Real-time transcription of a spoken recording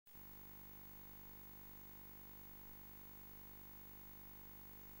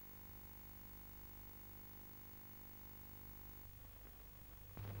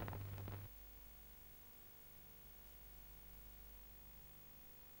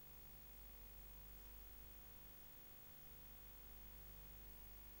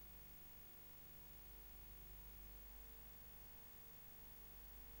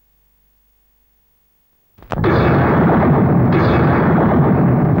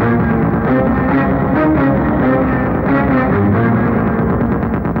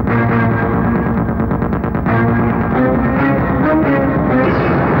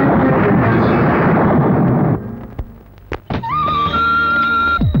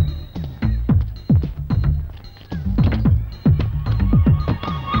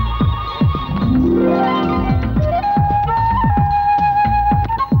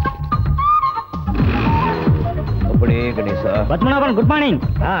Padmanabhan good morning.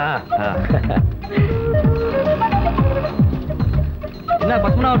 என்ன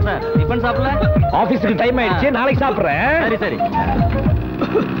Padmanabhan sir tiffin சாப்பிடல? ஆபீஸ்க்கு டைம் ஆயிடுச்சு, நாளைக்கு சாப்பிடுறேன். சரி சரி.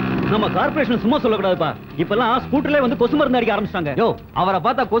 நம்ம கார்ப்பரேஷன் சும்மா சொல்லக்கூடாதுப்பா. இப்பெல்லாம் ஸ்கூட்டர்ல வந்து கொசு மருந்து அடிக்க ஆரம்பிச்சிட்டாங்க. யோ, அவரை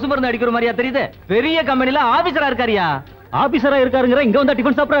பார்த்தா கொசு மருந்து அடிக்கிற மாதிரியா தெரியுது? பெரிய கம்பெனில ஆபீசரா இருக்காரியா? ஆபீசரா இருக்காருங்கிற இங்க வந்தா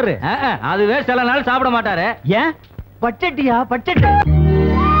டிபன் சாப்பிடுறாரு. அதுவே சில நாள் சாப்பிட மாட்டாரு. ஏன்? பட்ஜெட்டியா? பட்ஜெட்.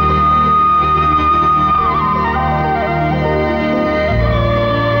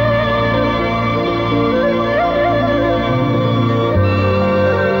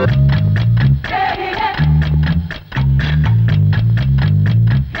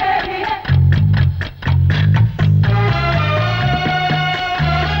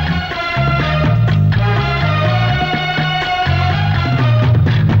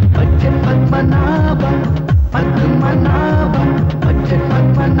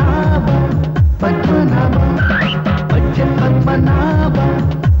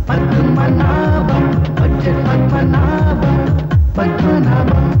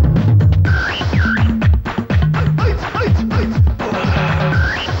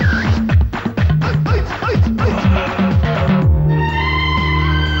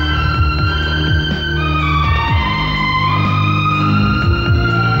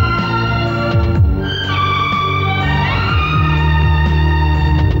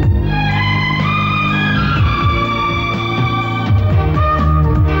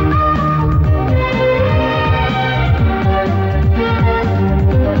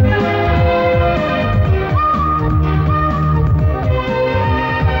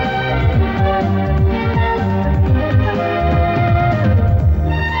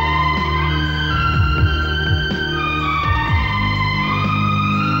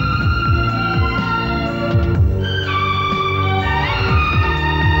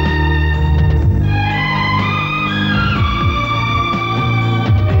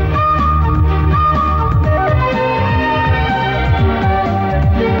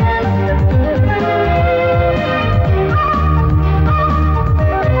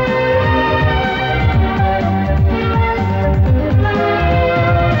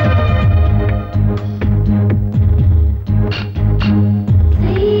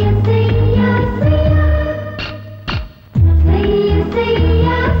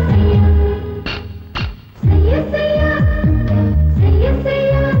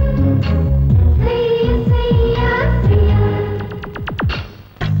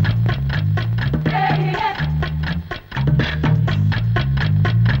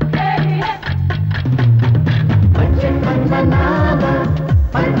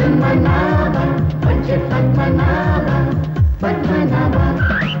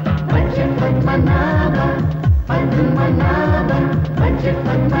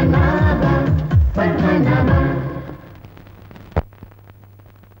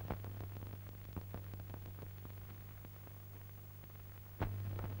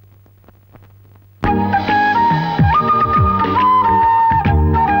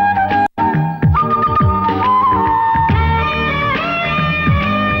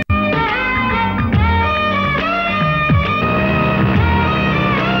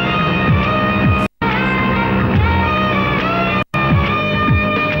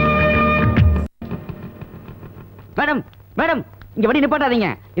 இங்க வண்டி நிப்பாட்டாதீங்க.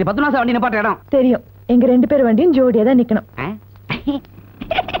 இது 10 மாசம் வண்டி நிப்பாட்ட இடம். தெரியும். எங்க 2 பேர் வண்டியும் ஜோடியா தான் நிக்கணும்.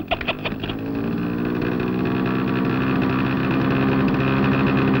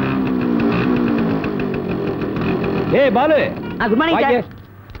 ஏய் பாலு, குட் மார்னிங் சார்.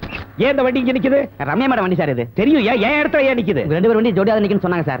 ஏன் இந்த வண்டி இங்க நிக்குது? ரம்யா மேடம் வண்டி சார் இது. தெரியும். ஏன் இடத்துல ஏன் நிக்குது? 2 பேர் வண்டி ஜோடியா நிக்கணும்னு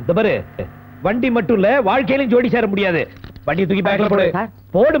சொன்னாங்க சார். இந்த பாரு, வண்டி மட்டும் இல்ல, வாழ்க்கையிலும் ஜோடி சேர முடியாது. வண்டியை தூக்கி பேக்ல போடு.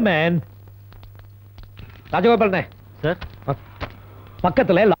 போடு மேன். ராஜகோபால்ண்ணே சார்,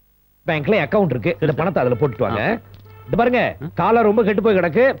 பக்கத்துல பேங்க்ல அக்கவுண்ட் இருக்கு. இந்த பணத்தை அதுல போட்டுட்டு வாங்க. இது பாருங்க, காலம் ரொம்ப கெட்டு போய்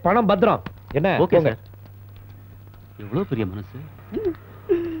கிடக்கு, பணம் பத்திரம். என்ன? Okay sir. இவ்வளவு பெரிய மனசு.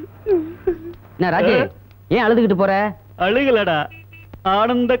 என்ன ராஜு, ஏன் அழுதுகிட்டு போற? அழுகலடா,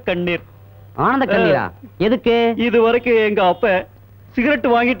 ஆனந்த கண்ணீர். ஆனந்த கண்ணீரா? எதுக்கு? இது வரைக்கும் எங்க அப்ப சிகரெட்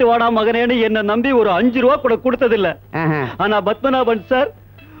வாங்கிட்டு வாடா மகனேன்னு என்ன நம்பி ஒரு 5 ரூபா கூட கொடுத்ததில்ல. ஆனா பத்மநாபன் சார்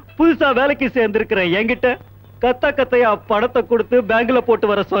புதுசா வேலைக்கு சேர்ந்திருக்கிற என்கிட்ட கத்தையா பணத்தை கொடுத்து பேங்க்ல போட்டு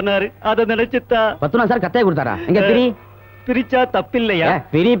வர சொன்னாரு. அதை நினைச்சுட்டா. பத்மநாபன் சார் கத்தையா கொடுத்தாரா? எங்க பிரி பிரிச்சா தப்பில்லையா?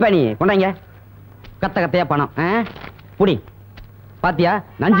 பிரிப்பா நீ கொண்டாங்க. கத்தையா பணம் புடி. பாத்தியா,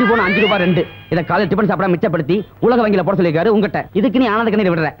 நஞ்சு போன 5 ரூபாய் 2. இதை காலையில் டிபன் சாப்பிட மிச்சப்படுத்தி உலக வங்கியில போட சொல்லிருக்காரு உங்ககிட்ட. இதுக்கு நீ ஆனந்த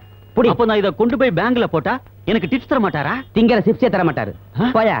கண்ணீர் விடுற. புடி. அப்ப நான் இதை கொண்டு போய் பேங்க்ல போட்டா எனக்கு டிப்ஸ் தர மாட்டாரா? திங்கிற சிப்ஸே தர மாட்டாரு.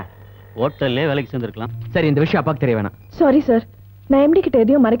 போயா, ஹோட்டல்லே வேலைக்கு சேர்ந்திருக்கலாம். சரி, இந்த விஷயம் அப்பாக்கு தெரிய வேணாம். சாரி சார், நான் எம்டி கிட்ட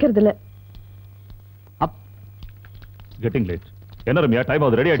எதையும் மறைக்கிறது இல்ல. Getting late. என்ன ரம்யா டைம்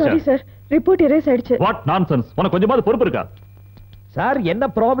ஆகுது, ரெடி ஆயிடுச்சா? சாரி சார், ரிப்போர்ட் எரேஸ் ஆயிடுச்சு. வாட் நான்சென்ஸ், உனக்கு கொஞ்சமாவது பொறுப்பு இருக்கா? சார் என்ன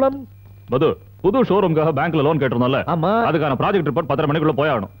ப்ராப்ளம்? மது, புது ஷோரூம்காக பேங்க்ல லோன் கேட்டிருந்தோம்ல, ஆமா. அதுக்கான ப்ராஜெக்ட் ரிப்போர்ட் 10:30 மணிக்குள்ள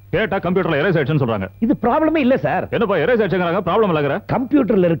போயாகணும். கேட்டா கம்ப்யூட்டர்ல எரேஸ் ஆயிடுச்சுன்னு சொல்றாங்க. இது ப்ராப்ளமே இல்ல சார். என்னப்பா எரேஸ் ஆயிடுச்சுங்கறாங்க, ப்ராப்ளம் இல்லங்கற?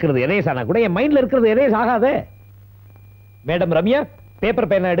 கம்ப்யூட்டர்ல இருக்கிறது எரேஸ் ஆனா கூட என் மைண்ட்ல இருக்கிறது எரேஸ் ஆகாதே. மேடம் ரம்யா, பேப்பர்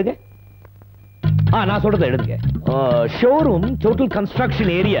பேனா எடுங்க. நான் சொல்றதை எடுங்க. Showroom total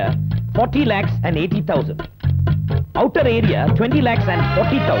construction area 40 lakhs and 80,000. Outer area 20 lakhs and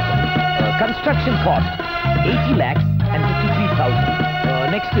 40,000. Construction cost 80 lakhs and 53,000.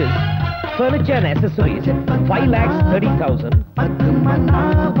 Next is furniture and accessories 5 lakhs 30,000.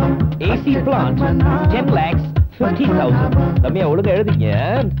 AC plant 10 lakhs 50,000. Ramya ஒழுங்கா எழுதிங்க.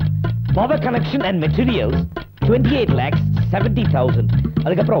 Power connection and materials 28 lakhs 70,000.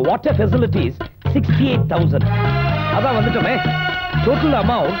 அதுக்கப்புறம் water facilities 68,000. அதான் வந்துட்டோமே. Total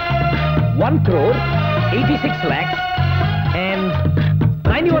amount 1 crore 86 lakhs and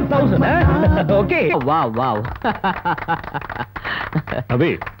 91,000. Okay. Wow. அபி,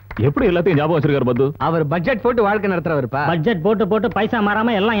 எப்படி எல்லாத்தையும் ஞாபகம் வச்சிருக்காரு பத்து? அவர் budget போட்டு வாழ்க்கை நடத்துறவருப்பா. பட்ஜெட் போட்டு பைசா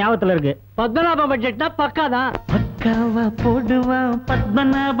மாறாம எல்லாம் ஞாபகத்துல இருக்கு. பத்மநாபன் பட்ஜெட்னா பக்காதான். பக்காவா போடுவான்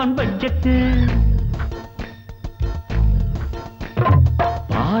பத்மநாபன் பட்ஜெட்.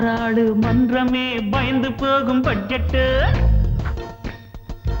 பாராளு மன்றமே பயந்து போகும் பட்ஜெட்.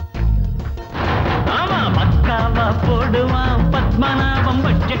 ஆமா, பக்காவா போடுவான் பத்மநாபம்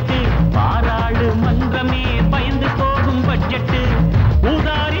பட்ஜெட். பாராளு மன்றமே பயந்து போகும் பட்ஜெட்.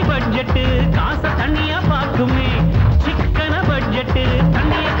 ஊதாரி பட்ஜெட் காச தண்ணியா பாக்குமே. சிக்கன பட்ஜெட்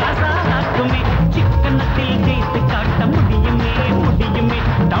தண்ணிய காசா ஆக்குமே. சிக்கனத்தில் ஜெயித்து காட்ட முடியுமே.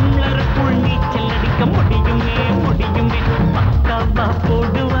 டம்ளருக்குள் நீச்சல் அடிக்க முடியுமே. பக்காவா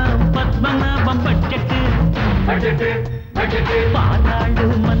போடுவான் பத்மநாபம் பட்ஜெட். பாராளு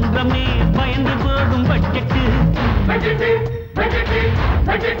மன்றமே பயந்து போகும் பட்ஜெட்.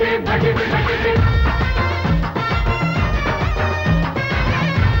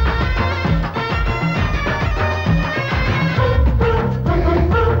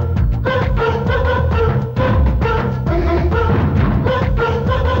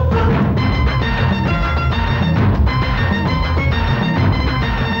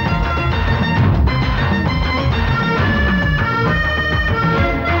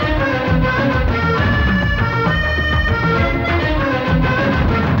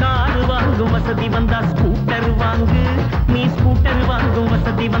 வசதி வந்தா ஸ்கூட்டர் வாங்கு. நீ ஸ்கூட்டர் வாங்கும்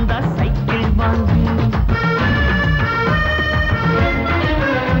வசதி வந்தா சைக்கிள் வாங்கு.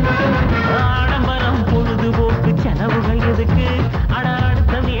 ஆடம்பரம் பொழுதுபோக்கு செலவுகள் எதுக்கு?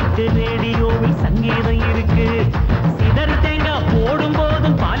 அடுத்த வீட்டு ரேடியோவில் சங்கீதம் இருக்கு. சிதறி தேங்காய் போடும்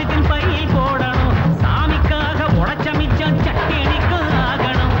போதும் பாலித்தின் பையில் போடணும். சாமிக்காக உடைச்ச மிச்சம் சட்டினிக்கும்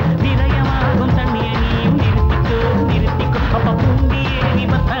ஆகணும். விரயமாகும் தண்ணியை நீயும் நிறுத்திக்கோ. அப்ப பூண்டியே நீ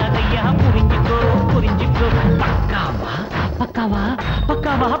பத்தாதையா புரிஞ்சுக்கோ.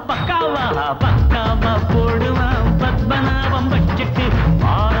 பக்காவா போடுவான் பத்மநாபம் பட்ஜெட்.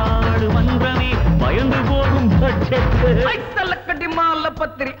 பாராளு மன்றமே பயந்து போகும் பட்ஜெட். சல்லக்கடி மால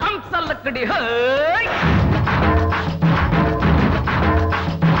பத்திரி சல்லக்கடி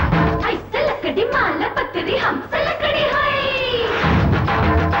சல்லக்கடி மால பத்திரி சல்லக்கடி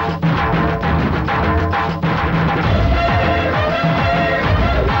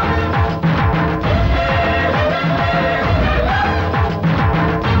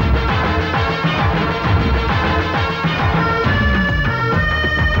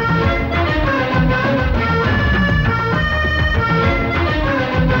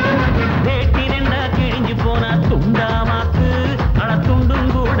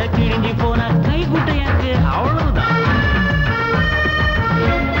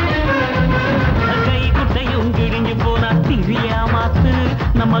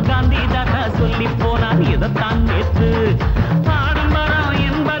நம்ம காந்தி தாத்தா சொல்லி போனார் இதைத்தான் நேத்து. ஆடம்பரம்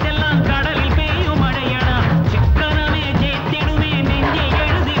என்பதெல்லாம் கடலில் பெய்யும் மழையடா. சிக்கனமே ஜெயித்திடுமே நெஞ்சை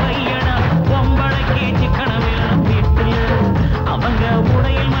எழுதி வையடா. பொம்பளைக்கு சிக்கனம் எல்லாம் வீட்டுல, அவங்க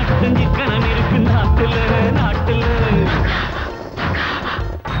உடையில் மட்டும் சிக்கனம் இருக்கு நாட்டுல.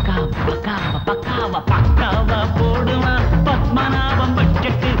 பக்காவா போடுவான் பத்மநாபம்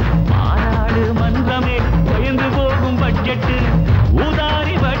பட்ஜெட். பாராளு மன்றமே பயந்து போகும் பட்ஜெட்.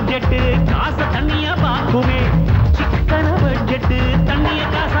 ஊதாரி பட்ஜெட் காச தண்ணியா பாக்குமே. சிக்கன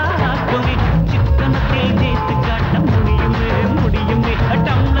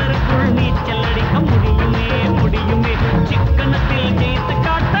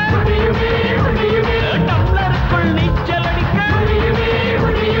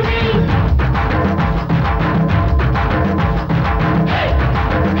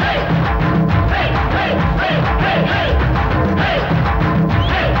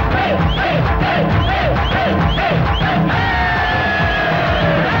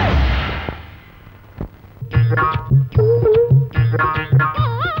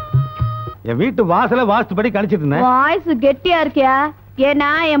என் வீட்டு வாசல வாஸ்துபடி கழிச்சிட்டு இருந்தேன். வாய்ஸ் கெட்டியா இருக்கியா? ஏன்னா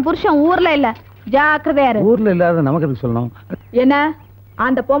என் புருஷன் ஊர்ல இல்ல, ஜாக்கிரதையா இரு. ஊர்ல இல்லாத நமக்கு எதுக்கு சொல்லணும்? என்ன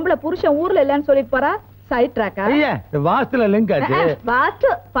அந்த பொம்பளை புருஷன் ஊர்ல இல்லன்னு சொல்லிட்டு போறா? சைட் ட்ராக்கா? ஐயா வாஸ்துல லிங்க் ஆச்சு. வாஸ்து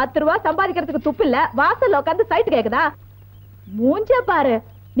 10 ரூபாய் சம்பாதிக்கிறதுக்கு துப்பு இல்ல, வாசல்ல உட்காந்து சைட் கேக்குதா? மூஞ்ச பாரு,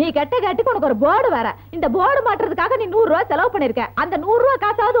 நீ கெட்ட கேட்டுக்கு உனக்கு ஒரு போர்டு வேற. இந்த போர்டு மாட்டுறதுக்காக நீ 100 ரூபாய் செலவு பண்ணிருக்க. அந்த 100 ரூபாய்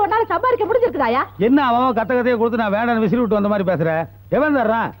காசாவது உன்னால சம்பாதிக்க முடிஞ்சிருக்குதாயா? என்ன அவன் கத்த கதையை கொடுத்து நான் வேண்டாம் விசிறி விட்டு வந்த மாதிரி பேசுற? எவன்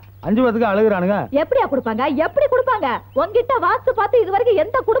தர்றான்? 5 பேத்துக்கு அழுகுறானுங்க. எப்படியா கொடுப்பாங்க? எப்படி கொடுப்பாங்க? உன்கிட்ட வாஸ்து பார்த்து இது வரைக்கும்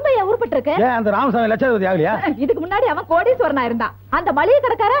எந்த குடும்பம் உருப்பட்டு இருக்கு? அந்த ராமசாமி லட்சாதிபதி ஆகலையா? இதுக்கு முன்னாடி அவன் கோடீஸ்வரனா இருந்தான். அந்த மளிகை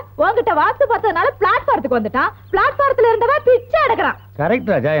கடைக்கார உன்கிட்ட வாஸ்து பார்த்ததுனால பிளாட்பாரத்துக்கு வந்துட்டான். பிளாட்பாரத்துல இருந்தவன் பிச்சை எடுக்கிறான்.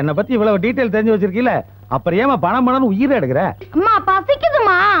 கரெக்ட் ராஜா, என்ன பத்தி இவ்வளவு டீடைல் தெரிஞ்சு வச்சிருக்கீல, அப்புறம் ஏமா பணம் உயிரை எடுக்கிற? அம்மா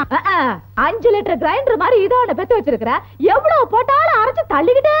பசிக்குதுமா. 5 லிட்டர் கிரைண்டர் மாதிரி இதோட பெத்து வச்சிருக்கிற. எவ்வளவு போட்டாலும் அரைச்சு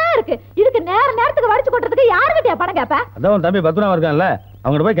தள்ளிக்கிட்டே இருக்கு. இதுக்கு நேரத்துக்கு வடிச்சு கொட்டுறதுக்கு யாருக்கிட்டயா பணம் கேப்ப? அதான் தம்பி பத்மநாபன் இருக்கான்ல,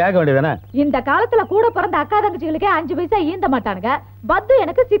 அவங்க போய் கேட்க வேண்டியதானே? இந்த காலத்துல கூட பிறந்த அக்கா தங்கச்சிகளுக்கே 5 பைசா ஈந்த மாட்டானுங்க. பத்து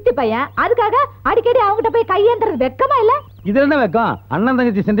எனக்கு சித்தி பையன், அதுக்காக அடிக்கடி அவங்ககிட்ட போய் கையேந்திரது வெக்கமா இல்ல? இது என்ன வெக்கம்? அண்ணன்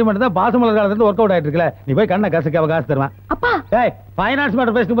தங்கச்சி சென்டிமெண்ட் தான் பாசமலர் காலத்துல இருந்து ஒர்க் அவுட் ஆயிட்டு இருக்குல்ல. நீ போய் கண்ணை கசக்க காசு தருவான். அப்பா ஏய் ஃபைனான்ஸ்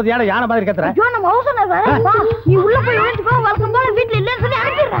மேட்டர் பேசும் போது யானை மாதிரி கத்துற? ஐயோ நம்ம ஹவுஸ்னர் வரப்பா, நீ உள்ள போய் ஒளிஞ்சுக்கோ. வழக்கம் போல வீட்ல இல்லன்னு சொல்லி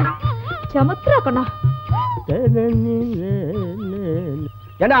அனுப்பிடுறேன். சமத்ரா கண்ணா.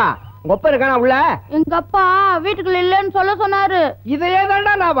 ஏண்டா உங்க அப்பா இருக்கானா உள்ள? எங்க அப்பா வீட்டுக்குள்ள இல்லன்னு சொல்ல சொன்னாரு. இதையே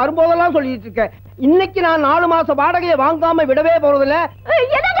தாண்டா நான் வரும்போதெல்லாம் சொல்லிட்டு இருக்கேன். இன்னைக்கு நான் 4 மாச வாடகையை வாங்காம விடவே போறதில்ல.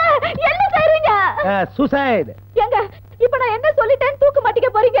 என்னங்க என்ன செய்றீங்க? சூசைட். ஏங்க இப்ப நான் என்ன சொல்லிட்டேன்? தூக்கு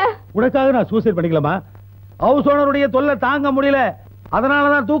மாட்டிக்க போறீங்க. உனக்காக நான் சூசைட் பண்ணிக்கலாமா? ஹவுஸ் ஓனருடைய தொல்லை தாங்க முடியல,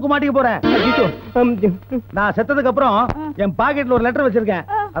 அதனாலதான் தூக்கு மாட்டிக்க போறேன். நான் செத்ததுக்கு அப்புறம் என் பாக்கெட்ல ஒரு லெட்டர் வச்சிருக்கேன்,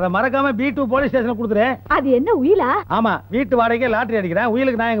 அத மறக்காம B2 போலீஸ் ஸ்டேஷன் கொடுத்துரு. அது என்ன உயிலா? ஆமா, வீட்டு வாடகை லாட்டரி அடிக்கிறேன்,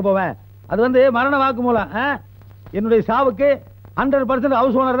 உயிலுக்கு நான் எங்க போவேன்? அது வந்து மரண வாக்கு மூலம். என்னுடைய சாவுக்கு 100%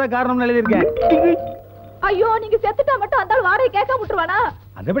 ஹவுஸ் ஓனர் தான் காரணம் எழுதியிருக்கேன். ஐயோ நீங்க செத்துட்டா மட்டும் அந்த வாடகை கேட்க விட்டுருவானா?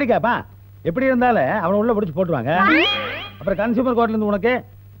 அது எப்படி கேப்பான்? எப்படி இருந்தாலும் அவனை உள்ள பிடிச்சு போட்டுருவாங்க. அப்புறம் கன்சியூமர் கோர்ட்ல இருந்து உனக்கு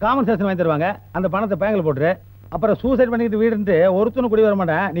காம்பன்சேஷன் வாங்கி தருவாங்க. அந்த பணத்தை பேங்க்ல போட்டுரு. அப்புறம் சூசைட் பண்ணிட்டு வீடு ஒருத்தனு குடி வர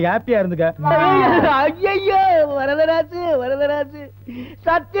மாட்டேன், நீ ஹாப்பியா இருந்துக்க. ஐயோ வரதராஜு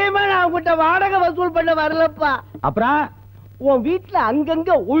சத்தியமா நான் உங்ககிட்ட வாடகை வசூல் பண்ண வரலப்பா. அப்புறம் உன் வீட்டுல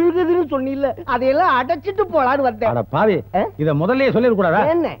அங்கங்க ஒழுகுதுன்னு சொன்னில்ல, அதையெல்லாம் அடைச்சிட்டு போலான்னு வந்தேன். அட பாவி, இத முதல்லயே சொல்லிருக்கூடாதா?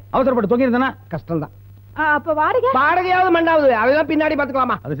 என்ன அவசரப்பட்டு தொங்கி இருந்தானா கஷ்டம் தான். அப்ப வாடகையாவது மண்டாவது அதெல்லாம் பின்னாடி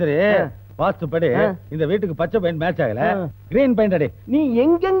பாத்துக்கலாமா? அது சரி, வாஸ்துப்படி இந்த வீட்டுக்கு பச்சை பெயிண்ட் மேட்ச் ஆகல, கிரீன் பெயிண்ட் அடி. நீ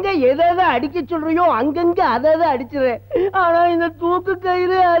எங்கெங்க எதை அடிக்க சொல்றியோ அங்கங்க அதை அடிச்சிரு. ஆனா இந்த தூக்கு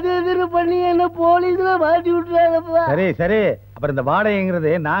கயிறு அது எதிர்ப்பு பண்ணி என்ன போலீஸ்ல மாட்டி விட்டுறாங்கப்பா. சரி சரி, அப்புறம் இந்த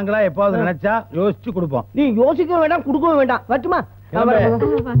வாடகைங்கிறது நாங்களா எப்பாவது நினைச்சா யோசிச்சு கொடுப்போம். நீ யோசிக்க வேண்டாம், கொடுக்கவும் வேண்டாம். வட்டுமா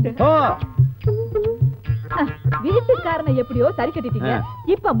வீட்டுக்காரனை எப்படியோ சரி கட்டிட்டீங்க.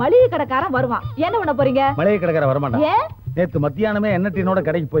 இப்ப மளிகை கடைக்காரன் வருவான், என்ன பண்ண போறீங்க? மளிகை கடைக்காரன் வரமாட்டான். நேத்து மத்தியானமே எண்ணெட்டினோட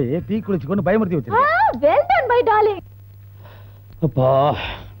கடைக்கு போய் தீ குளிச்சு கொண்டு பயமுறுத்தி வச்சிருக்கேன். Well done by darling. அப்பா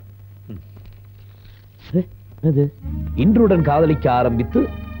அது இன்றுடன் காதலிக்க ஆரம்பித்து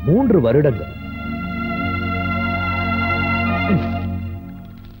 3 வருடங்கள்.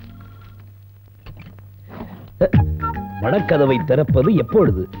 மணக்கதவை திறப்பது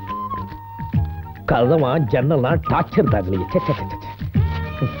எப்பொழுது? கதவா ஜன்னலா டார்ச்சர் தாங்கலையே.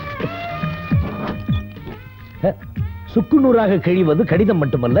 சுக்குநூறாக கிழிவது கடிதம்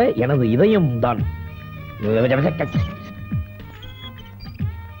மட்டுமல்ல, எனது இதயம் தான்.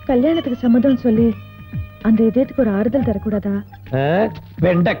 கல்யாணத்துக்கு சம்மதம் சொல்லி அந்த இதயத்துக்கு ஒரு ஆறுதல் தரக்கூடாதா?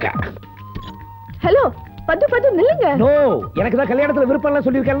 வெண்டக்கா. ஹலோ பத்து நில்லுங்க. நோ, எனக்கு தான் கல்யாணத்துல விருப்பம் எல்லாம்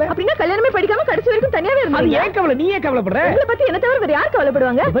சொல்லிருக்கல. அப்படின்னா கல்யாணமே படிக்காம கடைசி வரைக்கும் தனியாவே இருந்தீங்க. ஏன் கவலை? நீ ஏன் கவலைப்படுற? உங்களை பத்தி என்ன தவிர வேற யார்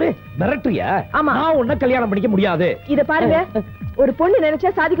கவலைப்படுவாங்க? மிரட்டுறியா? ஆமா, நான் உன்னை கல்யாணம் பண்ணிக்க முடியாது. இத பாருங்க, ஒரு பொண்ணு நினைச்சா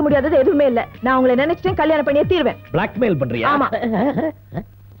சாதிக்க முடியாதது எதுவுமே இல்ல. நான் உங்களை நினைச்சிட்டேன், கல்யாணம் பண்ணியே தீர்வேன். பிளாக்மெயில் பண்றியா? ஆமா.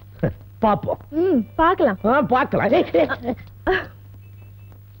 பாப்போம். பாக்கலாம். பாக்கலாம்.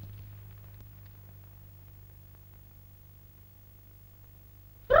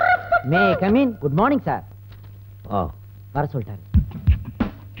 May come in. Good morning sir. வர சொல்லிட்டாரு.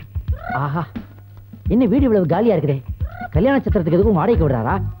 ஆஹா, என்ன வீடு இவ்வளவு காலியா இருக்குதே. கல்யாண சத்திரத்துக்கு எதுக்கும் வாடகைக்கு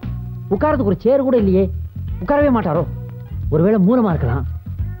விடுறாரா? உட்காரத்துக்கு ஒரு சேர் கூட இல்லையே. உட்காரவே மாட்டாரோ? ஒருவேளை மூலமா இருக்கலாம்.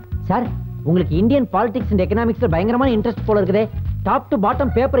 சார், உங்களுக்கு இந்தியன் பாலிடிக்ஸ் அண்ட் எக்கனாமிக்ஸ்ல பயங்கரமான இன்ட்ரெஸ்ட் போல இருக்குதே. டாப் டு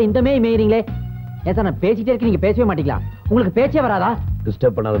பாட்டம் பேப்பர் இந்த மே மேயறீங்களே. ஏன் சார், நான் பேசிட்டே இருக்கேன், நீங்க பேசவே மாட்டீங்களா? உங்களுக்கு பேச்சே வராதா?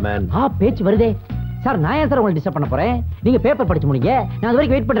 டிஸ்டர்ப் பண்ணாத மேன். பேச்சு வருதே. சார், நான் ஏன் சார் உங்களை டிஸ்டர்ப் பண்ண போறேன்? நீங்க பேப்பர் படிச்சு முடிங்க, நான் அது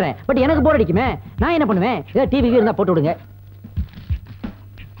வரைக்கும் வெயிட் பண்றேன். பட் எனக்கு போர் அடிக்குமே, நான் என்ன பண்ணுவேன்? ஏதாவது டிவி இருந்தா போட்டு விடுங்க.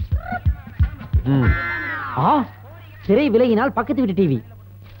 திரை விலகினால் பக்கத்து வீட்டு டிவி.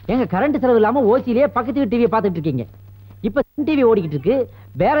 எங்க கரண்ட் செலவு இல்லாம ஓசியிலேயே பக்கத்து வீட்டு டிவியை பார்த்துட்டு இருக்கீங்க. இப்ப சன் டிவி ஓடிக்கிட்டு இருக்கு.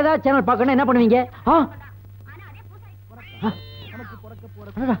 வேற ஏதாவது சேனல் பார்க்கணும் என்ன பண்ணுவீங்க?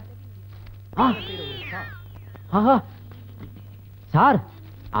 சார்,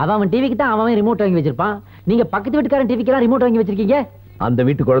 அவன் டிவிக்கு தான் அவன் ரிமோட் வாங்கி வச்சிருப்பான். நீங்க பக்கத்து வீட்டுக்காரன் டிவிக்கெல்லாம் ரிமோட் வாங்கி வச்சிருக்கீங்க. அந்த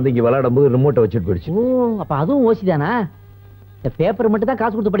வீட்டு குழந்தைங்க விளையாடும் போது ரிமோட்டை வச்சுட்டு போயிடுச்சு. ஓ, அப்ப அதுவும் ஓசி தானா? இந்த பேப்பர் மட்டும் தான்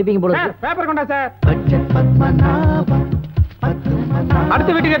காசு கொடுத்து படிப்பீங்க போல. பேப்பர் கொண்டா சார்.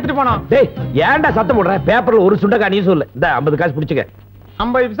 அடுத்த வீட்டுக்கு எடுத்துட்டு போனோம். டேய், ஏன்டா சத்தம் போடுற? பேப்பர்ல ஒரு சுண்டக்கா நீ சொல்லு. இந்த 50 காசு பிடிச்சுக்க.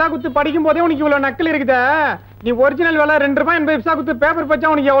 50 பைசா குத்து படிக்கும் போதே உனக்கு இவ்வளவு நக்கல் இருக்குதா? நீ ஒரிஜினல் விலை 2 ரூபாய் 80 பைசா குத்து பேப்பர்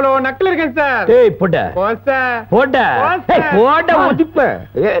பச்சா உனக்கு எவ்வளவு நக்கல் இருக்கு சார்? டேய் போடா. போடா. போடா உதிப்ப.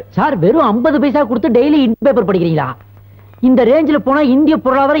 சார், வெறும் 50 பைசா கொடுத்து டெய்லி இந்திய பேப்பர் படிக்கிறீங்களா? இந்த ரேஞ்சில போனா இந்திய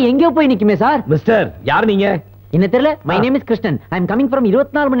பொருளாதாரம் எங்கேயோ போய் நிக்குமே சார். மிஸ்டர், யார் நீங்க? என்ன தெரியல. My name is Krishnan. I am coming from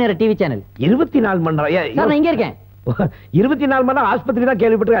 24 மணி நேர டிவி சேனல். 24 மணி நேரம்? சார், நான் இங்க இருக்கேன். 24 மணி நேரம் ஆஸ்பத்திரி தான்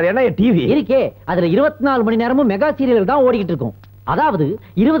கேள்விப்பட்டிருக்கேன். அது என்ன டிவி இருக்கே? அதுல 24 மணி நேரமும் மெகா சீரியல் தான் ஓடிக்கிட்டு இருக்கும். அதாவது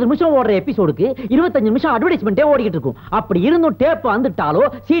 20 நிமிஷம் ஓடுற எபிசோடுக்கு 25 நிமிஷம் அட்வர்டைஸ்மெண்டே ஓடிக்கிட்டு இருக்கும். அப்படி இருந்தும் டேப் வந்துட்டாலோ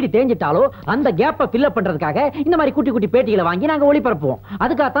சீடி தேஞ்சிட்டாலோ அந்த கேப்பை ஃபில் பண்றதுக்காக இந்த மாதிரி குட்டி குட்டி பேட்டிகளை வாங்கி நாங்க ஒளிபரப்புவோம்.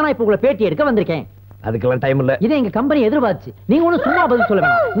 அதுக்காகத்தான் நான் இப்ப உங்களை பேட்டி எடுக்க வந்திருக்கேன். அதுக்கெல்லாம் டைம் இல்ல. இதை எங்க கம்பெனி எதிர்பார்த்து நீங்க ஒன்னும் சும்மா பதில் சொல்ல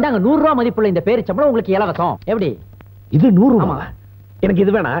வேணாம். இந்தாங்க 100 ரூபாய் மதிப்புள்ள இந்த பேரு சம்பளம் உங்களுக்கு இலவசம். எப்படி? இது 100 ரூபாய்? எனக்கு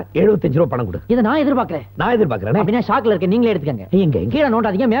இது வேணா. 75 ரூபாய் பணம் கொடு. இதை நான் எதிர்பார்க்கிறேன். நான் எதிர்பார்க்கிறேன். அப்படின்னா ஷாக்ல இருக்க நீங்களே எடுத்துக்கங்க. எங்க கீழே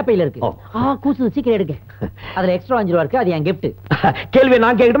நோண்டாதீங்க, மேப்பையில இருக்கு. கூசுது, சீக்கிரம் எடுங்க. அதுல எக்ஸ்ட்ரா 5 ரூபாய் இருக்கு, அது என் கிஃப்ட். கேள்வி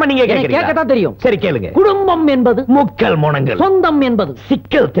நான் கேட்கணுமா நீங்க கேட்கறீங்க? கேட்கத்தான் தெரியும். சரி கேளுங்க. குடும்பம் என்பது முக்கல் முனங்கல், சொந்தம் என்பது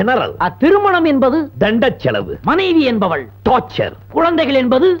சிக்கல் திணறல், திருமணம் என்பது தண்ட செலவு, மனைவி என்பவள் டார்ச்சர், குழந்தைகள்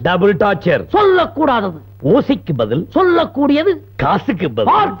என்பது டபுள் டார்ச்சர், சொல்லக்கூடாதது ஓசைக்கு பதில் சொல்லக்கூடியது, காசுக்கு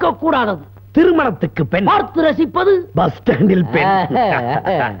பதில் பார்க்க கூடாதது, திருமணத்துக்கு பெண் பார்த்து ரசிப்பது, பஸ் ஸ்டாண்டில் பெண்.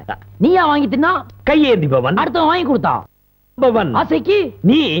 நீயா வாங்கி தின்னா கையேந்திபவன், அடுத்தவன் வாங்கி கொடுத்தா பவன், ஆசைக்கு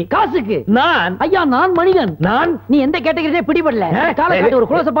நீ காசுக்கு நான். ஐயா, நான் மனிதன். நான் நீ எந்த கேட்டகரியே பிடிபடல. காலை காட்டி ஒரு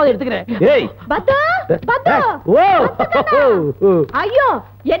குலசப்பாவது எடுத்துக்கிறேன். ஏய் பத்து பத்து. ஓ ஐயோ,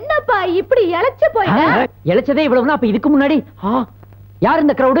 என்னப்பா இப்படி இளைச்சு போயிட்ட? இளைச்சதே இவ்வளவுனா அப்ப இதுக்கு முன்னாடி யார்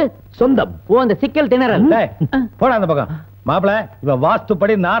இந்த கிரவுடு? சொந்தம். ஓ, அந்த சிக்கல் திணறல். போடா அந்த பக்கம். மாப்பிள, இவன்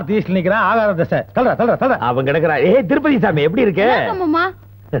வாஸ்துப்படி நார்த் ஈஸ்ட்ல நிக்கிறான். ஆகார திசை. தல்றா. அவன் கிடக்குறா. ஏய் திருப்பதி சாமி, எப்படி இருக்க?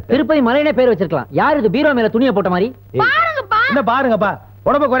 திருப்பதி மலைனே பேர் வச்சிருக்கலாம். யார் இது பீரோ மேல துணியை போட்ட மாதிரி? என்ன பாருங்கப்பா,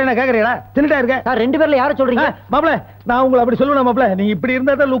 உடம்ப குறைய கேக்குறீங்களா? தின்னுட்டா இருக்க. சார், 2 பேர்ல யார சொல்றீங்க? மாப்பிள, நான் உங்களை அப்படி சொல்லுவேன். மாப்பிள, நீங்க இப்படி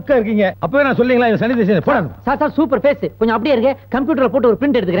இருந்தா தான் லுக்கா இருக்கீங்க. அப்பவே நான் சொல்லிங்களா இவன் சனி திசை. போடா சார், சூப்பர் ஃபேஸ். கொஞ்சம் அப்படியே இருங்க. கம்ப்யூட்டர்ல போட்டு ஒரு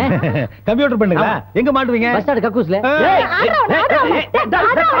பிரிண்ட் எடுத்துக்கிறேன். கம்ப்யூட்டர் பண்ணுங்களா? எங்க மாட்டுவீங்க? Bus stand கக்கூஸ்ல.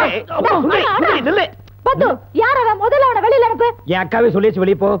 பத்து, யார முதல்ல அவனை வெளியில அனுப்பு. என் அக்காவே சொல்லிச்சு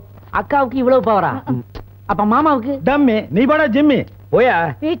வெளிய போ. அக்காவுக்கு இவ்வளவு பவரா? அப்ப மாமாவுக்கு டம்மி. நீ போடா ஜிம்மி. போயா.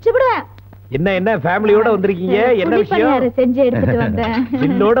 பிச்சு விடுவேன். என்ன ஃபேமிலியோட வந்திருக்கீங்க? என்ன விஷயம்? செஞ்சு எடுத்துட்டு வந்தேன்.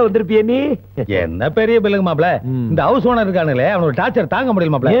 என்னோட வந்திருப்பியே நீ? என்ன பெரிய பில்லுங்க மாப்ள. இந்த ஹவுஸ் ஓனர் இருக்கானுங்களே, அவனோட டார்ச்சர் தாங்க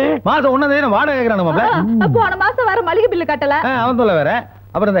முடியல மாப்ள. மாசம் 1 தேதி வாடகை கேக்குறானு மாப்ள. போன மாசம் வர மளிகை பில்லு கட்டல. அவன் சொல்ல வேற.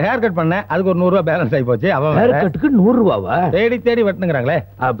 அப்புறம் இந்த ஹேர் கட் பண்ண, அதுக்கு ஒரு 100 ரூபாய் பேலன்ஸ் ஆகி போச்சு. அவன் ஹேர் கட்டுக்கு 100 ரூபாவா? தேடி வெட்டுங்கறாங்களே.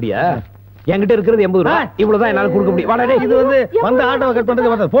 அப்படியா? என்கிட்ட இருக்கிறது 80 ரூபாய். இவ்வளவுதான் என்னால கொடுக்க முடியும். வாடா டேய். இது வந்து ஆட்டோவை கட்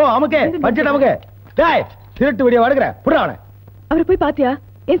பண்றதுக்கு வந்து போ. அமுக்கு பட்ஜெட் அமுக்கு. டேய், திருட்டு வீடியோ வடுக்குற. புறா அவனை. அவரை போய் பாத்தியா?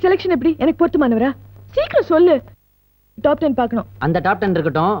 என் செலக்ஷன் எப்படி? எனக்கு பொருத்தமானவரா? சீக்கிரம் சொல்லு. டாப் 10 பார்க்கணும். அந்த டாப் 10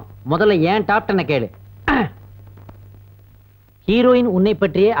 இருக்கட்டும். முதல்ல ஏன் டாப் 10 கேளு. ஹீரோயின் உன்னை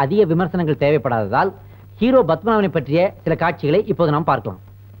பற்றிய அதிக விமர்சனங்கள் தேவைப்படாததால் ஹீரோ பத்மநாபனை பற்றிய சில காட்சிகளை இப்போது நாம் பார்க்கலாம்.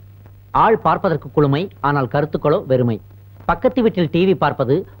 ஆள் பார்ப்பதற்கு குளுமை, ஆனால் கருத்துக்களோ வெறுமை. பக்கத்து வீட்டில் டிவி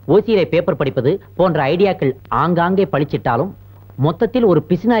பார்ப்பது, ஓசியிலே பேப்பர் படிப்பது போன்ற ஐடியாக்கள் ஆங்காங்கே பழிச்சிட்டாலும் மொத்தத்தில் ஒரு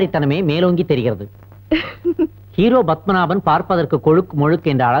பிசினாரித்தனமே மேலோங்கி தெரிகிறது. ஹீரோ பத்மநாபன் பார்ப்பதற்கு கொழுக்கு முழுக்கு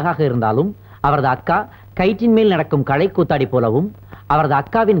என்ற அழகாக இருந்தாலும் அவரது அக்கா கயிற்றின் மேல் நடக்கும் களை கூத்தாடி போலவும், அவரது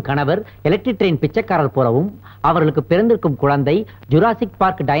அக்காவின் கணவர் எலக்ட்ரிக் ட்ரெயின் பிச்சைக்காரர் போலவும், அவர்களுக்கு பிறந்திருக்கும் குழந்தை ஜுராசிக்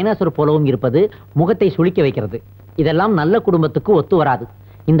பார்க் டைனோசர் போலவும் இருப்பது முகத்தை சுளிக்க வைக்கிறது. இதெல்லாம் நல்ல குடும்பத்துக்கு ஒத்து வராது.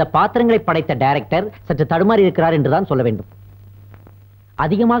 இந்த பாத்திரங்களை படைத்த டைரக்டர் சற்று தடுமாறி இருக்கிறார் என்றுதான் சொல்ல வேண்டும்.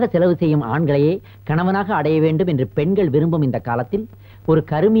 அதிகமாக செலவு செய்யும் ஆண்களையே கணவனாக அடைய வேண்டும் என்று பெண்கள் விரும்பும் இந்த காலத்தில் ஒரு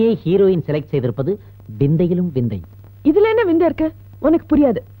கருமியை ஹீரோயின் செலக்ட் செய்திருப்பது விந்தையிலும் விந்தை. இதுல என்ன விந்தை இருக்கு? உனக்கு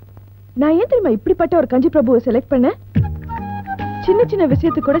புரியாது. நான் ஏன் தெரியுமா இப்படிப்பட்ட ஒரு கஞ்சி பிரபுவை செலக்ட் பண்ண? சின்ன சின்ன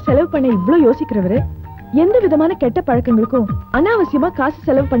விஷயத்துக்கு கூட செலவு பண்ண இவ்வளவு யோசிக்கிறவரு எந்த விதமான கெட்ட பழக்கங்களுக்கும் அனாவசியமா காசு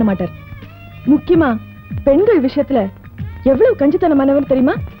செலவு பண்ண மாட்டார். முக்கியமா பெண்கள் விஷயத்துல எவ்வளவு கஞ்சித்தனமானவர்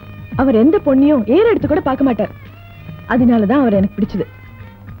தெரியுமா? அவர் எந்த பொண்ணையும் ஏற எடுத்து கூட பார்க்க மாட்டார். அதனாலதான் அவர் எனக்கு பிடிச்சது.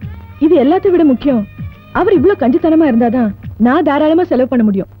 இது எல்லாத்தையும் விட முக்கியம், அவர் இவ்வளவு கஞ்சித்தனமா இருந்தாதான் நான் தாராளமா செலவு பண்ண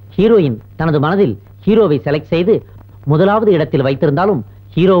முடியும். ஹீரோயின் தனது மனதில் ஹீரோவை செலக்ட் செய்து முதலாவது இடத்தில் வைத்திருந்தாலும்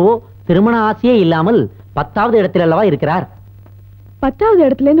ஹீரோவோ திருமண ஆசையே இல்லாமல் 10வது இடத்தில் அல்லவா இருக்கிறார். 10வது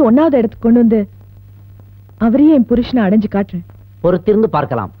இடத்துல இருந்து 1வது இடத்துக்கு கொண்டு வந்து அவரையே என் புருஷனை அடைஞ்சு காட்டுறேன். பொறுத்திருந்து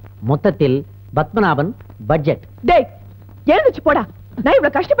பார்க்கலாம். மொத்தத்தில் பத்மநாபன் பட்ஜெட். டேய் எழுந்துச்சு போடா. நான்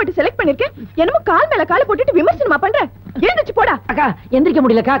இவ்வளவு கஷ்டப்பட்டு செலக்ட் பண்ணிருக்கேன், என்னமோ கால் மேல கால போட்டுட்டு விமர்சனமா பண்ற. எழுந்துச்சு போடா. அக்கா எந்திரிக்க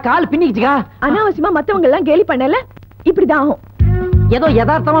முடியலக்கா, கால் பின்னிக்குச்சுக்கா. அனாவசியமா மத்தவங்க எல்லாம் கேலி பண்ணல, இப்படிதான் ஆகும். ஏதோ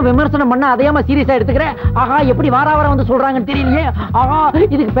யதார்த்தமா விமர்சனம் பண்ண அதையாம சீரியஸா எடுத்துக்கிறேன். ஆஹா எப்படி வாராவாரம் வந்து சொல்றாங்கன்னு தெரியலையே. ஆஹா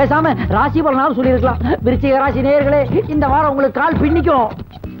இதுக்கு பேசாம ராசி பலனாலும் சொல்லியிருக்கலாம். விருச்சிக ராசி நேயர்களே, இந்த வாரம் உங்களுக்கு கால் பின்னிக்கும்.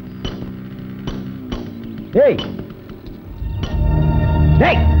 ஏய்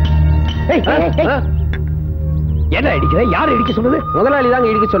ஏய் ஏய் என்ன அடிக்கிற? யார் அடிக்க சொன்னது? முதலாளி தாங்க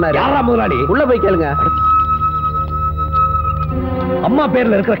இடிக்க சொன்னாரு. யாரா முதலாளி? உள்ள போய் கேளுங்க. அம்மா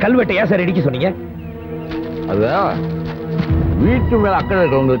பேர்ல இருக்கிற கல்வெட்டை ஏன் சார் அடிக்க சொன்னீங்க? அதான் வீட்டு மேல அக்கறை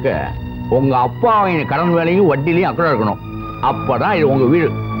இருக்கிறவங்களுக்கு உங்க அப்பா அவங்க கடன் வேலையும் வட்டிலையும் அக்கறை இருக்கணும். அப்பதான் இது உங்க வீடு.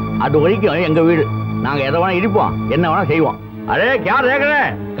 அது வரைக்கும் எங்க வீடு. நாங்க எதை வேணா இடிப்போம், என்ன வேணா செய்வோம். அரே யார் கேக்குற?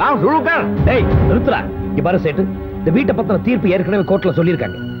 காம் சுழுக்கர். டேய் நிறுத்துறா. இங்க பாரு சேட்டு, இந்த வீட்டை பத்தின தீர்ப்பு ஏற்கனவே கோர்ட்ல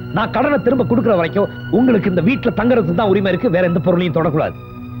சொல்லியிருக்காங்க. நான் கடனை திரும்ப கொடுக்குற வரைக்கும் உங்களுக்கு இந்த வீட்டுல தங்கறதுக்கு தான் உரிமை இருக்கு. வேற எந்த பொருளையும் தொடக்கூடாது.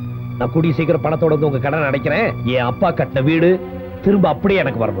 நான் கூடிய சீக்கிரம் பணத்தோட வந்து உங்க கடனை அடைக்கிறேன். என் அப்பா கட்டின வீடு திரும்ப அப்படியே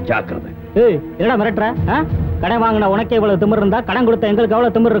எனக்கு வரணும். ஜாக்கிரதை. ஏய் என்னடா மிரட்டுற? கடன் வாங்கின உனக்கே இவ்வளவு திமிர் இருந்தா கடன் கொடுத்த எங்களுக்கு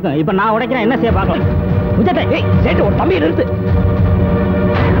எவ்வளவு திமிர் இருக்கும். இப்ப நான் உடைக்கிறேன், என்ன செய்ய பார்க்கலாம். ஏய் சேட்டு ஒரு தம்பி நிறுத்து.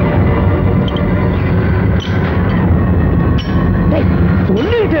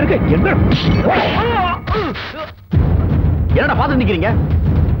 சொல்லிட்டு இருக்க என்னடா பார்த்து நிக்கிறீங்க?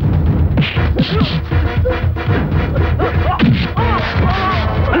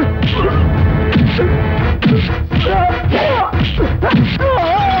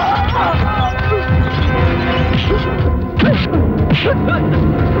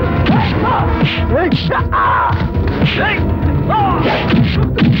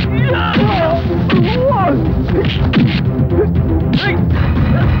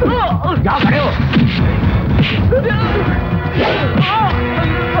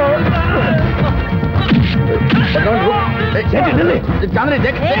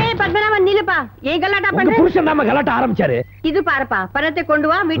 பத்மநாபன் நிலுப்பா, ஏன் கலாட்டா பண்ற? புருஷன் நாம கலாட்ட ஆரம்பிச்சாரு. இது பாருப்பா, பணத்தை கொண்டு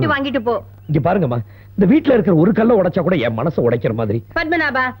வா, வீட்டு வாங்கிட்டு போ. இங்க பாருங்கம்மா, இந்த வீட்டுல இருக்கிற ஒரு கல்ல உடைச்சா கூட என் மனசை உடைக்கிற மாதிரி.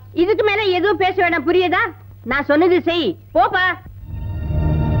 பத்மநாபா, இதுக்கு மேல எதுவும் பேச வேணாம், புரியுதா? நான் சொன்னது செய், போப்பா.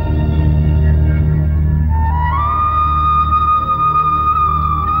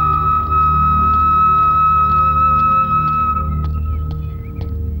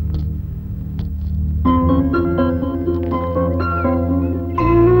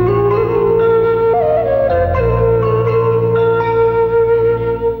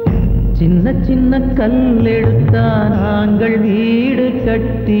 சின்ன சின்ன கல்லெடுத்தா நாங்கள் வீடு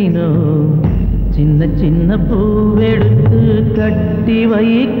கட்டினோம். சின்ன சின்ன பூவெடுத்து கட்டி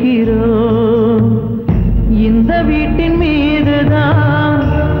வைக்கிறோம். இந்த வீட்டின் மீதுதான்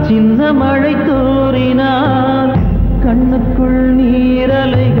சின்ன மழை தோறினால் கண்ணுக்குள்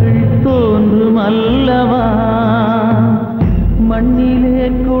நீரலைகள் தோன்றும் அல்லவா. மண்ணிலே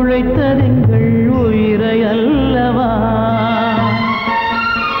குழைத்ததெங்கள் உயிரை அல்லவா.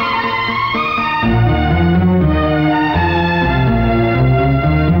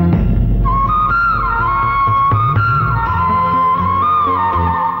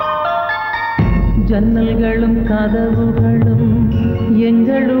 ஜன்னல்களும் கதவுகளும்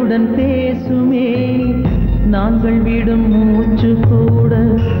எங்களுடன் பேசுமே. நாங்கள் விடும் மூச்சு கூட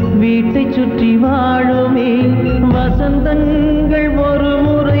வீட்டை சுற்றி வாழுமே. வசந்தங்கள் ஒரு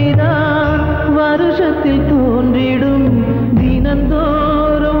முறைதான் வருஷத்தில் தோன்றிடும்.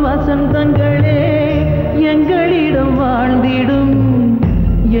 தினந்தோறும் வசந்தங்களே எங்களிடம் வாழ்ந்திடும்.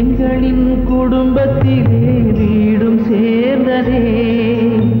 எங்களின் குடும்பத்திலே வீடும் சேர்ந்ததே.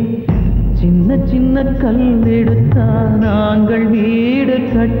 சின்ன சின்ன கல்லெடுத்தா நாங்கள் வீடு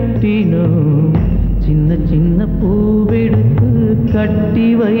கட்டினோம். சின்ன சின்ன பூவெடுத்து கட்டி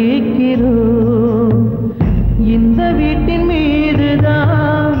வைக்கிறோம். இந்த வீட்டின்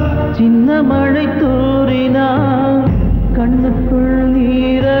மீதுதான் சின்ன மழை தோறினால் கண்ணுக்குள்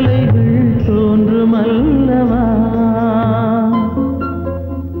நீரலைகள் தோன்றும் அல்லவா.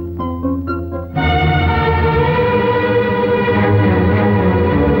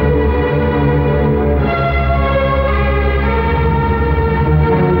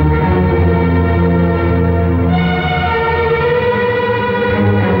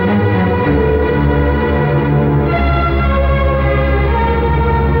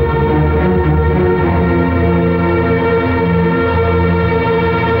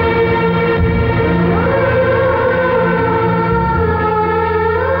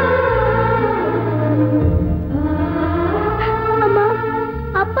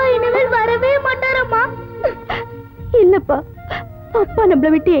 இல்லப்பா, அப்பா நம்மள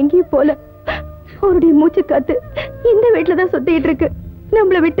விட்டு எங்கேயும் போல. அவருடைய மூச்சு காத்து இந்த வீட்டுலதான் சுத்திட்டு இருக்கு.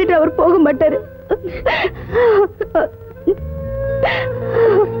 நம்மள விட்டுட்டு அவர் போக மாட்டாரு.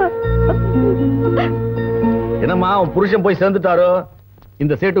 என்னம்மா உன் புருஷன் போய் சேர்ந்துட்டாரோ?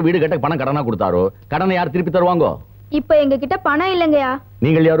 இந்த சேட்டு வீடு கட்ட பணம் கடனா கொடுத்தாரோ? கடனை யார் திருப்பி தருவாங்க? இப்ப எங்க கிட்ட பணம் இல்லைங்கயா.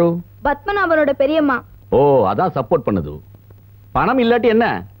 நீங்கள் யாரு? பத்மநாபனோட பெரியம்மா. ஓ, அதான் சப்போர்ட் பண்ணுது. பணம் இல்லாட்டி என்ன,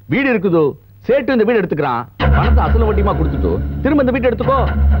 வீடு இருக்குது. சேட்டு இந்த வீடு எடுத்துக்கிறான், பணத்தை அசல வட்டியுமா கொடுத்துட்டு திரும்ப இந்த வீட்டு எடுத்துக்கோ.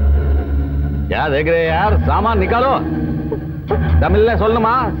 யார் தேக்கிறே யார்? சாமான் நிக்காலோ. தமிழ்ல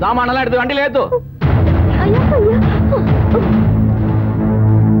சொல்லணுமா? சாமான் எல்லாம் எடுத்து வண்டியில ஏத்து.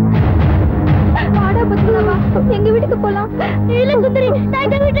 வாடா பத்மநாபா, எங்க வீட்டுக்கு போலாம். இல்ல சுந்தரி, நான்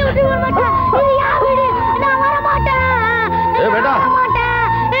இந்த வீட்டை விட்டு வர மாட்டேன். இது யார் வீடு? நான் வர மாட்டேன்.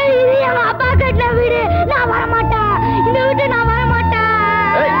 இது எங்க அப்பா கட்டின வீடு. நான் வர மாட்டேன். இந்த வீட்டை நான் வர மாட்டேன்.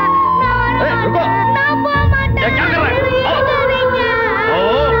 நான் போக மாட்டேன்.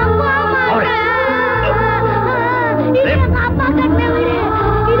 இது எங்க அப்பா கட்டின வீடு.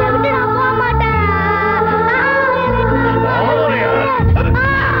 இதை விட்டு நான் போக மாட்டேன்.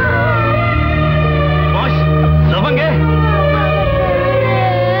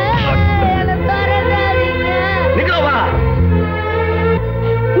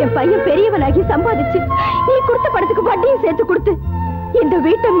 என் பையன் பெரியவனாகி சம்பாதிச்சு நீ கொடுத்த படத்துக்கு வட்டியும் சேர்த்து கொடுத்து இந்த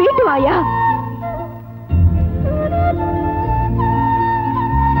வீட்டை மீட்டு வாயா.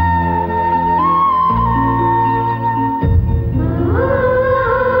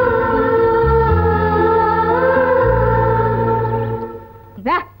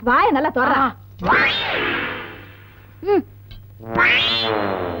 வாய நல்லா தொடரா.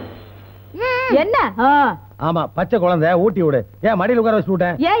 என்ன? ஆமா, பச்சை குழந்தை ஊட்டி விடு. ஏன் மடியில் உட்கார வச்சு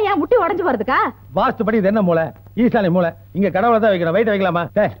விட்டேன்? ஏன் முட்டி உடைஞ்சு வருதுக்கா? வாஸ்து படி இது என்ன மூளை? ஈசானி மூளை. இங்க கடவுளை தான் வைக்கணும். வெயிட் வைக்கலாமா?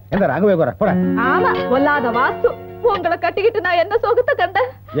 எந்த அங்க போய் உட்கார போட. ஆமா, பொல்லாத வாஸ்து. உங்களை கட்டிக்கிட்டு நான் என்ன சோகத்தை கண்டேன்.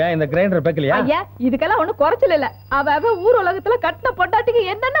 ஏன் இந்த கிரைண்டர் பெக்கலையா? ஐயா, இதுக்கெல்லாம் ஒண்ணும் குறைச்சல் இல்ல. அவ ஊர் உலகத்துல கட்டின பொண்டாட்டிக்கு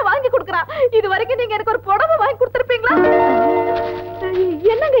என்னென்ன வாங்கி கொடுக்கறான். இது வரைக்கும் நீங்க எனக்கு ஒரு புடவை வாங்கி கொடுத்திருப்பீங்களா?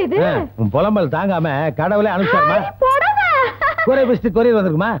 என்னங்க இது? உன் புலம்பல் தாங்காம கடவுளே அனுப்பிச்சாருமா. புடவை கொரியர் பிஸ்ட் கொரியர்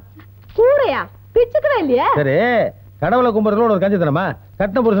வந்திருக்குமா? கூடையா? பிச்சுக்கவே இல்லையே. சரி, கடவுளை கும்புறதுல ஒரு கஞ்சித்தனமா?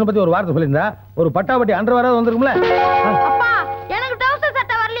 கட்டின புருஷனை பத்தி ஒரு வார்த்தை சொல்லியிருந்தா ஒரு பட்டாபட்டி அண்டர்வேராவது வந்திருக்கும்ல. அப்பா, எனக்கு டவுசர்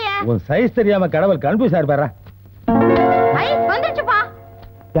சட்டை வரலையே. உன் சைஸ் தெரியாம கடவுள் கன்ஃபியூஸ் ஆயிருப்பாரா? ஐ, வந்துருச்சுப்பா.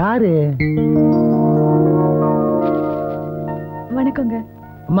 யாரு? வணக்கங்க.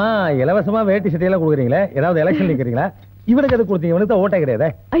 அம்மா, இலவசமா வேட்டி சட்டையெல்லாம் கொடுக்குறீங்களே, ஏதாவது எலெக்ஷன் நிக்கிறீங்களா? இவனுக்கு எது கொடுத்தீங்க? இவனுக்கு தான் ஓட்டே கிடையாது.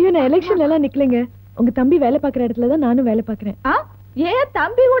 ஐயோ, நான் எலெக்ஷன்ல எல்லாம் நிக்கலைங்க. உங்க தம்பி வேலை பாக்குற இடத்துல தான் நானும் வேலை பாக்குறேன். ஏன்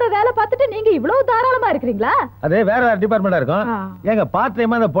தம்பி கூட வேலை பார்த்துட்டு நீங்க இவ்வளவு தாராளமா இருக்கிறீங்களா? அதே வேற வேற டிபார்ட்மெண்டா இருக்கும். ஏங்க பார்ட்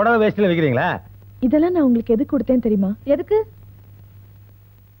டைமா அந்த புடவை வேஷ்டில வைக்கிறீங்களா? இதெல்லாம் நான் உங்களுக்கு எதுக்கு கொடுத்தேன் தெரியுமா? எதுக்கு?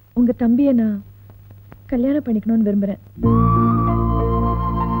 உங்க தம்பியை நான் கல்யாணம் பண்ணிக்கணும்னு விரும்புறேன்.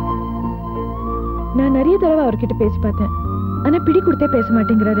 நான் நிறைய தடவை அவர்கிட்ட பேசி பார்த்தேன். ஆனா பிடி கொடுத்தே பேச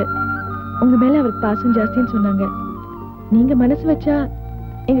மாட்டேங்கிறாரு. உங்க மேல அவருக்கு பாசம் ஜாஸ்தின்னு சொன்னாங்க. நீங்க மனசு வச்சா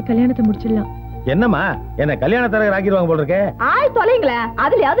எங்க கல்யாணத்தை முடிச்சிடலாம். என்னம்மா, என்ன கல்யாண தரகர் ஆக்கிடுவாங்க போல இருக்கே. ஆய் தொலைங்களே,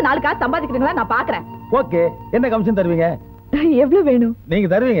 அதுலயாவது 4 காசு சம்பாதிக்கிறீங்களா நான் பாக்குறேன். ஓகே, என்ன கமிஷன் தருவீங்க? எவ்வளவு வேணும்? நீங்க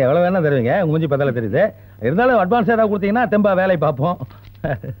தருவீங்க, எவ்வளவு வேணா தருவீங்க. உங்க மூஞ்சி பத்தால தெரியுது. இருந்தாலும் அட்வான்ஸ் ஏதாவது கொடுத்தீங்கன்னா தெம்பா வேலை பார்ப்போம்.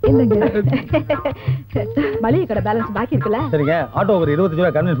 மளிகை கடை பேலன்ஸ் பாக்கி இருக்குல்ல? சரிங்க, ஆட்டோ ஒரு 25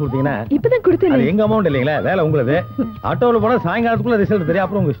 ரூபாய் கன்வீன்ஸ் கொடுத்தீங்கன்னா. இப்பதான் கொடுத்தேன். அது எங்க அமௌண்ட் இல்லைங்களா, வேலை உங்களுது. ஆட்டோவில் போனா சாயங்காலத்துக்குள்ள ரிசல்ட் தெரியும்,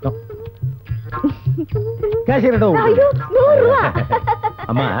 அப்புறம் உங்க இஷ்டம். கேஷியர்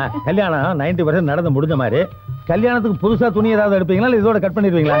அம்மா, கல்யாணம் 90% நடந்து முடிஞ்ச மாதிரி கல்யாணத்துக்கு புதுசா துணி ஏதாவது எடுப்பீங்களா, இல்ல இதோட கட்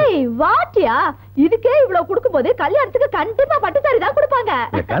பண்ணிடுவீங்களா? வாட்டியா, இதுக்கே இவ்வளவு கொடுக்கும்போது கல்யாணத்துக்கு கண்டிப்பா பட்டு சாரி தான் கொடுப்பாங்க.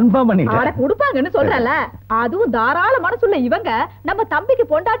 கன்ஃபார்ம் பண்ணிட்டேன். அட கொடுப்பாங்கன்னு சொல்றல. அதுவும் தாராள மனசுள்ள இவங்க நம்ம தம்பிக்கு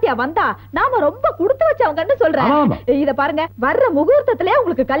பொண்டாட்டியா வந்தா நாம ரொம்ப கொடுத்து வச்சவங்கன்னு சொல்றேன். இத பாருங்க, வர்ற முகூர்த்தத்திலே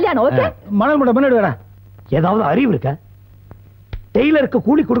உங்களுக்கு கல்யாணம். ஓகே, மணல் முட முன்னாடி வர. ஏதாவது அறிவு இருக்கா? டெய்லருக்கு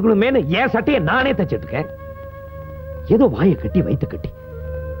கூலி கொடுக்கணுமேனு என் சட்டையை நானே தச்சிட்டு இருக்கேன். ஏதோ வாயை கட்டி வைத்து கட்டி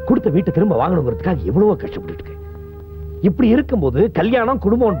கொடுத்த வீட்டை திரும்ப வாங்கணுங்கிறதுக்காக எவ்வளவோ கஷ்டப்பட்டு இருக்கேன். இப்படி இருக்கும்போது கல்யாணம்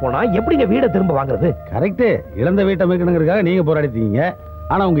குடும்பம் போனா எப்படிங்க வீடை திரும்ப வாங்குறது? கரெக்ட். இழந்த வீட்டை மீட்கணுங்கிறதுக்காக நீங்க போராடிட்டீங்க.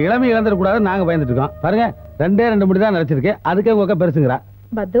 ஆனா உங்க இளமை இழந்துட கூடாது, நாங்க பயந்துட்டு இருக்கோம். பாருங்க, 2 முடி தான் நினைச்சிருக்கேன். அதுக்கே உங்க பெருசுங்கிறா.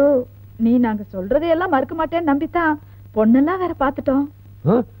 பத்து, நீ நாங்க சொல்றதையெல்லாம் மறுக்க மாட்டேன்னு நம்பித்தான் பொண்ணெல்லாம் வேற பாத்துட்டோம்.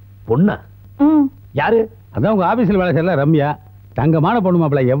 பொண்ணா? யாரு? அதான் உங்க ஆபீஸ்ல வேலை செய்யல ரம்யா. தங்கமான பொண்ணு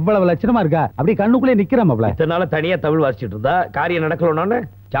மாப்பிள, எவ்வளவு லட்சணமா இருக்கா. அப்படி கண்ணுக்குள்ளே நிக்கிற மாப்பிள. இதனால தனியா தமிழ் வாசிச்சுட்டு இருந்தா காரியம் நடக்கலன்னு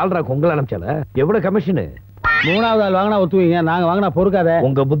சால்ரா உங்களை அனுப்பிச்சால. எவ்வளவு கமிஷன்? 3வது ஆள் வாங்கினா ஒத்துவீங்க, நாங்க வாங்கினா பொறுக்காத.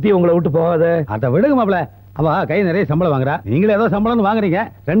 உங்க புத்தி உங்களை விட்டு போகாத. அதை விடுங்க மாப்பிள. அவ கை நிறைய சம்பளம் வாங்குறா, நீங்களே ஏதோ சம்பளம் வாங்குறீங்க.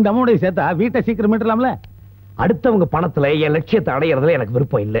 2 அமௌண்டையும் சேர்த்தா வீட்டை சீக்கிரம் மீட்டலாம்ல. அடுத்தவங்க பணத்துல என் லட்சியத்தை அடையறதுல எனக்கு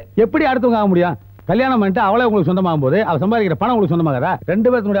விருப்பம் இல்ல. எப்படி அடுத்தவங்க ஆக முடியும்? கல்யாணம் பண்ணிட்டு அவளே உங்களுக்கு சொந்தமாகும் போது அவ சம்பாதிக்கிற பணம் உங்களுக்கு சொந்தமாகதா?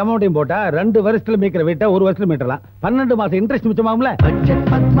 2 பேருடைய அமௌண்ட்டையும் போட்டா 2 வருஷத்துல மீக்கிற வீட்டை 1 வருஷத்துல மீட்டலாம். 12 மாசம் இன்ட்ரெஸ்ட் மிச்சமாகும்ல.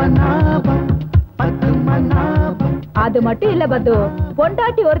 அது மட்டும் இல்ல பத்து,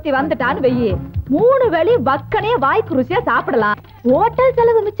 பொண்டாட்டி ஒருத்தி வந்துட்டான்னு வெயி 3 வேளை வக்கனே வாய்க்கு ருசியா சாப்பிடலாம். ஹோட்டல்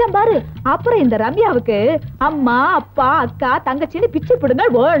செலவு மிச்சம் பாரு. அப்புறம் இந்த ரம்யாவுக்கு அம்மா அப்பா அக்கா தங்கச்சின்னு பிச்சு பிடுங்க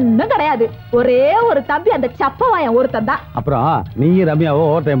ஒண்ணும் கிடையாது. ஒரே ஒரு தம்பி அந்த சப்பவாயன் ஒருத்தன் தான். அப்புறம் நீ ரம்யாவோ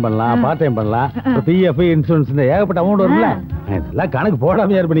ஓவர் டைம் பண்ணலாம், பார்ட் டைம் பண்ணலாம், பிஎஃப் இன்சூரன்ஸ் ஏகப்பட்ட அமௌண்ட் வரும்ல. இதெல்லாம் கணக்கு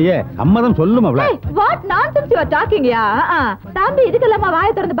போடாம இருப்பீங்க. சம்மதம் சொல்லுமாப்ல. What nonsense you are talking யா? தம்பி இதுக்கெல்லாம்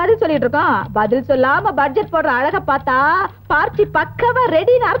வாயை திறந்து பதில் சொல்லிட்டு இருக்கோம். பதில் சொல்லாம பட்ஜெட் போடுற அழக பார்த்தா பார்ட்டி பக்கவா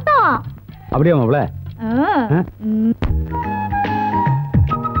ரெடின்னு அர்த்தம். அப்படியே மாப்ள?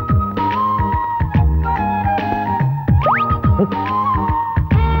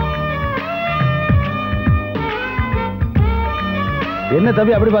 என்ன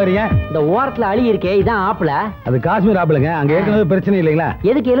தம்பி அப்படி பாக்குறீங்க? இந்த ஓரத்துல அழி இருக்கே, இதான் ஆப்பிள. அது காஷ்மீர் ஆப்பிளுங்க. அங்க ஏற்கனவே பிரச்சனை இல்லைங்களா?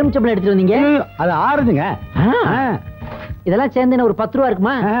 எதுக்கு எலுமிச்சம்பழம் எடுத்துட்டு வந்தீங்க? அது ஆரஞ்சுங்க. இதெல்லாம் சேர்ந்து ஒரு 10 ரூபா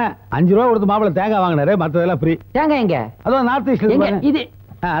இருக்குமா? 5 ரூபா கொடுத்து மாப்பிள தேங்காய் வாங்கினாரு, மத்ததெல்லாம் ஃப்ரீ. தேங்காய் எங்க? அதான் நார்த் ஈஸ்ட்ல. இது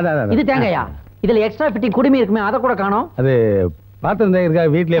இது தேங்காயா? இதுல எக்ஸ்ட்ரா ஃபிட்டிங் குடுமி இருக்குமே, அத கூட காணோம். அது பாத்திரம் இருக்கா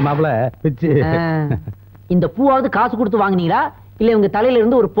வீட்லயே மாப்பிள பிச்சு. இந்த பூவாவது காசு கொடுத்து வாங்குனீங்களா இல்ல உங்க தலையில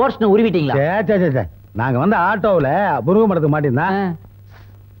இருந்து ஒரு போர்ஷனை உருவிட்டீங்களா? சே நாங்க வந்து ஆட்டோவுல முருக மரத்துக்கு மாட்டிருந்தா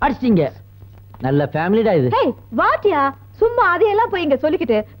அடிச்சிட்டீங்க. நல்ல ஃபேமிலிடா இது. ஹே வாட்டியா, சும்மா அதையெல்லாம் போய் இங்க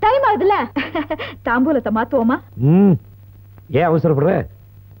சொல்லிக்கிட்டு டைம் ஆகுதுல. தாம்பூலத்தை மாத்துவோமா? ஏன் அவசரப்படுற?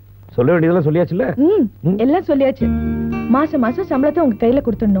 சொல்ல வேண்டியதெல்லாம் சொல்லியாச்சுல்ல? எல்லாம் சொல்லியாச்சு. மாசம் மாசம் சம்பளத்தை உங்க கையில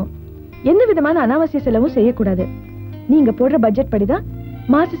கொடுத்துடணும். எந்த விதமான அனாவசிய செலவும் செய்யக்கூடாது. நீங்க போடுற பட்ஜெட் படிதான்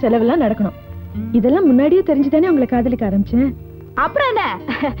மாச செலவெல்லாம் நடக்கணும். இதெல்லாம் முன்னாடியே தெரிஞ்சுதானே உங்களை காதலிக்க ஆரம்பிச்சேன். அப்புறம் என்ன?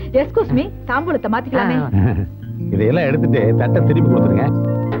 Excuse me, தாம்பூலத்தை மாத்திக்கலாமே? இதையெல்லாம் எடுத்துட்டு தட்டை திருப்பி கொடுத்துருங்க.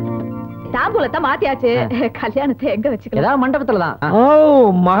 தாம்பூலத்தை மாத்தியாச்சு, கல்யாணத்தை எங்க வச்சுக்கலாம்? ஏதாவது மண்டபத்துல தான். ஓ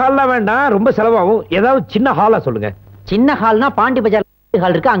மஹால்ல வேண்டாம், ரொம்ப செலவாகும். ஏதாவது சின்ன ஹாலா சொல்லுங்க. சின்ன ஹால்னா பாண்டி பஜார்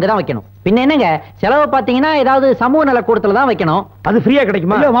ஹால் இருக்கு, அங்கதான் வைக்கணும். பின்ன என்னங்க செலவு பாத்தீங்கன்னா ஏதாவது சமூக நல கூடத்துல தான் வைக்கணும். அது ஃப்ரீயா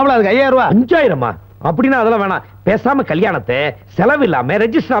கிடைக்குமா? இல்ல மாப்பிள, அதுக்கு 5000 ரூபாய். 5000மா? அப்படின்னா அதெல்லாம் வேணாம். பேசாம கல்யாணத்தை செலவு இல்லாம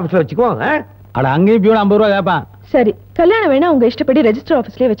ரெஜிஸ்டர் ஆபீஸ்ல வச்சுக்கோ. அட அங்கேயும் பியூன் 50 ரூபாய் கேட்பான். சரி, கல்யாணம் வேணா உங்க இஷ்டப்படி ரெஜிஸ்டர்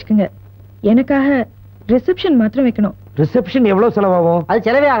ஆபீஸ்லயே வச்சுக்கோங்க. எனக்காக ரிசப்ஷன் மாத்திரம் வைக்கணும். ரிசப்ஷன் எவ்வளவு செலவாகும்? அது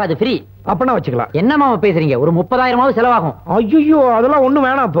செலவே ஆகாது, ஃப்ரீ. அப்பனா வச்சுக்கலாம். என்ன மாமா பேசுறீங்க? ஒரு 30,000 செலவாகும். ஐயோ அதெல்லாம் ஒண்ணும்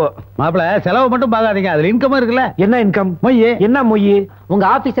வேணாம். அப்போ மாப்பிள செலவு மட்டும் பார்க்காதீங்க, அதுல இன்கம் இருக்குல்ல. என்ன இன்கம்? மொய். என்ன மொய்? உங்க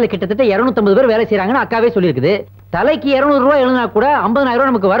ஆபீஸ்ல கிட்டத்தட்ட 250 பேர் வேலை செய்யறாங்கன்னு அக்காவே சொல்லிருக்குது. தலைக்கு 200 ரூபாய் எழுதினா கூட 50,000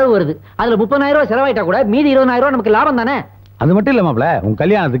 ரூபாய் நமக்கு வரவு வருது. அதுல 30,000 ரூபாய் செலவாயிட்டா கூட மீதி 20,000 ரூபாய் நமக்கு லாபம் தானே? அது மட்டும் இல்ல மாப்பிள, உங்க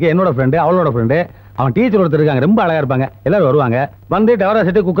கல்யாணத்துக்கு என்னோட ஃப்ரெண்டு அவளோட ஃப்ரெண்டு அவன் டீச்சர் ஒருத்தர் இருக்காங்க, ரொம்ப அழகா இருப்பாங்க. எல்லாரும் வருவாங்க, வந்து டவரா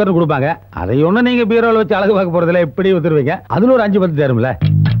செட்டு குக்கர் கொடுப்பாங்க. அதை ஒண்ணு நீங்க பீரோல வச்சு அழகு பார்க்க போறதுல எப்படி ஒத்துருவீங்க? அதுல ஒரு 5-10 தேரும்ல.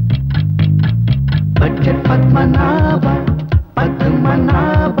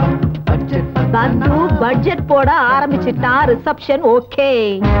 பட்ஜெட் போட ஆரம்பிச்சிட்டா ரிசப்ஷன் ஓகே.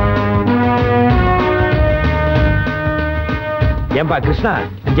 ஏன்பா கிருஷ்ணா,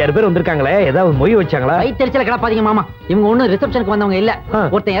 5-6 பேர் வந்திருக்காங்களே, ஏதாவது மொய் வச்சாங்களா? வயிற்றுச்சல கிடப்பாதீங்க மாமா. இவங்க ஒண்ணு ரிசப்ஷனுக்கு வந்தவங்க இல்ல.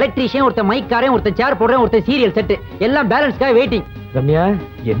 ஒருத்தன் எலக்ட்ரீஷியன், ஒருத்தன் மைக்காரன், ஒருத்தன் சேர் போடுறேன், ஒருத்தன் சீரியல் செட், எல்லாம் பேலன்ஸ்க்காக வெயிட்டிங். ரம்யா,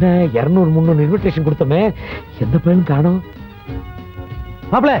 என்ன 200-300 இன்விடேஷன் கொடுத்தோமே, எந்த பையனும் காணோம்.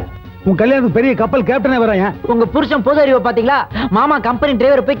 மாப்பிள உங்க கல்யாணத்துக்கு பெரிய கப்பல் கேப்டனே வராங்க. உங்க புருஷன் பொது அறிவை பாத்தீங்களா? மாமா கம்பெனி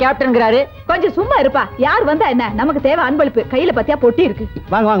டிரைவர் போய் கேப்டன்ங்கறாரு. கொஞ்சம் சும்மா இருப்பா. யார் வந்தா என்ன, நமக்கு தேவை அன்பளிப்பு. கையில பத்தியா பொட்டி இருக்கு.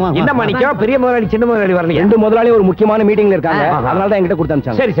 வாங்க வாங்க வாங்க. என்ன மாணிக்கம், பெரிய முதலாளி சின்ன முதலாளி வரல? ரெண்டு முதலாளி ஒரு முக்கியமான மீட்டிங்ல இருக்காங்க, அதனால தான் என்கிட்ட கொடுத்து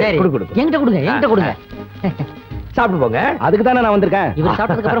அனுப்பிச்சாங்க. சரி சரி, கொடு. என்கிட்ட கொடுங்க, என்கிட்ட கொடுங்க. சாப்பிட்டு போங்க. அதுக்கு தானே நான் வந்திருக்கேன். இவர்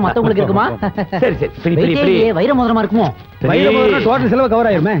சாப்பிட்டதுக்கு அப்புறம் மத்தவங்களுக்கு இருக்குமா? சரி சரி, பிரி வைர மோதிரமா இருக்குமோ? வைர மோதிரம் டோட்டல் செலவு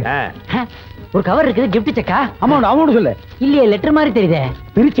கவர் ஆயிருமே. ஒரு கவர் இருக்குது, கிஃப்ட் செக்கா? அமௌண்ட் சொல்லு. இல்லையே, லெட்டர் மாதிரி தெரியுதே.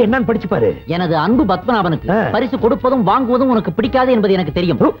 பிரிச்சு என்னன்னு படிச்சு பாரு. எனது அன்பு பத்மநாபனுக்கு பரிசு கொடுப்பதும் வாங்குவதும் உனக்கு பிடிக்காது என்பது எனக்கு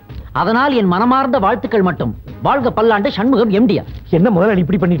தெரியும். அதனால் என் மனமார்ந்த வாழ்த்துக்கள் மட்டும். வாழ்க பல்லாண்டு சண்முகம் எம்டியா. என்ன முதலாளி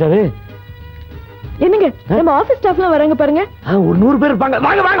இப்படி பண்ணிட்டாரு? என்னங்க நம்ம ஆபீஸ் ஸ்டாஃப்லாம் வராங்க பாருங்க. ஒரு 100 பேர் இருப்பாங்க.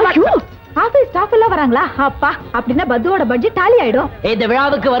 வாங்க வாங்க வாங்க. ஆபீஸ் ஸ்டாஃப் எல்லாம் வராங்களா? அப்பா, அப்படின்னா பத்துவோட பட்ஜெட் டாலி ஆயிடும். இந்த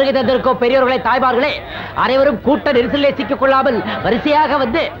விழாவுக்கு வருகை தந்திருக்கோ பெரியவர்களே, தாய்மார்களே, அனைவரும் கூட்ட நெரிசலிலே சிக்கிக் கொள்ளாமல் வரிசையாக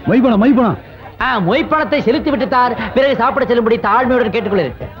வந்து மொய்ப்பணத்தை செலுத்தி விட்டுத்தார் பிறகு சாப்பிட செல்லும்படி தாழ்மையுடன் கேட்டுக்கொள்ள.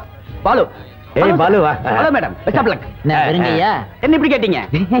 பாலு, பாலு வா. Hello madam, best of luck. வெறுங்கய்யா, என்ன இப்படி கேட்டீங்க?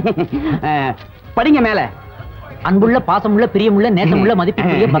 படிங்க மேல. அன்புள்ள, பாசமுள்ள, பிரியமுள்ள, நேசமுள்ள,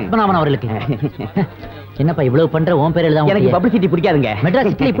 மதிப்புக்குரிய பத்மநாபன் அவர்களுக்கு. என்னப்பா இவ்வளவு பண்ற? உன் பேர் எழுதாம? எனக்கு பப்ளிசிட்டி பிடிக்காதுங்க.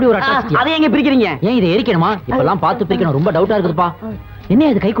 மெட்ராஸ்ல இப்படி ஒரு அட்ராசிட்டி. அதை எங்க பிரிக்கிறீங்க? ஏன் இதை எரிக்கணுமா? இப்பெல்லாம் பார்த்து பிரிக்கணும், ரொம்ப டவுட்டா இருக்குதுப்பா.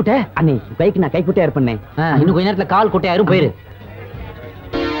 என்ன இது கைக்குட்டை? அண்ணே, கைக்கு நான் கைக்குட்டையா இருப்பேன். இன்னும் கொஞ்ச நேரத்துல கால் குட்டையாயிரும், போயிரு.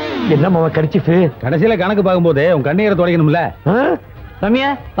 என்ன மாமா கர்ச்சீஃப்? கடைசியில கணக்கு பார்க்கும்போது உன் கண்ணீரை துடைக்கணும்ல. ரம்யா,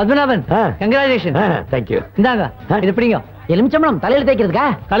 பத்மநாபன், கங்க்ராச்சுலேஷன். தேங்க்யூ. இந்தாங்க, இது பிடிங்க. எலுமிச்சம்பழம் தலையில தேய்க்கிறதுக்கா?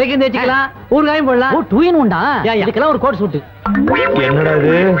 தலைக்கு தேய்ச்சிக்கலாம், ஊறுகாயும் போடலாம். 2 in 1 தான். இதுக்கெல்லாம் ஒரு கோட் சூட். என்னடா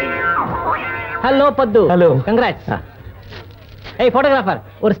இது? ஹலோ பத்து. ஹலோ. கங்க்ராட்ஸ். ஏய் போட்டோகிராஃபர்,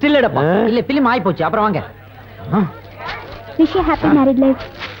 ஒரு ஸ்டில் எடுப்பா. இல்ல பிலிம் ஆயி போச்சு, அப்புறம் வாங்க. Wish you happy married life.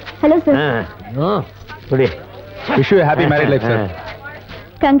 Hello sir. குடி. Wish you happy married life sir.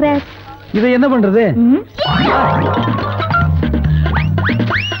 Congrats. இதை என்ன பண்றது?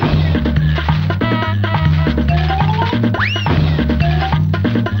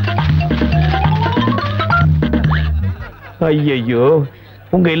 ஐயோ,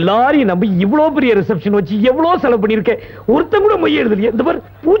 உங்க எல்லாரையும் நம்பி இவ்வளவு பெரிய ரிசப்ஷன் வச்சு எவ்வளவு செலவு பண்ணிருக்கேன். ஒருத்தன் கூட மைய எழுதலையே. இந்த மாதிரி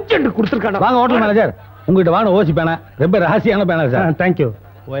பூச்செண்டு கொடுத்துருக்காங்க. வாங்க ஹோட்டல் மேனேஜர், உங்ககிட்ட வாங்க ஓசி பேனா. ரொம்ப ரகசியமான பேனா sir. Thank you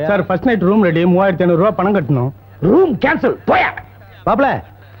sir. First night room ready. 3500 ரூபாய் பணம் கட்டணும். Room cancel. போயா பாப்ல,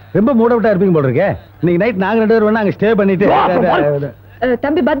 ரொம்ப மூட விட்டா இருப்பீங்க போல இருக்கே. இன்னைக்கு நைட் நாங்க 2 பேரும் வேணா அங்க ஸ்டே பண்ணிட்டு.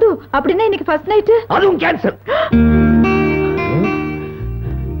 தம்பி பத்து, அப்படின்னா இன்னைக்கு ஃபர்ஸ்ட் நைட் அதுவும் கேன்சல்.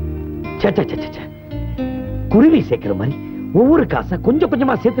 குருவி சேர்க்கிற மாதிரி ஒவ்வொரு காசை கொஞ்சம்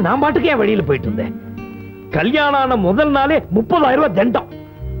கொஞ்சமா சேர்த்து நான் பாட்டுக்கு என் வழியில போயிட்டு இருந்தேன். கல்யாணம் ஆன முதல் நாளே 30,000 ரூபாய் தண்டம்.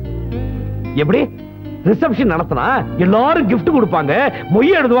 எப்படி ரிசப்ஷன் நடத்தினா எல்லாரும் கிஃப்ட் கொடுப்பாங்க,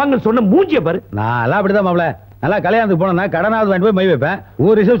 மொய் எழுதுவாங்கன்னு சொன்ன மூஞ்சிய பாரு. நான் எல்லாம் அப்படிதான் மாப்ள. நல்லா கல்யாணத்துக்கு போனா கடனாவது வாங்கி போய் மை வைப்பேன்.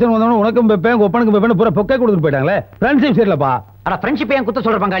 ஒரு ரிசப்ஷன் வந்தவன உனக்கும் வைப்பேன், ஒப்பனுக்கும் வைப்பேன். பூரா பொக்கே கொடுத்துட்டு போயிட்டாங்களே. ஃப்ரெண்ட்ஷிப் சரியில்லப்பா. அட ஃப்ரெண்ட்ஷிப் ஏன் குத்த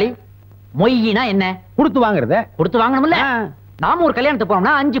சொல்ற பங்காளி? மொய்யினா என்ன? கொடுத்து வாங்குறத. கொடுத்து வாங்கணும்ல. நாம ஒரு கல்யாணத்துக்கு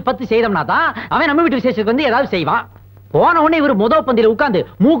போனோம்னா 5-10 செய்தோம்னா தான் அவன் நம்ம வீட்டு விசேஷத்துக்கு வந்து ஏதாவது செய்வான். போன உடனே இவர் முதல் பந்தியில உட்கார்ந்து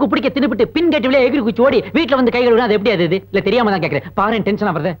மூக்கு பிடிக்க தின்னுபிட்டு பின் கேட்டுவிலே எகிரி குச்சி ஓடி வீட்டுல வந்து கைகள் விட அது எப்படி? அது இல்ல தெரியாம தான் கேக்குறேன். பாரு டென்ஷன்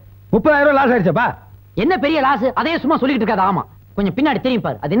ஆகுறது. 30,000 ரூபாய் லாஸ் ஆயிடுச்சப்பா. என்ன பெரிய லாஸ்? அதே சும்மா சொல்லிட்டு இருக்காது. ஆமா, கொஞ்சம் பின்னாடி தெரியும்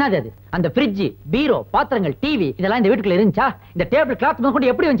பாரு. அது என்னது? அது அந்த ஃப்ரிட்ஜ், பீரோ, பாத்திரங்கள், டிவி இதெல்லாம் இந்த வீட்டுக்குள்ள இருந்துச்சா? இந்த டேபிள் கிளாத்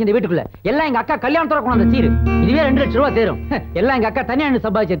கொண்டு எப்படி வந்து இந்த வீட்டுக்குள்ள? எல்லாம் எங்க அக்கா கல்யாணத்தோட கொண்டு வந்த சீரு. இதுவே 2 லட்சம் ரூபாய் தேரும். எல்லாம் எங்க அக்கா தனியா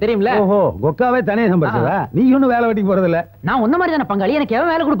சம்பாதிச்சு தெரியும்ல. ஓஹோ, கொக்காவே தனியா சம்பாதிச்சதா? நீ ஒன்னும் வேலை வெட்டிக்கு போறது இல்ல. நான் உன்ன மாதிரி தானே பங்காளி. எனக்கு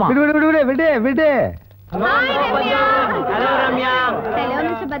எவன் வேலை கொடுப்பான்? விடு விடு விடு விடு விடு.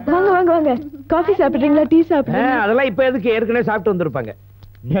 வாங்க வாங்க வாங்க. காஃபி சாப்பிடுறீங்களா, டீ சாப்பிடுறீங்களா? அதெல்லாம் இப்ப எதுக்கு, ஏற்கனவே சாப்பிட்டு வந்திருப்பாங்க.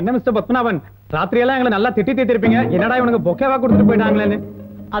 என்ன மிஸ்டர் பத்மநாபன், ராத்திரி எல்லாம் எங்களை நல்லா திட்டி தீர்த்திருப்பீங்க. என்னடா இவனுக்கு பொக்கேவா கொடுத்துட்டு போயிட்டாங்களேன்னு.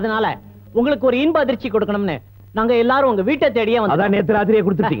 அதனால உங்களுக்கு ஒரு இன்ப அதிர்ச்சி கொடுக்கணும்னு நாங்க எல்லாரும் உங்க வீட்டை தேடியே வந்தோம். அதான் நேத்து ராத்திரியே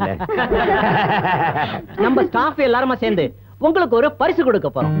கொடுத்துட்டீங்களே. நம்ம ஸ்டாஃப் எல்லாருமா சேர்ந்து உங்களுக்கு ஒரு பரிசு கொடுக்க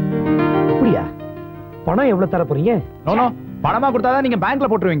போறோம். அப்படியா? பணம் எவ்வளவு தர போறீங்க? பணமா கொடுத்தாதான் நீங்க பேங்க்ல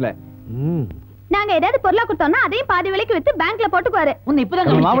போட்டுருவீங்களே. நாங்க ஏதாவது பொருளா கொடுத்தோம்னா அதையும் பாதி விலைக்கு வித்து பேங்க்ல போட்டுக்குவாரு. உன்னை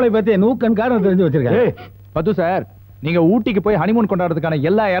இப்பதான் மாப்பிளை பத்தி நூக்கன் காரணம் தெரிஞ்சு வச்சிருக்காரு. பத்து சார், நீங்க ஊட்டிக்கு போய் ஹனிமூன் கொண்டாடுறதுக்கான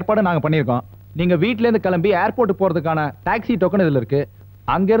எல்லா ஏற்பாடும் நாங்க பண்ணிருக்கோம். நீங்க வீட்ல இருந்து கிளம்பி ஏர்போர்ட் போறதுக்கான டாக்ஸி டோக்கன் இதுல இருக்கு.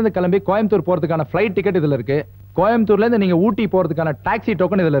 அங்க இருந்து கிளம்பி கோயம்புத்தூர் போறதுக்கான ஃளைட் டிக்கெட் இதுல இருக்கு. கோயம்புத்தூர்ல இருந்து நீங்க ஊட்டி போறதுக்கான டாக்ஸி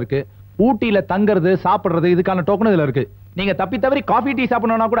டோக்கன் இதுல இருக்கு. ஊட்டியில தங்குறது சாப்பிடுறது இதுக்கான டோக்கன் இதுல இருக்கு. நீங்க தப்பி தவறி காஃபி டீ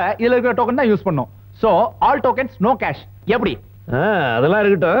சாப்பிடணும்னா கூட இதுல இருக்கிற டோக்கன் தான் யூஸ் பண்ணணும். So all tokens no cash. எப்படி? அதெல்லாம்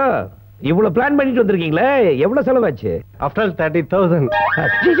இருக்கட்டும். இவ்வளவு பிளான் பண்ணிட்டு வந்திருக்கீங்களே, எவ்வளவு செலவாச்சு? ஆஃப்டர் 30,000.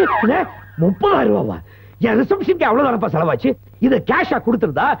 30,000 ரூபாவா? என் ரிசப்ஷனுக்கு அவ்வளவுதானப்பா செலவாச்சு. இத கேஷா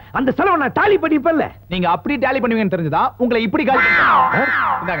கொடுத்திருந்தா அந்த செலவை நான் டாலி பண்ணிப்பேன்ல. நீங்க அப்படி டாலி பண்ணுவீங்கன்னு தெரிஞ்சதா உங்களை இப்படி கால்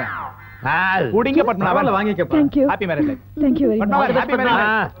பண்ணாங்க. குடிங்க பட்மநாபன், வாங்கிக்கப்பா. Happy marriage life. Thank you very much. பட்மநாபன், happy marriage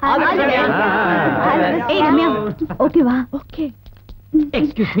life. ஏய் ரம்யா, ஓகேவா? ஓகே.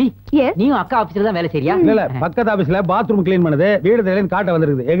 எக்ஸ்கியூஸ் மீ, நீயும் அக்கா ஆபீஸ்ல தான் வேலை செய்றியா? இல்ல, பக்கத்து ஆபீஸ்ல பாத்ரூம் க்ளீன் பண்ணது, வீடு தேலைன்னு காட்ட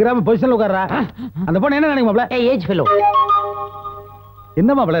வந்திருக்குது. எகிராம பொசிஷன்ல உட்கார்றா. அந்த பொண்ணு என்ன நினைக்கும் மாப்ள? ஏய் ஏஜ் ஃபெலோ,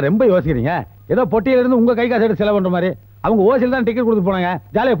 என்ன மாப்ள ரொம்ப யோசிக்கிறீங்க? ஏதோ பொட்டியில இருந்து உங்க கை காசு எடுத்து செலவு பண்ற மாதிரி. அவங்க ஓசில தான் டிக்கெட் கொடுத்து போனாங்க.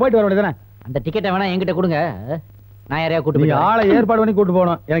 ஜாலியா போயிட்டு வர வேண்டியதானே. அந்த டிக்கெட்டை வேணா என்கிட்ட கொடுங்க, நான் யாரையா கூட்டி போய் ஆளை ஏற்பாடு பண்ணி கூட்டி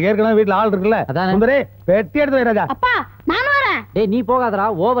போகணும். எனக்கு ஏற்கனவே வீட்டுல ஆள் இருக்குல்ல. சுந்தரே, பெட்டி எடுத்து வை ராஜா. அப்பா நானும் வரேன். டேய் நீ போகாதடா,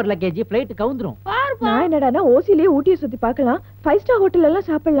 ஓவர் லக்கேஜ் ஃளைட் கவுந்துரும். நான் என்னடானா ஓசிலே ஊட்டியை சுத்தி பார்க்கலாம், 5 ஸ்டார் ஹோட்டல்ல எல்லாம்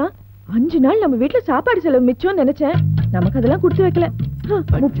சாப்பிடலாம். 5 நாள் நம்ம வீட்டுல சாப்பாடு செலவு மிச்சம்னு நினைச்சேன். நமக்கு அதெல்லாம் கொடுத்து வைக்கல.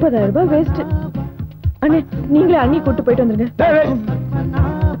 30,000 ரூபாய் வேஸ்ட். அண்ணே, நீங்களே அண்ணி கூட்டு போயிட்டு வந்துருங்க.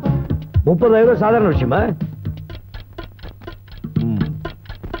 30,000 சாதாரண விஷயமா?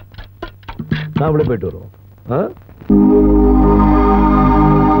 நாமளே போயிட்டு வருவோம்.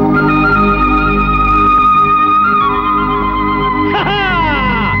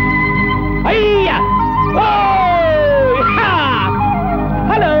 ஐயா,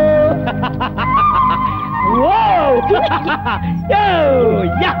 ஹலோ.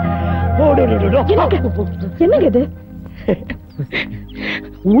 என்னங்க இது?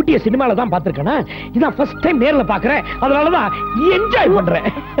 ஊட்டிய சினிமால தான் பாத்திருக்கேனா, இதான் ஃபர்ஸ்ட் டைம் நேர்ல பாக்குறேன். அதனாலதான் என்ஜாய் பண்றேன்.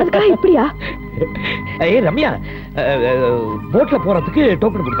 இப்படியா? ஏய் ரம்யா, போட்ல போறதுக்கு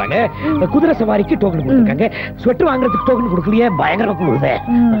டோக்கன் கொடுத்தாங்க, குதிரை சவாரிக்கு டோக்கன் கொடுத்தாங்க, ஸ்வெட்டர் வாங்குறதுக்கு டோக்கன் கொடுக்கலையே. பயங்கரமா கொடுக்குதே.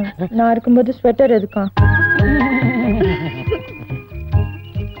 நான் இருக்கும்போது ஸ்வெட்டர் எதுக்கா?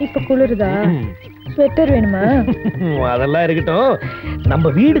 இப்ப குளிருதா? ஸ்வெட்டர் வேணுமா? அதெல்லாம் இருக்கட்டும். நம்ம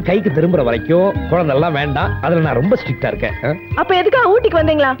வீடு கைக்கு திரும்புற வரைக்கும் குழந்தைலாம் வேண்டாம். அதுல நான் ரொம்ப ஸ்ட்ரிக்டா இருக்கேன். அப்ப எதுக்கா ஊட்டிக்கு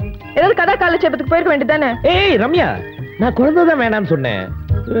வந்தீங்களா? ஏதாவது கதா காலட்சேபத்துக்கு போயிருக்க வேண்டியதானே? ஏய் ரம்யா, நான் குழந்தை தான் வேணான்னு சொன்னேன்,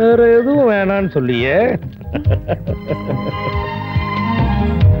 வேற எதுவும் வேணான்னு சொல்லியே.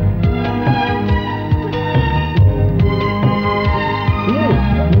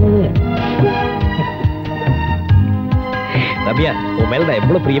 ரம்யா, உன் மேல நான்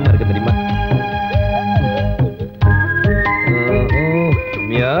எவ்வளவு பிரியமா இருக்கு தெரியுமா?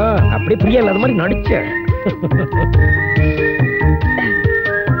 ரம்யா, அப்படி பிரியம் இல்லாத மாதிரி நடிச்சேன்.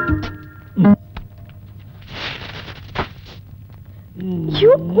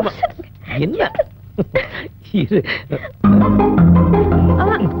 என்ன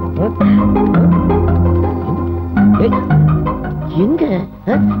எங்க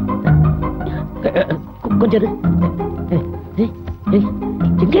கொஞ்சம்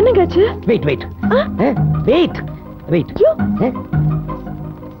என்னங்காச்சு? Wait wait wait wait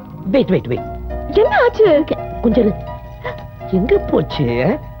wait wait wait என்ன ஆச்சு? கொஞ்சம் எங்க போச்சு?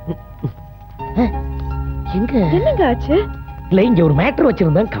 எங்க என்னங்க ஆச்சு? இல்ல, இங்க ஒரு மேட்டர்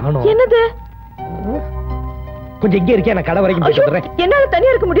வச்சிருந்தேன், காணோம். என்னது? கொஞ்சம் இங்கே இருக்கேன், நான் கடை வரைக்கும் போயிட்டு வந்துடுறேன். என்னால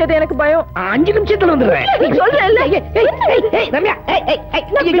தனியா இருக்க முடியாது, எனக்கு பயம். 5 நிமிஷத்துல வந்துடுறேன். நீ சொல்றேல்ல. ரம்யா,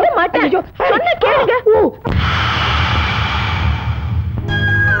 நான் விட மாட்டேன். சொன்ன கேளுங்க.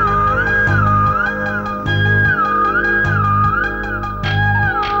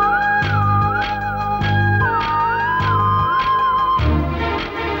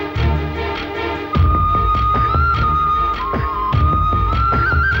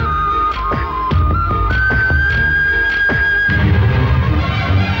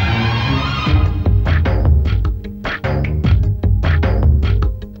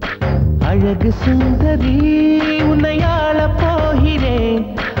 அழகு சுந்தரி, உன்னை ஆளப் போகிறேன்.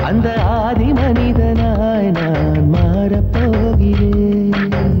 அந்த ஆதி மனிதனாய் நான் மாறப் போகிறேன்.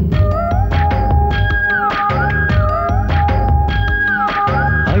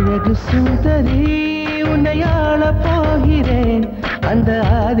 அழகு சுந்தரி, உன்னை ஆளப் போகிறேன். அந்த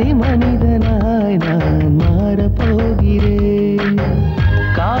ஆதி மனிதனாய் நான் மாறப் போகிறேன்.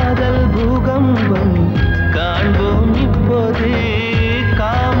 காதல் பூகம்பம் காண்போம் இப்போது.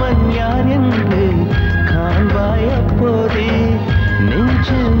 காமன் யார் என்று காண்பாய் அப்போதே.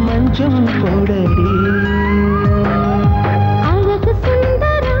 நெஞ்சில் மஞ்சம் போடடி. அழகு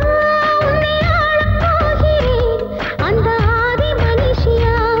சுந்தரா, உன்னை ஆளப் போகிறேன். அந்த ஆதி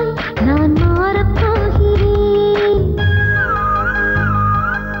மனுஷியாய் நான் மாறப் போகிறேன்.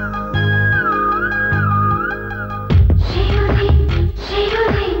 ஷிருதி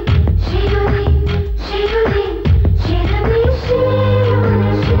ஷிருதி ஷிருதி ஷிருதி ஷிருதி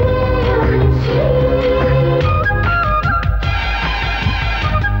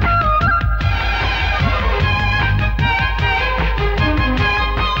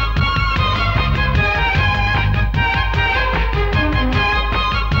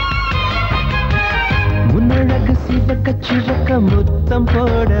முன்னழகு சிவக்க சிவக்க முத்தம்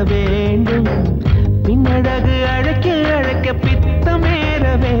போட வேண்டும். பின்னழகு அழைக்க அழைக்க பித்தம் ஏற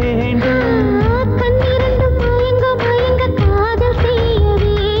வேண்டும். கண்ணிரண்டு மயங்க மயங்க காதல் செய்ய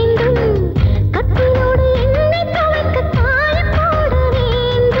வேண்டும். கட்டிலோடு என்னை துவைக்க தாயம் போட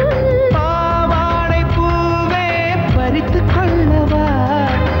வேண்டும். பாவாடை பூவே பறித்துக் கொள்ளவா?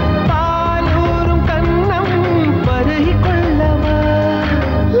 பாலூரும் கண்ணம் பருகிக் கொள்ளவா?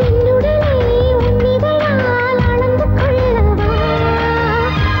 என்னுடனே உன்னிதழால் அளந்து கொள்ளவா?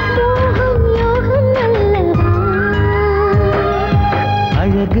 மோகம் யோகம் அல்லவா?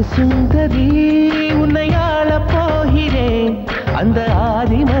 அழகு சுந்தரி, உன்னை ஆளப் போகிறேன். அந்த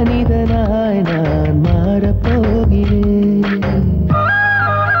ஆதி மனிதனாய் நான் மாறப் போகிறேன்.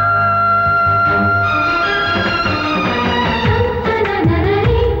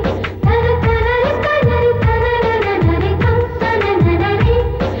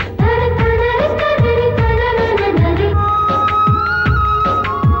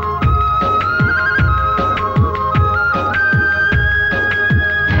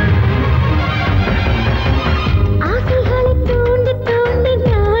 ஆசைகளை தூண்டி தூண்டி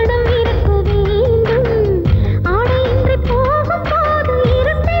நாடம் இருக்க வேண்டும். ஆடையின்றி போகும் போது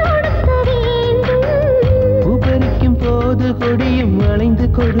இருட்டை ஒடுக்க வேண்டும். உபரிக்கும் போது கொடியும் வளைந்து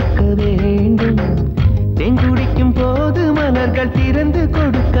கொடுக்க வேண்டும். தெங்குடிக்கும் போது மலர்கள் திறந்து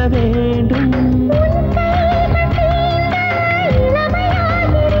கொடுக்க வேண்டும்.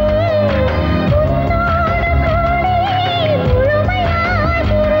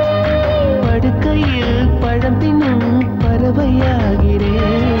 படுக்கையில் பழம் தின்னும்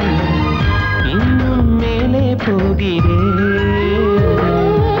பறவையாகிறேன். இன்னும் மேலே போகிறேன்.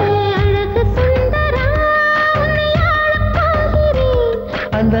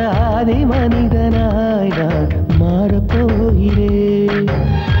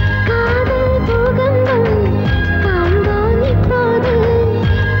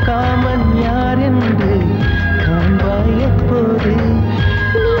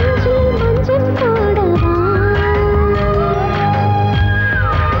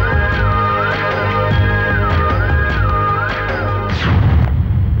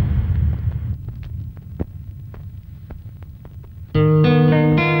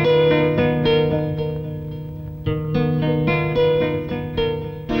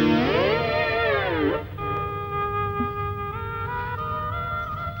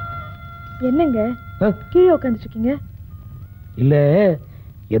 என்னங்க கீழே உட்காந்துட்டு இருக்கீங்க? இல்ல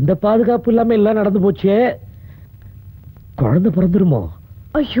எந்த பாதுகாப்பு இல்லாம எல்லாம் நடந்து போச்சே, குழந்தை பிறந்துருமோ?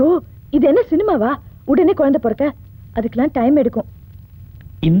 ஐயோ, இது என்ன சினிமாவா? உடனே குழந்தை பிறக்க அதுக்கெல்லாம் டைம் எடுக்கும்.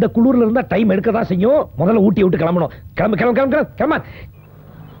 இந்த குளூர்ல இருந்தா டைம் எடுக்கதான் செய்யும். முதல்ல ஊட்டி விட்டு கிளம்பணும். கிளம்பு கிளம்பு கிளம்பு கிளம்பு.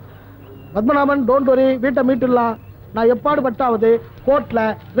 பத்மநாபன், டோன்ட் வரி, வீட்டை மீட்டுடலாம். நான் எப்பாடு பட்டாவது கோர்ட்ல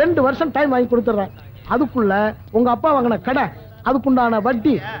 2 வருஷம் டைம் வாங்கி கொடுத்துறேன். அதுக்குள்ள உங்க அப்பா வாங்கின கடை, அதுக்குண்டான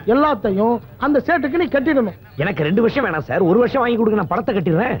வட்டி எல்லாத்தையும் அந்த சேட்டுக்கு நீ கட்டிடணும். எனக்கு 2 வருஷம் வேணாம் சார், 1 வருஷம் வாங்கி கொடுங்க, நான் பணத்தை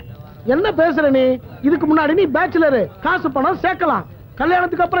கட்டிடுறேன். என்ன பேசுற நீ? இதுக்கு முன்னாடி நீ பேச்சுலரு, காசு பணம் சேர்க்கலாம்.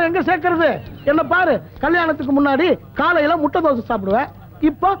 கல்யாணத்துக்கு அப்புறம் எங்க சேர்க்கறது? என்ன பாரு, கல்யாணத்துக்கு முன்னாடி காலையில முட்டை தோசை சாப்பிடுவேன்,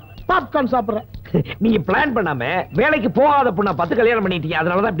 இப்போ பாப்கார்ன் சாப்பிடுறேன். நீங்க பிளான் பண்ணாம வேலைக்கு போகாத பொண்ணை பார்த்து கல்யாணம் பண்ணிட்டீங்க,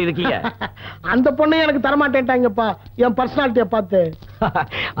 அதனாலதான் இப்படி இருக்கீங்க. அந்த பொண்ணை எனக்கு தரமாட்டேன்ட்டாங்கப்பா, என் பர்சனாலிட்டியை பார்த்து.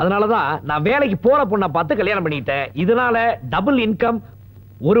 அதனாலதான் நான் வேலைக்கு போற பொண்ணை பார்த்து கல்யாணம் பண்ணிட்டேன். இதனால டபுள் இன்கம்.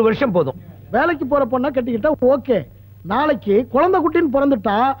 1 வருஷம் போதும். வேலைக்கு போற பொண்ணை கட்டிக்கிட்டா ஓகே. நாளைக்கு குழந்தை குட்டின்னு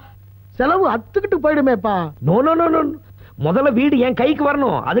பிறந்துட்டா செலவு அத்துக்கிட்டு போயிடுமேப்பா. நோ நோ நோ நோ, முதல்ல வீடு என் கைக்கு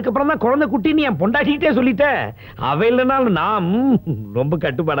வரணும், அதுக்கப்புறம் தான் குழந்தை குட்டின்னு என் பொண்டாட்டிட்டே சொல்லிட்டேன். அவ இல்லைனாலும் நான் ரொம்ப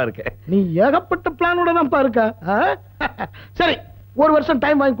கட்டுப்பாடா இருக்கேன். நீ ஏகப்பட்ட பிளானோட தான் இருக்க. சரி, 1 வருஷம்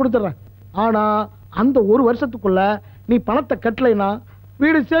டைம் வாங்கி கொடுத்துறேன். ஆனா அந்த 1 வருஷத்துக்குள்ள நீ பணத்தை கட்டலைனா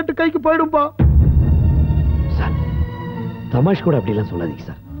வீடு சேட்டு கைக்கு போயிடும்பா. சார், தமாஷ் கூட அப்படிலாம் சொல்லாதீங்க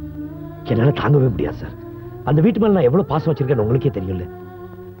சார், என்னால தாங்கவே முடியாது சார். அந்த வீட்டு மேல நான் எவ்வளவு பாசம் வச்சிருக்கேன்னு உங்களுக்கே தெரியும்ல.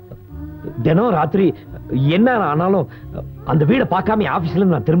 தினம் ராத்திரி என்ன ஆனாலும் அந்த வீடை பார்க்காம ஆபீஸ்ல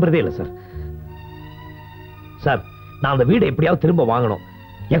நான் திரும்புறதே இல்லை சார். சார், நான் அந்த வீடை எப்படியாவது திரும்ப வாங்கணும்,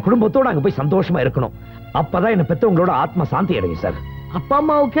 என் குடும்பத்தோட அங்க போய் சந்தோஷமா இருக்கணும். அப்பதான் என்ன பெத்தவங்களோட ஆத்மா சாந்தி அடையும் சார். அப்பா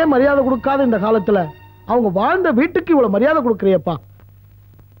அம்மாவுக்கே மரியாதை கொடுக்காத இந்த காலத்துல அவங்க வாழ்ந்த வீட்டுக்கு இவ்வளவு மரியாதை கொடுக்கறியப்பா.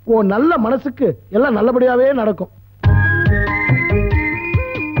 உன் நல்ல மனசுக்கு எல்லாம் நல்லபடியாவே நடக்கும்.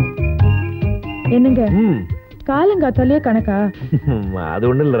 என்னங்க காலங்காத்தாலே கணக்கா? அது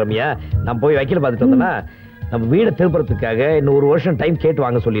ஒண்ணும் இல்ல ரம்யா, நான் போய் வக்கீல பார்த்துட்டு வந்தேன்னா நம்ம வீடை திருப்பறதுக்காக இன்னும் 1 வருஷம் டைம் கேட்டு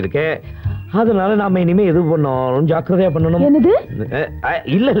வாங்க சொல்லியிருக்கேன். அதனால நாம இனிமே எது பண்ணணும், ஜாக்கிரதையா பண்ணணும். என்னது?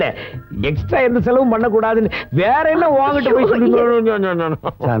 இல்ல இல்ல, எக்ஸ்ட்ரா எந்த செலவும் பண்ணக்கூடாதுன்னு வேற என்ன வாங்கிட்டு போய் சொல்லி.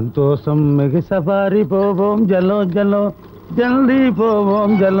 சந்தோஷம் மிகு சபாரி போவோம், ஜலோ ஜலோ ஜல்தி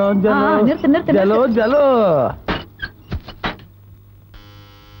போவோம், ஜலோ ஜலோ ஜலோ ஜலோ.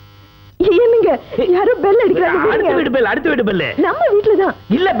 என்னங்க யாரோ பெல் அடிக்கிறாங்க? அடுத்த வீடு பெல், அடுத்த வீடு பெல். நம்ம வீட்ல தான்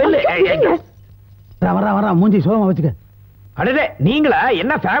இல்ல பெல். வரா மூஞ்சி சோமா வச்சுக்க. அடடே, நீங்களா?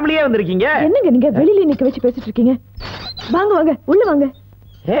 என்ன ஃபேமிலியா வந்திருக்கீங்க? என்னங்க நீங்க வெளியில நிக்க வச்சு பேசிட்டு இருக்கீங்க? வாங்க வாங்க உள்ள வாங்க.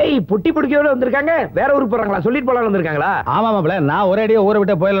 ஏய், பொட்டி பொடிக்கோட வந்திருக்காங்க. வேற ஊருக்கு போறாங்களா? சொல்லிட்டு போலாம் வந்திருக்காங்களா? ஆமா மாப்ள, நான் ஒரே அடியா ஊரை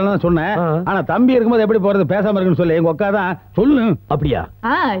விட்டு போயிடலாம்னு சொன்னேன். ஆனா தம்பி இருக்கும்போது எப்படி போறது, பேசாம இருக்குன்னு சொல்லி எங்க அக்கா தான் சொல்லு. அப்படியா?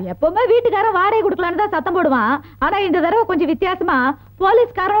 எப்பவுமே வீட்டுக்காரன் வாடகை கொடுக்கலான்னு தான் சத்தம் போடுவான். ஆனா இந்த தடவை கொஞ்சம் வித்தியாசமா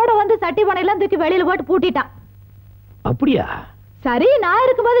போலீஸ்காரோட வந்து சட்டி பணையெல்லாம் தூக்கி வெளியில போட்டு பூட்டிட்டான். அப்படியா? சரி, நான்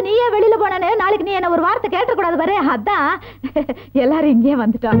இருக்கும்போது நீயே வெளியில போனே, நாளைக்கு நீ என்ன ஒரு வார்த்தை கேட்டக்கூடாது பாரு, அதான் எல்லாரும் இங்கே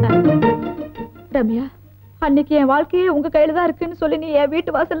வந்துட்டாங்க. ரம்யா, அன்னைக்கு என் வாழ்க்கையே உங்க கையில தான் இருக்குன்னு சொல்லி நீ என்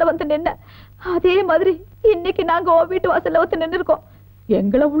வீட்டு வாசல்ல வந்து நின்ன, அதே மாதிரி இன்னைக்கு நாங்க உன் வீட்டு வாசல்ல வந்து நின்னு இருக்கோம்.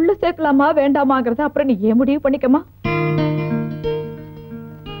 எங்களை உள்ள சேர்க்கலாமா வேண்டாமாங்கிறத அப்புறம் நீ ஏன் முடிவு பண்ணிக்கமா.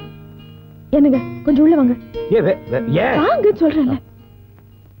 என்னங்க கொஞ்சம் உள்ள வாங்க. வாங்க சொல்றேன்ல.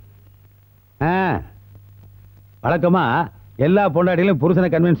 வழக்கமா எல்லா பொண்டாட்டிகளும் புருஷனை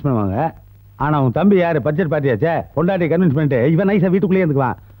கன்வின்ஸ் பண்ணுவாங்க. ஆனா உன் தம்பி யாரு, பட்ஜெட் பார்ட்டியாச்சே, பொண்டாட்டி கன்வின்ஸ் பண்ணிட்டு இவன் நைஸா வீட்டுக்குள்ளேயே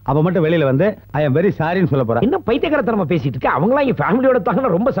இருந்துக்குவான். அவ மட்டும் வெளியில வந்து ஐ எம் வெரி சாரின்னு சொல்ல போறான். என்ன பைத்தியக்காரத்தனமா பேசிட்டு இருக்க? அவங்களாம் என் ஃபேமிலியோட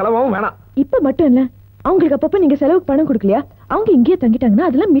தாங்க, ரொம்ப செலவாகவும் வேணாம். இப்ப மட்டும் இல்ல, அவங்களுக்கு அப்பப்ப நீங்க செலவுக்கு பணம் கொடுக்கலையா? அவங்க இங்கேயே தங்கிட்டாங்கன்னா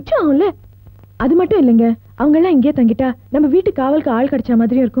அதெல்லாம் மிச்சம் ஆகும்ல. அது மட்டும் இல்லைங்க, அவங்க எல்லாம் இங்கேயே தங்கிட்டா நம்ம வீட்டு காவலுக்கு ஆள் கிடைச்ச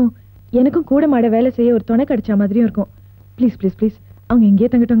மாதிரியும் இருக்கும், எனக்கும் கூட மாட வேலை செய்ய ஒரு துணை கிடைச்ச மாதிரியும் இருக்கும். ப்ளீஸ் ப்ளீஸ் ப்ளீஸ் அவங்க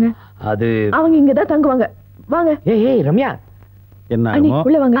இங்கேயே தங்கிட்டோங்க. அது அவங்க இங்கதான் தங்குவாங்க. வாங்க. ஏய் ரம்யா, என்ன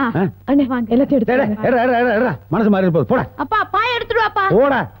உள்ள வாங்க. அண்ணே வாங்க, எல்லாத்தையும் எடுத்து மனசு மாறி போகுது. போடா அப்பா, பாய் எடுத்துட்டு வாப்பா.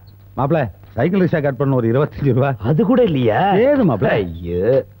 போடா மாப்ள. சைக்கிள் ரிக்ஷா கட் பண்ண ஒரு 25 ரூபாய். அது கூட இல்லையா? ஏது மாப்ள? ஐயோ,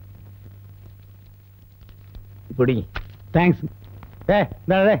 இப்படி தேங்க்ஸ்.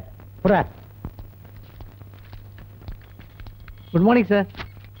 போடா. Good morning sir.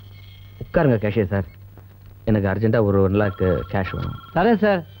 உட்காருங்க கேஷியர் சார். எனக்கு அர்ஜென்ட்டா ஒரு 1 லாக் கேஷ் வேணும். தரேன்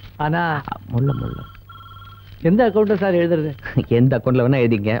சார். ஆனா முள்ள எந்த அக்கௌண்ட்ல சார் எழுதுறது? எந்த அக்கௌண்ட்ல வேணா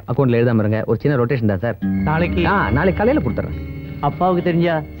எழுதிங்க, அக்கௌண்ட்ல எழுதாம இருங்க. ஒரு சின்ன ரொட்டேஷன் தான் சார். நாளைக்கு காலையில கொடுத்துறேன். அப்பாவுக்கு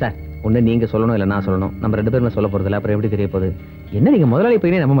தெரிஞ்சா சார் ஒண்ணு நீங்க சொல்லணும் இல்ல நான் சொல்லணும். நம்ம 2 பேருமே சொல்ல போறது இல்ல, அப்புறம் எப்படி தெரிய போகுது? என்ன நீங்க முதலாளி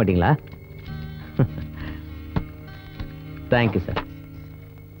பையனே நம்ப மாட்டீங்களா? Thank you sir.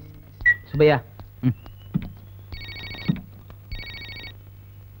 Subbaiah.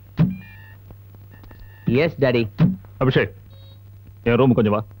 Yes daddy. Abhishek, என் ரூம்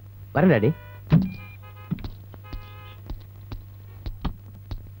கொஞ்சம் வா. வரேன் டாடி.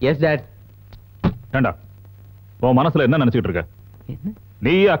 S dot. ஏண்டா உன் மனசுல என்ன நினைச்சிட்டு இருக்க?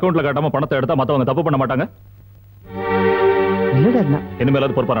 நீ அக்கவுண்ட்ல காட்டாம பணத்தை எடுத்தா மத்தவங்க தப்பு பண்ண மாட்டாங்க?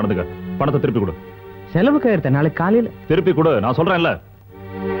 இனிமேலாவது பொறுப்பா நடந்துக்க. பணத்தை திருப்பி கொடு. செலவுக்கு எடுத்த நாளைக்கு காலையில திருப்பி கொடு, நான் சொல்றேன்ல.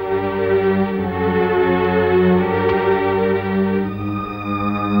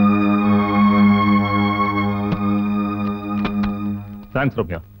 தேங்க்ஸ்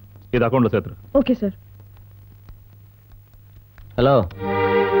ரம்யா. இது அக்கவுண்ட்ல சேர்த்துரு. Okay sir. ஹலோ,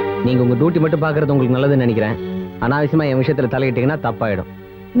 நீங்க உங்க டியூட்டி மட்டும் பாக்குறது உங்களுக்கு நல்லதுன்னு நினைக்கிறேன். அனாவசியமா என் விஷயத்துல தலையிட்டீங்கன்னா தப்பாயிடும்.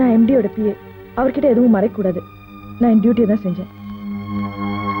 நான் எம்டியோட பிஏ, அவர்கிட்ட எதுவும் மறைக்க கூடாது. நான் என் டியூட்டி தான் செஞ்சேன்.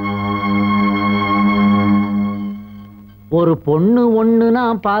 ஒரு பொண்ணு ஒண்ணு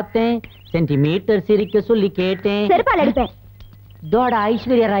நான் பார்த்தேன், சென்டிமீட்டர் சிரிக்க சொல்லி கேட்டேன். செருப்பால் எடுப்பேன். இதோட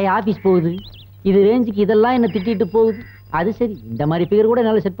ஐஸ்வர்யா ராய் ஆபீஸ் போகுது. இது ரேஞ்சுக்கு இதெல்லாம் என்ன திட்டிட்டு போகுது. அது சரி, இந்த மாதிரி பிகர் கூட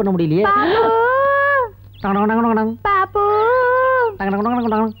என்னால செட் பண்ண முடியலையே.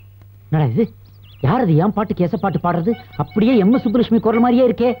 இது யார் அது? ஏன் பாட்டு கேச பாட்டு பாடுறது? அப்படியே எம் சுப்புலட்சுமி குரல் மாதிரியே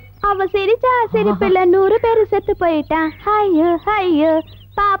இருக்கே. அவ சிரிச்சா சிரிப்பில்ல 100 பேரு செத்து போயிட்டான். ஹையோ ஹையோ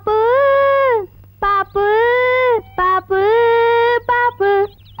பாப்பு பாப்பு பாப்பு பாப்பு.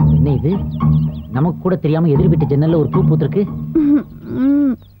 என்ன இது? நமக்கு கூட தெரியாம எதிர் வீட்டு ஜன்னல்ல ஒரு பூ பூத்திருக்கு.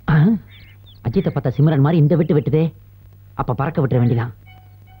 அஜித்தை பார்த்தா சிம்ரன் மாதிரி இந்த விட்டு விட்டுதே. அப்ப பறக்க விட்டுற வேண்டியதான்.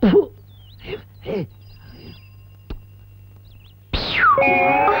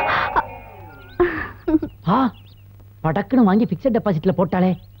 படக்குன்னு வாங்கி பிக்சட் டெபாசிட்ல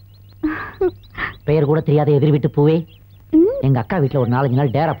போட்டாலே. பெயர் கூட தெரியாத எதிர் வீட்டு பூவே. எங்க அக்கா வீட்டுல ஒரு 4-5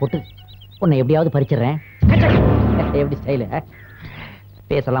 நாள் டேரா போட்டு உன்னை எப்படியாவது பறிச்சிடுறேன். எப்படி ஸ்டைல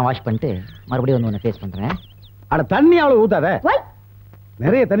ஃபேஸ் எல்லாம் வாஷ் பண்ணிட்டு மறுபடியும் வந்து உன்னை ஃபேஸ் பண்றேன். அட தண்ணி அவ்வளவு ஊத்தாத.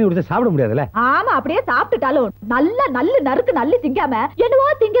 நிறைய தண்ணி குடிச்சா சாப்பிட முடியாதுல்ல. ஆமா, அப்படியே சாப்பிட்டுட்டாலும் நல்ல நறுக்கு நல்ல திங்காம என்னவோ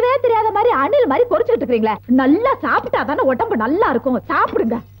திங்கவே தெரியாத மாதிரி அணில் மாதிரி பொரிச்சுட்டு இருக்கீங்களே. நல்லா சாப்பிட்டா தானே உடம்பு நல்லா இருக்கும்.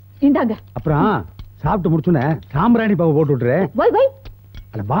 சாப்பிடுங்க. இந்தாங்க. அப்புறம் சாப்பிட்டு முடிச்சுனே சாம்பிராணி பாவு போட்டு விட்டுறேன். வை வை.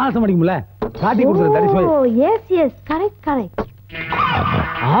 அட வாசம் அடிக்கும்ல. காட்டி கொடுத்துறேன். That is why. O S yes correct correct.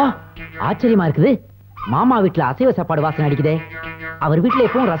 ஆச்சரியமா இருக்குது. மாமா வீட்டுல அசைவ சாப்பாடு வாசனை அடிக்குதே. அவர் வீட்டுல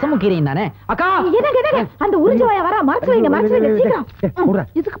எப்பவும் ரசமும் கீரையும் தானே. அக்கா என்னங்க அந்த உறிஞ்சு வாய வர மறைச்சு வைங்க சீக்கிரம்.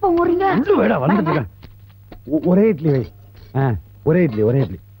 இதுக்கு போ போறீங்க. ஒரே இட்லி வை. ஒரே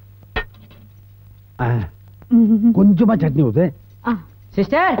இட்லி. கொஞ்சமா சட்னி ஊத்து.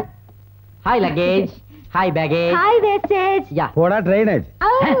 Sister, hi luggage, hi package, hi wastage. யா போடா ட்ரைனேஜ்.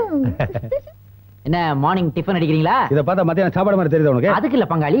 என்ன மார்னிங் டிஃபன் அடிக்கிறீங்களா? இத பார்த்தா மத்தியானம் சாப்பாடு மாதிரி தெரியுது உனக்கு? அதுக்கு இல்ல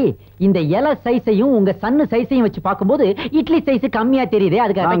பங்காளி, இந்த இலை சைஸையும் உங்க சன்னு சைஸையும் வச்சு பாக்கும்போது இட்லி சைஸ் கம்மியா தெரியுதே.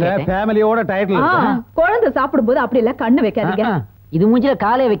 அதுக்காக கேட்டேன். ஃபேமிலியோட டயட்ல இருக்கோம். குழந்தை சாப்பிடும்போது அப்படி இல்ல கண்ணு வைக்காதீங்க. இது மூஞ்சில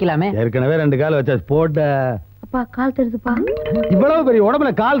காலே வைக்கலாமே. ஏற்கனவே 2 கால் வச்சாச்சு. போட அப்பா கால் தெரியுதுப்பா. இவ்வளவு பெரிய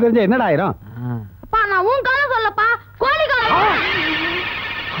உடம்புல கால் தெரிஞ்சா என்னடா ஆயிரும்? அப்பா நான் உன் கால சொல்லப்பா, கோழி கால.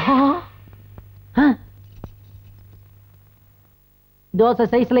 தோசை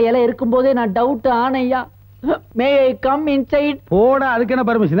சைஸ்ல இலை இருக்கும் போதே நான் doubt ஆனையா. May I come inside? போடா, அதுக்கு என்ன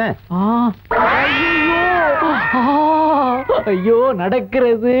பர்மிஷன்? ஐயோ,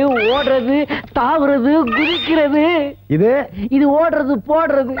 நடக்கிறது, ஓடுறது, தாவுறது, குதிக்கிறது. இது ஓடுறது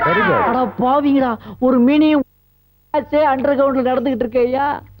போடுறது. அட பாவிங்களா, ஒரு மினி அண்டர் கிரவுண்ட்ல நடந்துகிட்டு இருக்கேயா.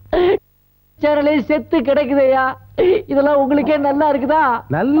 சேனலே செத்து கிடைக்குதையா. இதெல்லாம் உங்களுக்கே நல்லா இருக்குதா?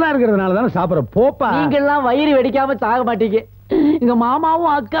 நல்லா இருக்கிறதுனால தானே சாப்பிடுற. போப்பா, நீங்க எல்லாம் வயிறு வெடிக்காம சாக மாட்டீங்க. எங்க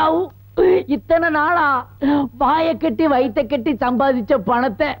மாமாவும் அக்காவும் இத்தனை நாளா வாய கட்டி வயிற்ற கட்டி சம்பாதிச்ச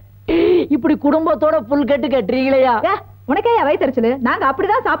பணத்தை இப்படி குடும்பத்தோட புல் கட்டு கட்டுறீங்களா? உனக்கே வயிற்றுச்சலு. நாங்க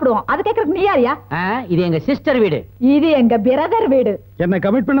அப்படிதான் சாப்பிடுவோம். அது கேக்குறதுக்கு நீ யாரியா? இது எங்க சிஸ்டர் வீடு. இது எங்க பிரதர் வீடு. என்ன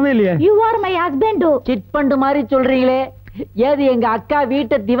கமிட் பண்ணவே இல்லையே. You are my husband. Chit பண்டு மாதிரி சொல்றீங்களே. ஏது எங்க அக்கா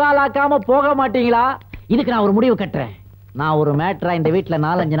வீட்டை திவாலாக்காம போக மாட்டீங்களா? இதுக்கு நான் ஒரு முடிவு கட்டுறேன். நான் ஒரு மேட்டரா இந்த வீட்டுல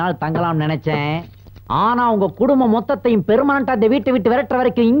 4-5 நாள் தங்கலாம்னு நினைச்சேன். ஆனா உங்க குடும்பம் மொத்தத்தையும் பெர்மனண்டா இந்த வீட்டை விட்டு விரட்டுற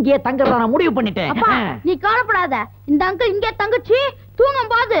வரைக்கும் இங்கே தங்கறத நான் முடிவு பண்ணிட்டேன். நீ கவலைப்படாத. இந்த அங்கிள் இங்கே தங்கச்சி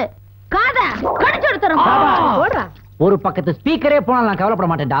தூங்கும் போது காத கடிச்சு எடுத்துறோம். ஒரு பக்கத்து ஸ்பீக்கரே போனா நான் கவலைப்பட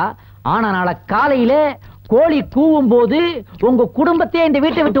மாட்டேன்டா. ஆனா நாளை காலையில கோழி கூவும் போது உங்க குடும்பத்தையே இந்த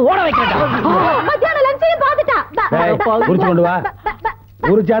வீட்டை விட்டு ஓட வைக்கிறேன். மத்தியான லஞ்சையும் பாத்துட்டா. குடிச்சு கொண்டு வா.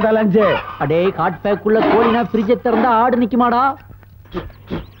 உரிச்சாடா லஞ்ச். அடே ஹாட் பேக்குள்ள கோழினா ஃப்ரிட்ஜை திறந்தா ஆடு நிக்குமாடா?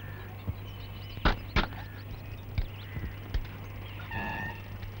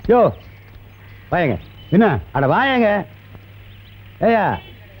 யோ வாயங்க. என்ன அட வாயங்க. ஏயா,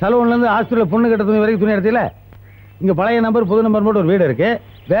 சலூன்ல இருந்து ஹாஸ்பிட்டல் பொண்ணு கட்ட துணி வரைக்கும் துணி எடுத்தீல. இங்க பழைய நம்பர் புது நம்பர் மட்டும் ஒரு வீடு இருக்கு.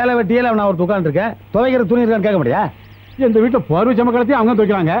 வேலை வெட்டியில நான் ஒரு உட்கார்ந்து இருக்கேன். துவைக்கிற துணி இருக்கான்னு கேட்க முடியா? இந்த வீட்டுல பார்வை சமக்கலத்தையும் அவங்க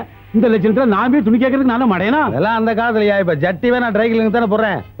துவைக்கிறாங்க. இந்த லட்சத்துல நான் போய் துணி கேட்கறதுக்கு நானும் மடையனா எல்லாம் அந்த காலத்துலயா இப்ப ஜட்டி வேணா ட்ரை கிளீனிங் தானே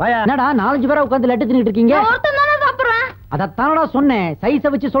போடுறேன் வாயா என்னடா 4-5 பேரா உட்கார்ந்து லட்டு தின்னுட்டு இருக்கீங்க அதத்தானடா சொன்னேன்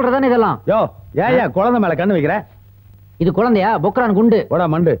சைஸ வச்சு சொல்றதானே இதெல்லாம் யோ ஏயா குழந்தை மேல கண்ணு வைக்கிற இது குழந்தையா பொக்ரான் குண்டு போடா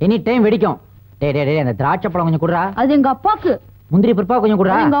மண்டு எனி டைம் வெடிக்கும் டேய் டேய் டேய் அந்த திராட்சை பழம் கொஞ்சம் குடுறா அது எங்க அப்பாக்கு முந்திரி பருப்பா கொஞ்சம்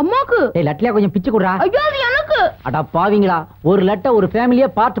குடுறா எங்க அம்மாக்கு டேய் லட்லயா கொஞ்சம் பிச்சு குடுறா ஐயோ அது எனக்கு அட பாவிங்களா ஒரு லட்ட ஒரு ஃபேமிலியே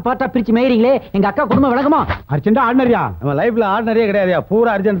பார்ட்டா பிரிச்சு மேயறீங்களே எங்க அக்கா குடும்பம் விளங்குமா அர்ஜென்ட்டா ஆர்டினரியா நம்ம லைஃப்ல ஆர்டினரியே கிடையாதுயா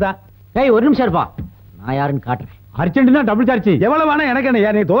பூரா அர்ஜென்ட் தான் டேய் ஒரு நிமிஷம் இருப்பா நான் யாருன்னு காட்டுறேன் அர்ஜென்ட் தான் டபுள் சார்ஜ் எவ்வளவு வேணா எனக்கு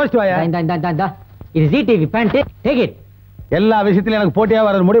என்ன நீ தோஸ்ட் வாயா இந்த இது ஜிடிவி பேண்ட் டேக் இட் எல்லா விஷயத்திலும் எனக்கு போட்டியா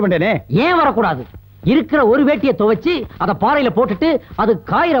வர முடிவு பண்ணிட்டேனே ஏன் வரக்கூடாது இருக்கிற ஒரு வேட்டியை துவைச்சு அத பாறையில போட்டுட்டு அது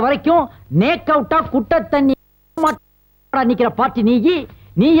காயிற வரைக்கும் நேக் அவுட்டா குட்ட தண்ணி நிக்கிற பார்ட்டி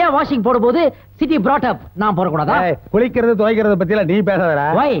நீ ஏன் வாஷிங் போடும்போது சிட்டி brought up நான் போடக்கூடாதா குளிக்கிறது துவைக்கிறது பத்தி எல்லாம் நீ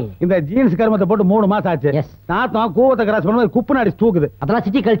பேசாதடா இந்த ஜீன்ஸ் கர்மத்தை போட்டு 3 மாசம் ஆச்சு நாத்தம் கூவத்தை கிராஸ் பண்ணும்போது குப்புன்னு அடிச்சு தூக்குது அதெல்லாம்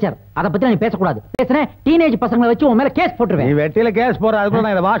சிட்டி கல்ச்சர் அத பத்தி நீ பேசக்கூடாது பேசுறேன் டீனேஜ் பசங்களை வச்சு உன் மேல கேஸ் போட்டுருவேன் நீ வெட்டில கேஸ் போற அதுக்குள்ள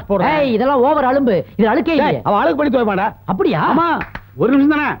நான் இத வாஷ் போடுறேன் இதெல்லாம் ஓவர் அலும்பு இது அழுக்கே இல்ல அவ அழுக்கு பண்ணி துவை மாட்டா அப்படியா ஆமா ஒரு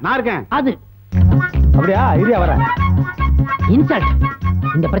நிமிஷம் தானே நான் இருக்கேன் அது அப்படியா இரியா வர இன்சல்ட்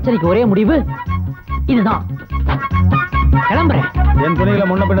இந்த பிரச்சனைக்கு ஒரே முடிவு இதுதான் கிளம்புறேன் என் துணியில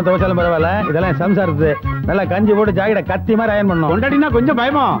முன்ன பின்ன துவைச்சாலும் பரவாயில்ல இதெல்லாம் சம்சாரத்து நல்லா கஞ்சி போட்டு ஜாக்கெட்டை கத்தி மாதிரி அயன் பண்ணும் கொண்டாடினா கொஞ்சம்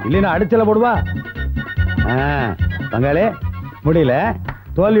பயமா இல்லைன்னா அடிச்சல போடுவா பங்காளி முடியல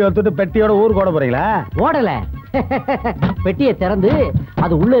தோல்வி ஒத்துட்டு பெட்டியோட ஊருக்கு ஓட போறீங்களா ஓடல பெட்டியை திறந்து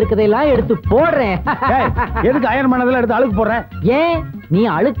அது உள்ள இருக்கதெல்லாம் எடுத்து போடுறேன் எதுக்கு அயன் பண்ணதெல்லாம் எடுத்து அழுக்கு போடுறேன் ஏன் நீ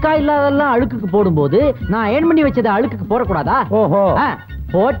அழுக்கா இல்லாதெல்லாம் அழுக்குக்கு போடும்போது நான் அயன் பண்ணி வச்சதை அழுக்குக்கு போடக்கூடாதா ஓஹோ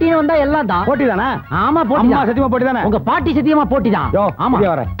போட்டின்னு வந்தா எல்லாம் தான் போட்டி தானா ஆமா போட்டி அம்மா சத்தியமா போட்டி தானே உங்க பாட்டி சத்தியமா போட்டி தான் ஆமா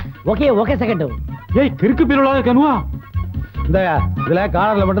வரேன் ஓகே செகண்ட் ஏய் கிறுக்கு பீரோல இருக்கனுவா இந்த இதுல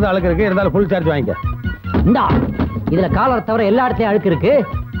காலர்ல மட்டும் தான் அழுக்கு இருக்கு இருந்தாலும் ஃபுல் சார்ஜ் வாங்கிக்க இந்தா இதுல காலர் தவிர எல்லா இடத்துலயும் அழுக்கு இருக்கு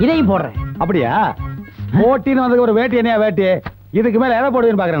இதையும் போடுறேன் அப்படியா போட்டின்னு வந்து ஒரு வேட்டி என்னையா வேட்டி இதுக்கு மேல எதை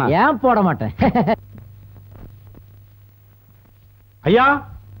போடுவீன்னு பாக்குறேன் ஏன் போட மாட்டேன் ஐயா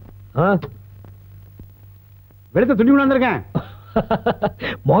வெளுத்த துணி கொண்டு வந்திருக்கேன்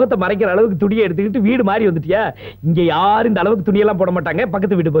முகத்தை மறைக்கிற அளவுக்கு துணியை எடுத்துக்கிட்டு வீடு மாறி வந்துட்டியா இங்க யாரும் இந்த அளவுக்கு துணியெல்லாம் போட மாட்டாங்க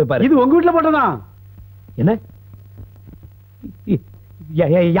பக்கத்து வீட்டு போய் பாரு இது உங்க வீட்டுல போட்டதான் என்ன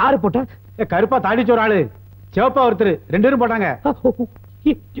யாரு போட்டா கருப்பா தாடிச்ச ஒரு ஆளு சிவப்பா ஒருத்தர் 2 பேரும் போட்டாங்க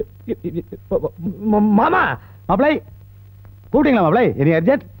மாமா மாப்ளை கூட்டிங்களா மாப்ளை இனி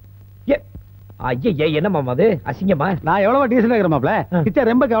அர்ஜென்ட் ஐயா என்ன மாமா அது அசிங்கமா நான் எவ்வளவு டீசல் இருக்கிறேன் மாப்ள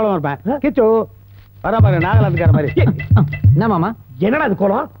கிச்சா ரொம்ப கேவலமா இருப்பேன் கிச்சு வர பாரு நாகலாந்துக்கார மாதிரி என்ன மாமா என்னடா அது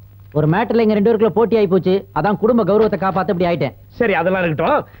கோலம் ஒரு மேட்டர்ல எங்க 2 பேருக்குள்ள போட்டி ஆயி போச்சு அதான் குடும்ப கௌரவத்தை காப்பாத்த இப்படி ஆயிட்டேன் சரி அதெல்லாம்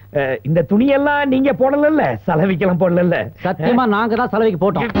இருக்கட்டும் இந்த துணியெல்லாம் நீங்க போடல சலவைக்கெல்லாம் போடல சத்தியமா நாங்க தான் சலவைக்கு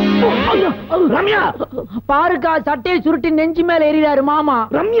போட்டோம் ரம்யா பாருக்கா சட்டையை சுருட்டி நெஞ்சு மேல ஏறிறாரு மாமா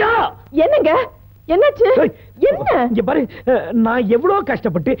ரம்யா என்னங்க என்னாச்சு என்ன இங்க பாரு நான் எவ்வளவு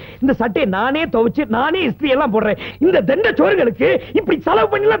கஷ்டப்பட்டு இந்த சட்டையை நானே துவைச்சு நானே இஸ்திரி எல்லாம் போடுறேன் இந்த தண்ட சோறுகளுக்கு இப்படி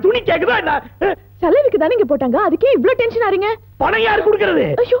செலவு பண்ணி துணி கேக்குதா என்ன சலவைக்கு தானே இங்க போட்டாங்க அதுக்கே இவ்ளோ டென்ஷன் ஆறீங்க பணம் யாரு கொடுக்கிறது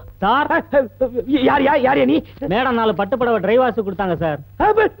ஐயோ சார் யார் நீ மேடம் 4 பட்டு புடவை டிரைவர்ஸ் கொடுத்தாங்க சார்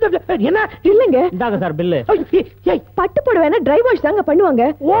என்ன இல்லங்க இந்தாங்க சார் பில்லு பட்டு புடவைனா டிரைவர்ஸ் தாங்க பண்ணுவாங்க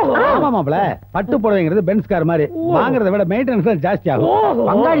ஆமா மாப்ள பட்டு புடவைங்கிறது பென்ஸ் கார் மாதிரி வாங்குறத விட மெயின்டெனன்ஸ் தான் ஜாஸ்தி ஆகும்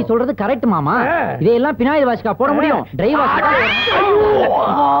பங்காளி சொல்றது கரெக்ட் மாமா இதெல்லாம் பினாயில் வாஷ்கா போட முடியும் டிரைவர்ஸ்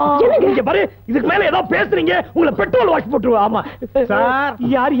இங்க பாரு இதுக்கு மேல ஏதோ பேசுறீங்க உங்களை பெட்ரோல் வாஷ் போட்டுருவா ஆமா சார்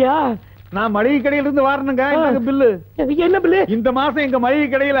யாரியா நான் மளிகை கடையில இருந்து வரணுங்க எனக்கு பில்லு என்ன பில்லு இந்த மாசம் எங்க மளிகை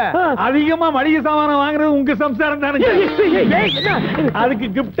கடையில அதிகமா மளிகை சாமானம் வாங்குறது உங்க சம்சாரம் தானே அதுக்கு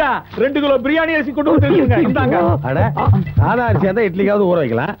கிஃப்டா 2 கிலோ பிரியாணி அரிசி கொண்டு வந்துருக்கீங்க இந்தாங்க அட சாதா அரிசி இருந்தா இட்லிக்காவது ஊற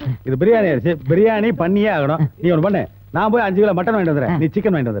வைக்கலாம் இது பிரியாணி அரிசி பிரியாணி பண்ணியே ஆகணும் நீ ஒண்ணு பண்ணு நான் போய் 5 கிலோ மட்டன் வாங்கிட்டு வந்துறேன் நீ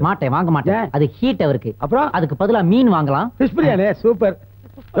சிக்கன் வாங்கிட்டு வந்துரு மாட்டேன் வாங்க மாட்டேன் அது ஹீட் அவருக்கு அப்புறம் அதுக்கு பதிலா மீன் வாங்கலாம் ஃபிஷ் பிரியாணி சூப்பர்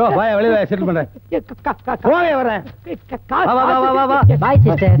யோ பாய் வெளிய செட்டில் பண்றேன் போவே வரேன் வா பை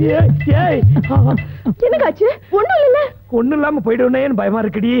சிஸ்டர் என்னகாச்சு ஒண்ணும் இல்லாம போய்டுவேன்னு பயமா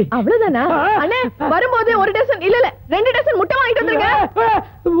இருக்குடி அவ்வளவுதானா அண்ணே வரும்போது ஒரு டசன் இல்ல 2 டசன் முட்டை வாங்கிட்டு வந்துருங்க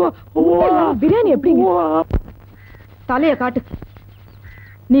பிரியாணி எப்படிங்க தலைய காட்டு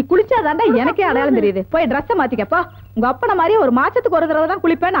நீ குளிச்சாதாண்டா எனக்கே அடையாளம் தெரியுது போய் ட்ரெஸ் மாத்திக்கப்பா உங்க அப்பன மாதிரியே ஒரு மாசத்துக்கு ஒரு தடவை தான்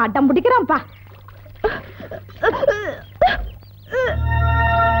குளிப்பேன்னு அட்டம் பிடிக்கிறான்ப்பா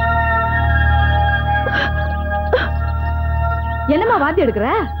என்னம்மா வாந்தி எடுக்கிற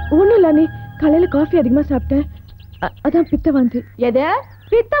ஒண்ணும் இல்ல நீ காலையில காஃபி அதிகமா சாப்பிட்டேன் அதான் பித்த வாந்தி எது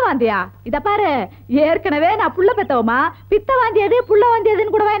பித்த வாந்தியா இத பாரு ஏற்கனவே நான் புள்ள பெத்தவமா பித்த வாந்தி எது புள்ள வாந்தி எதுன்னு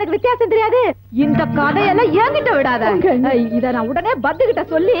விஷயம் கூடவா எனக்கு வித்தியாசம் தெரியாது? இந்த கதையெல்லாம் என்கிட்ட விடாத. இத நான் உடனே பத்து கிட்ட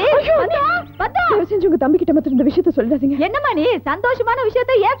சொல்லி செஞ்சு உங்க தம்பி கிட்ட மட்டும் இந்த விஷயத்த சொல்லாதீங்க. என்னம்மா நீ சந்தோஷமான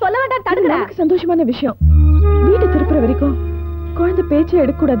விஷயத்தை ஏன் சொல்ல வேண்டாம் தடுக்கிற? சந்தோஷமான விஷயம் வீட்டை திருப்புற வரைக்கும் குழந்தை பேச்சை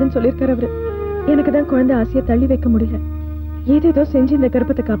எடுக்க கூடாதுன்னு சொல்லியிருக்காரு அவரு. எனக்கு தான் குழந்தை ஆசையை தள்ளி வைக்க முடியல. ஏதேதோ செஞ்சு இந்த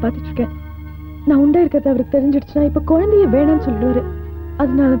கர்ப்பத்தை காப்பாத்திட்டு இருக்கேன். நான் உண்டா இருக்கிறது அவருக்கு தெரிஞ்சிடுச்சுன்னா இப்ப குழந்தைய வேணாம்னு சொல்லுவாரு.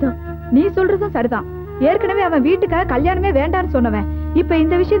 அதனாலதான். நீ சொல்றதும் சரிதான். ஏற்கனவே அவன் வீட்டுக்காக கல்யாணமே வேண்டான்னு சொன்னவன் இப்ப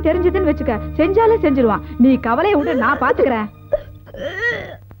இந்த விஷயம் தெரிஞ்சதுன்னு வச்சுக்க செஞ்சாலே செஞ்சிருவான். நீ கவலையை விட்டு நான் பாத்துக்கிறேன்.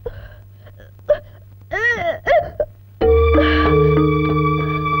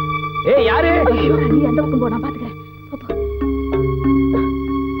 ஏய் யாரு? நீ அந்த பக்கம் போ, நான் பாத்துக்கிறேன்.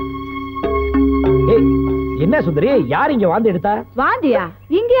 ஏய் என்ன சுந்தரி, யார் இங்க வாந்தி எடுத்தா? வாந்தியா?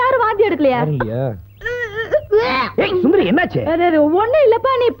 இங்க யாரும் வாந்தி எடுக்கலையா? ஏய் சுந்தரி என்னாச்சு? ஒண்ணு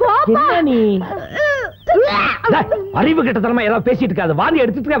இல்லப்பா, நீ போப்பா. நீ அறிவு கெட்டத்தனமா ஏதாவது பேசிட்டு இருக்காது. வாந்தி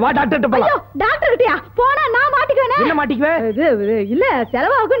எடுத்துட்டு வா டாக்டர் போலாம். ஐயோ டாக்டர் கிட்டயா போனா நான் மாட்டிக்குவேனே. என்ன மாட்டிக்குவே? இது இல்ல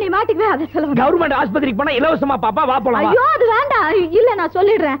செலவாகும், நீ மாட்டிக்குவே. அத செலவு. கவர்மெண்ட் ஆஸ்பத்திரிக்கு போனா இலவசமா பாப்பா, வா போலாம். ஐயோ அது வேண்டாம். இல்ல நான்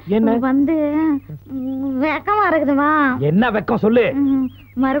சொல்லிடுறேன். என்ன வந்து வெக்கமா இருக்குதுமா? என்ன வெக்கம் சொல்லு.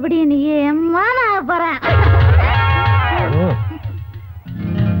 மறுபடியும் நீ ஏம்மா நான் போறேன்.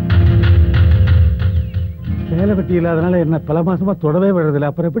 வேலை வெட்டி இல்லாதனால என்ன பல மாசமா தொடவே விடுறதில்ல.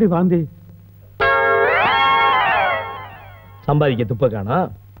 அப்புறம் எப்படி வாந்தி? சம்பாதிக்க துப்ப காணா.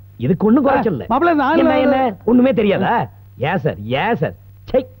 இதுக்கு ஒண்ணும் குறைச்சல. மாப்பிள்ள நான் என்ன ஒண்ணுமே தெரியாதா? ஏன் சார் ஏன் சார்?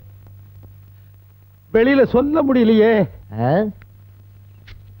 சை வெளியில சொல்ல முடியலையே.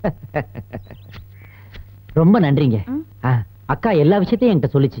 ரொம்ப நன்றிங்க. அக்கா எல்லா விஷயத்தையும்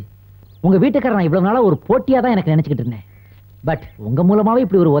என்கிட்ட சொல்லிச்சு. உங்க வீட்டுக்காரர் நான் இவ்வளவு நாளா ஒரு போட்டியா தான் எனக்கு நினைச்சுக்கிட்டு இருந்தேன். பட் உங்க மூலமாவே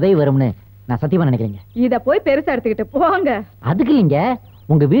இப்படி ஒரு உதவி வரும்னு நான் சத்தியமா நினைக்கிறேங்க. இத போய் பெருசா எடுத்துக்கிட்டு போங்க. அதுக்கு இல்லைங்க,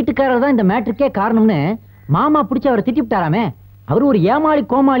 உங்க வீட்டுக்காரர் தான் இந்த மேட்ருக்கே காரணம்னு மாமா பிடிச்சி அவரை திட்டி விட்டாராமே. அவர் ஒரு ஏமாளி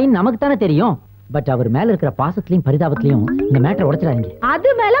கோமாளின்னு நமக்கு தானே தெரியும். பட் அவர் மேல இருக்கிற பாசத்திலையும் பரிதாபத்திலையும் இந்த மேட்டரை உடைச்சிடாதீங்க. அது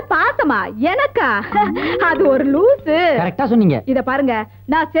மேல பாசமா எனக்கா? அது ஒரு லூசு. கரெக்டா சொன்னீங்க. இத பாருங்க,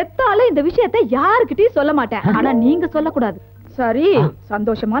 நான் செத்தாலும் இந்த விஷயத்தை யாருக்கிட்டயும் சொல்ல மாட்டேன். ஆனா நீங்க சொல்லக்கூடாது. சரி,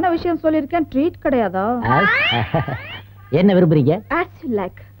 சந்தோஷமான விஷயம் சொல்லிருக்கேன். ட்ரீட் கிடையாதா? என்ன விரும்புறீங்க? as you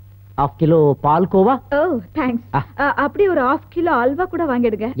like. 1/2 kilo palkova? O thanks. அப்படி ஒரு 1/2 கிலோ அல்வா கூட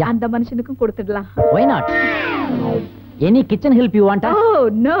வாங்கிடுங்க. அந்த மனுஷனுக்கும் கொடுத்துடலாம். why not? any kitchen help you want? oh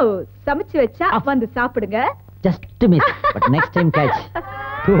no, சமைச்சு வச்சா வந்து சாப்பிடுங்க. just miss but next time catch.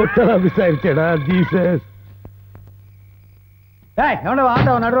 டோட்டலா மிஸ் ஆயிடுச்சேடா ஜீசஸ். ஏய் எவனோ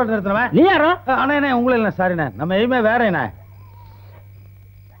ஆட்டோ நடுரோட நிறுத்துறவன் நீ யாரோ? அண்ணா என்ன உங்கள இல்ல சாரிண்ணே. நம்ம எய்மே வேற என்ன.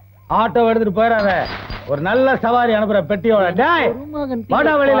 ஆட்டோ எடுத்துட்டு போயிடாத. ஒரு நல்ல சவாரி அனுப்புற பெட்டியோட. டேய்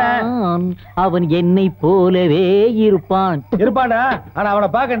வாடா வெளியில. அவன் என்னை போலவே இருப்பான். இருப்பான்டா. ஆனா அவனை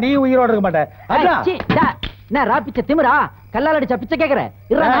பார்க்க நீ உயிரோட இருக்க மாட்டே. என்ன ராப்பிச்ச திமிரா? கல்லால அடிச்ச பிச்சை கேக்குற?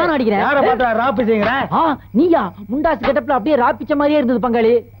 இருடா நான் அடிக்கிறேன். யார பார்த்தா ராப்பிச்சேங்கற? நீயா? முண்டாஸ் கெட்டப்ல அப்படியே ராப்பிச்ச மாதிரியே இருந்தது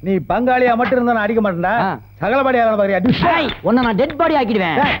பங்காளி. நீ பங்காளியா மட்டும் இருந்தா நான் அடிக்க மாட்டேன்டா. சகலபாடியா பாரியா? டேய் உன்னை நான் டெட் பாடி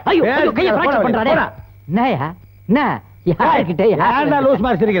ஆக்கிடுவேன். ஐயோ கைய ஃபிராக்சர் பண்றானே. என்னயா? என்ன யார்கிட்ட யாரா லூஸ்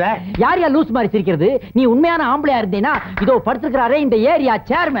மாதிரி சிரிக்கிற? யாரையா லூஸ் மாதிரி சிரிக்கிறது? நீ உண்மையான ஆம்பளையா இருந்தேனா இதோ படுத்துக்கறாரே இந்த ஏரியா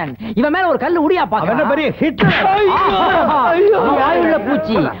சேர்மன். இவன் மேல ஒரு கல்லு உடியா பாக்க. அவன பெரிய ஹிட். வாயில்ல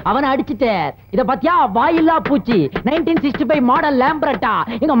பூச்சி அவனை அடிச்சிட்டே. இத பாத்தியா? வாயில்லா பூச்சி 1965 மாடல் லேம்பரட்டா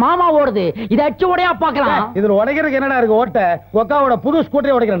எங்க மாமா ஓடுது. இத அடிச்சு உடையா பாக்கலாம். இதுல உடைக்கிறதுக்கு என்னடா இருக்கு? ஓட்ட ஒக்காவோட புது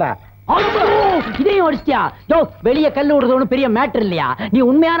ஸ்கூட்டரை உடைக்கிறடா. இதையும் அடிச்சியா? யோ வெளிய கல்லு விடுறது ஒண்ணும் பெரிய மேட்டர் இல்லையா? நீ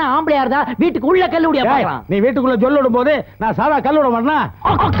உண்மையான ஆம்பளையா இருந்தா வீட்டுக்கு உள்ள கல்லு விடியா பாக்கலாம். நீ வீட்டுக்குள்ள ஜொல்ல விடும் போது நான் சாதா கல்லு விட மாட்டேனா?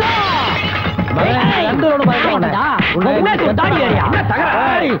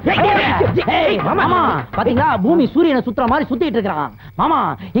 பாத்தீங்களா பூமி சூரியனை சுத்துற மாதிரி சுத்திட்டு இருக்கான். மாமா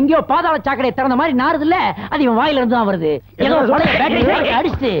எங்கயோ பாதாள சாக்கடை திறந்த மாதிரி நாறுது இல்ல, அது இவன் வாயில இருந்து தான் வருது. ஏதோ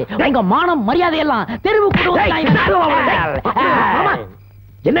அடிச்சு உங்க மானம் மரியாதை எல்லாம் தெருவுக்கு.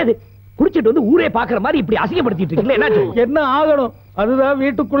 என்னது குடிச்சிட்டு வந்து ஊரே பாக்குற மாதிரி இப்படி அசிங்கப்படுத்திட்டு இருக்கீங்களே? என்னாச்சு? என்ன ஆகணும்? அதுதான்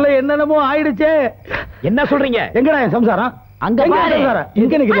வீட்டுக்குள்ள என்னென்னமோ ஆயிடுச்சே. என்ன சொல்றீங்க? எங்கடா என் சம்சாரம்? அங்க பாரு.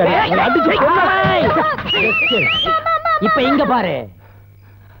 இங்க நிக்கிறீங்க. அடிச்சு இப்ப இங்க பாரு.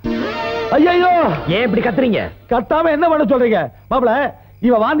 ஐயோ ஏன் இப்படி கத்துறீங்க? கத்தாம என்ன பண்ண சொல்றீங்க? மாப்ள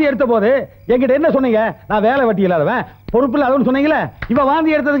இவ வாந்தி எடுத்த போது என்கிட்ட என்ன சொன்னீங்க? நான் வேலை வெட்டி இல்லாதவன், பொறுப்பு இல்லாதவன் சொன்னீங்களே. இவ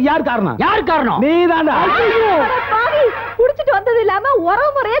வாந்தி எடுத்ததுக்கு யார் காரணம்? யார் காரணம்? நீ தான்டா. குடிச்சிட்டு வந்தது இல்லாம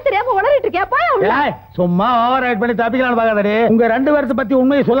உறவுமுறையே தெரியாம உளறிட்டு இருக்கே. சும்மா ஓவர் ரைட் பண்ணி தப்பிக்கலாம் பாக்காதே. உங்க ரெண்டு பேரத்தை பத்தி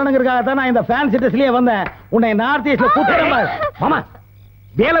உண்மையை சொல்லணுங்கிறதுக்காக தான் நான் இந்த ஃபேன்சி ட்ரெஸ்லயே வந்தேன். உன்னை நார்த் ஈஸ்ட்ல கூட்டிட்டு மாமா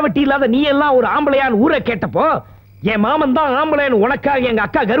வேலை வெட்டி இல்லாத நீ எல்லாம் ஒரு ஆம்பளையான்னு ஊரை கேட்டப்போ என் மாமன் தான் ஆம்பளைன்னு உனக்காக எங்க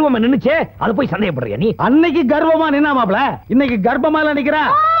அக்கா கர்வமா நின்னுச்சே. அது போய் சந்தேகப்படுறியா நீ? அன்னைக்கு கர்வமா நின்னா மாப்ள, இன்னைக்கு கர்ப்பமா நிக்கிறா.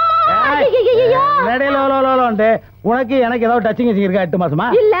 உனக்கு எனக்கு ஏதாவது டச்சிங் இருக்கா 8 மாசமா?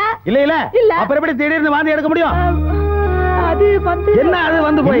 இல்ல இல்ல இல்ல இல்ல. அப்புறம் எப்படி திடீர்னு வாந்தி எடுக்க முடியும்? அது வந்து என்ன அது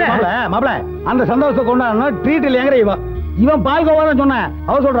வந்து போய் மாப்ள அந்த சந்தோஷத்தை கொண்டாடணும். ட்ரீட் இல்லையங்கற இவன் பால் கோவா தான் சொன்னேன்.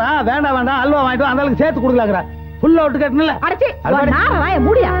 அவ சொல்றா வேண்டாம் வேண்டாம் அல்வா வாங்கிட்டு அந்த அளவுக்கு சேர்த்து கொடுக்கலாங்கற. ஃபுல்லா விட்டு கட்டணும்ல. அடச்சி நான் வாய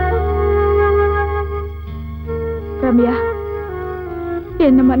மூடியா. ரம்யா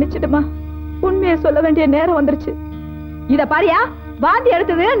என்ன மன்னிச்சிடுமா. உண்மையை சொல்ல வேண்டிய நேரம் வந்துருச்சு. இத பாரியா வாந்தி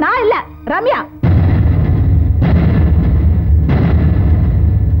எடுத்தது நான் இல்ல ரம்யா.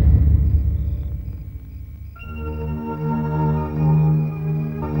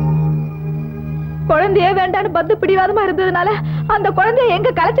 குழந்தையே வேண்டான்னு பத்து பிடிவாதமா இருந்ததுனால அந்த குழந்தைய எங்க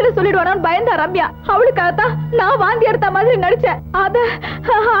கலைச்சிட சொல்லிடுவானு பயந்தா ரம்யா. அவளுக்காகத்தான் நான் வாந்தி எடுத்த மாதிரி நடிச்சேன்.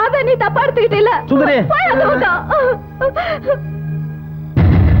 அத நீ தப்பா எடுத்துக்கிட்ட இல்ல.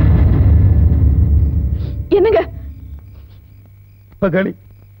 என்னங்க பகாளி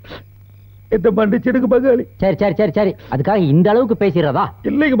இந்த மண்டிச்சிடுக்கு பகாளி. சரி சரி சரி சரி அதுக்காக இந்த அளவுக்கு பேசிடுறதா?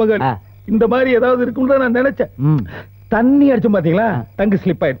 இல்லைங்க பகாளி இந்த மாதிரி ஏதாவது இருக்கும்னு நான் நினைச்சேன். தண்ணி அடிச்சு பாத்தீங்களா டங்கு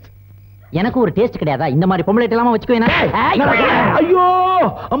ஸ்லிப் ஆயிடுச்சு. எனக்கு ஒரு டேஸ்ட் கிடையாதா? இந்த மாதிரி பொம்பளைட் எல்லாம் வச்சுக்கோ. ஐயோ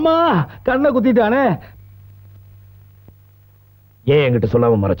அம்மா கண்ணை குத்திட்டானே. ஏன் என்கிட்ட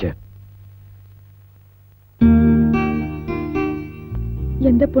சொல்லாம மறைச்ச?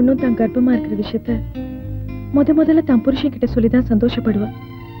 எந்த பொண்ணும் தான் கர்ப்பமா இருக்கிற விஷயத்த முதல்ல தான் புருஷன் கிட்ட சொல்லிதான் சந்தோஷப்படுவா.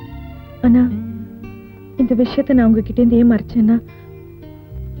 ஆனா இந்த விஷயத்த நான் உங்ககிட்ட இருந்து ஏன் மறைச்சேன்னா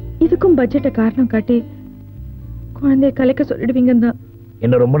இதுக்கும் பட்ஜெட்டை காரணம் காட்டி குழந்தைய கலைக்க சொல்லிடுவீங்க தான்.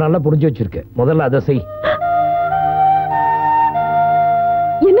 என்ன ரொம்ப நல்லா புரிஞ்சு வச்சிருக்க. முதல்ல அதை செய்.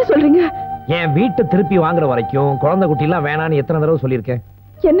 என்ன சொல்றீங்க? என் வீட்டை திருப்பி வாங்குற வரைக்கும் குழந்தை குட்டி எல்லாம் வேணான்னு எத்தனை தடவை சொல்லியிருக்கேன்.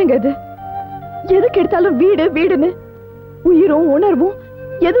 என்னங்க அது? எதுக்கு எடுத்தாலும் வீடு வீடுன்னு உயிரும் உணர்வும்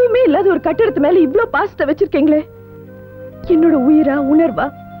எதுவுமே இல்லாத ஒரு கட்டிடத்து மேல இவ்ளோ பாசத்தை வச்சிருக்கீங்களே. என்னோட உயிரா உணர்வா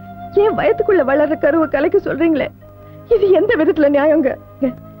என் வயத்துக்குள்ள வளர்ற கருவை கலைக்க சொல்றீங்களே. இது எந்த விதத்துல நியாயங்க?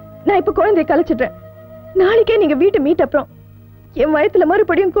 நான் இப்ப குழந்தைய கலைச்சிட்டேன். நாளைக்கே நீங்க வீட்டை மீட் அப்புறம் என் வயத்துல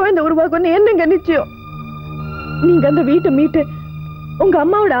மறுபடியும் குழந்தை உருவாகும்னு என்னங்க நிச்சயம்? நீங்க அந்த வீட்டை மீட்டு உங்க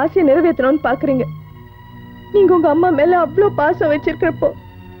அம்மாவோட ஆசையை நிறைவேற்றணும்னு பாக்குறீங்க. நீங்க உங்க அம்மா மேல அவ்வளவு பாசம் வச்சிருக்கிறப்போ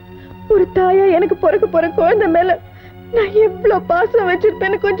ஒரு தாயா எனக்கு பிறக்க போற குழந்தை மேல நான் எவ்வளவு பாசம்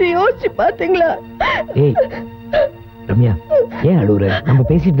வச்சிருப்பேன்னு கொஞ்சம் யோசிச்சு பாத்தீங்களா? ரம்யா ஏன் அழுவுற? நம்ம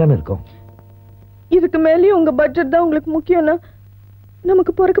பேசிட்டு தானே இருக்கோம். இதுக்கு மேலேயும் உங்க பட்ஜெட் தான் உங்களுக்கு முக்கியம்னா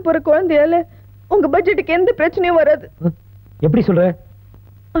நமக்கு பிறக்க போற குழந்தையால உங்க பட்ஜெட்டுக்கு எந்த பிரச்சனையும் வராது. எப்படி சொல்ற?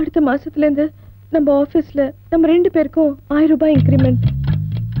 அடுத்த மாசத்துல இருந்து நம்ம ஆபீஸ்ல நம்ம 2 பேருக்கும் 1000 ரூபாய் இன்கிரிமெண்ட்.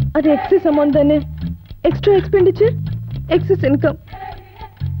 அது எக்ஸஸ் அமௌண்ட் தானே. Extra expenditure excess income.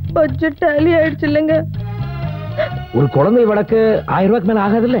 Budget tally ஆயிடுச்சு இல்லைங்க. ஒரு குழந்தை வளர்க்க 1000 ரூபாய்க்கு மேல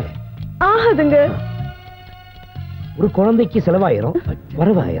ஆகாதுல்ல? ஆகாதுங்க. ஒரு குழந்தைக்கு செலவாயிரும்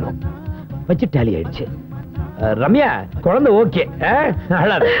வரவாயிரும். பட்ஜெட் டேலி ஆயிடுச்சு. ரம்யா குழந்தை ஓகே.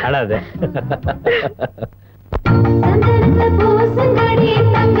 அழாத அழாத. சந்தனத்தை பூசுங்கடி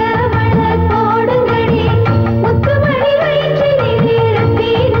தங்க மலர் போடுங்கடி முத்துமணி வயிற்றிலே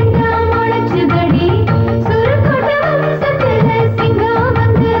ரத்தினங்க முளைச்சுதடி சுருக்கொண்ட வம்சத்துல சிங்கம்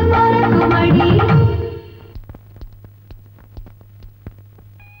வந்து பிறக்குமடி.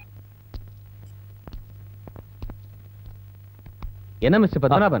 என்ன mister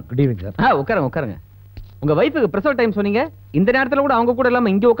Padmanabhan? Good evening sir. உட்காருங்க உட்காருங்க. உங்க வைஃபுக்கு பிரசவ டைம் சொன்னீங்க. இந்த நேரத்துல கூட அவங்க கூட இல்லாம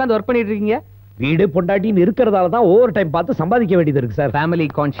இங்க உட்கார்ந்து ஒர்க் பண்ணிட்டு இருக்கீங்க. வீடு பொண்டாட்டின்னு இருக்கிறதால தான் ஓவர் டைம் பார்த்து சம்பாதிக்க வேண்டியது இருக்கு சார். Family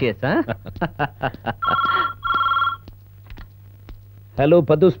conscious. ஹலோ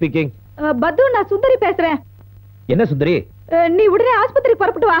பத்து ஸ்பீக்கிங். பத்து நான் சுந்தரி பேசுறேன். என்ன சுந்தரி? நீ உடனே ஆஸ்பத்திரி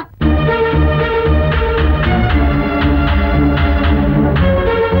புறப்பட்டு வா.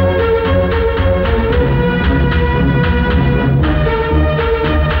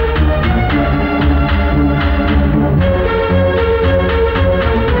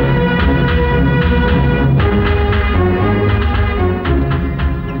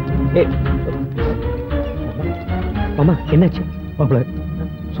 மாமா என்னாச்சு? மாப்பிள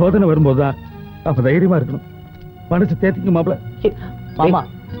சோதனை வரும்போதுதான் அப்ப தைரியமா இருக்கணும். மனசு தேத்திக்க மாப்பிள. மாமா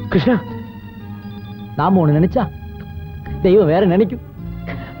கிருஷ்ணா நாம ஒண்ணு நினைச்சா தெய்வம் வேற நினைக்கும்.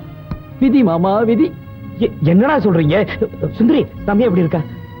 விதி மாமா விதி. என்னடா சொல்றீங்க? சுந்தரி தம்பி எப்படி இருக்கா?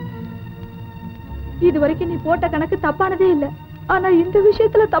 இது வரைக்கும் நீ போட்ட கணக்கு தப்பானதே இல்ல. ஆனா இந்த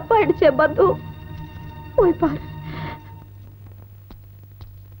விஷயத்துல தப்பாயிடுச்சே பத்து. போய் பாரு.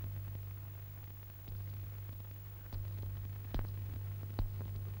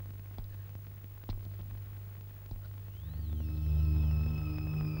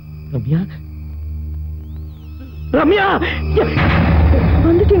 ரம்யா ரம்யா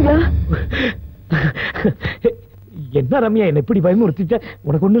வந்துட்டீங்களா? என்ன ரம்யா என்ன எப்படி பயமுறுத்திட்ட?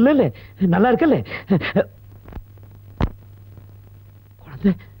 உனக்கு ஒண்ணு இல்ல நல்லா இருக்கல?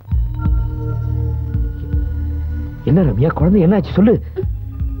 குழந்தை என்ன ரம்யா, குழந்தை என்னாச்சு சொல்லு,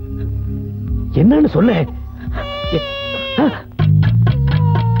 என்னன்னு சொல்லு.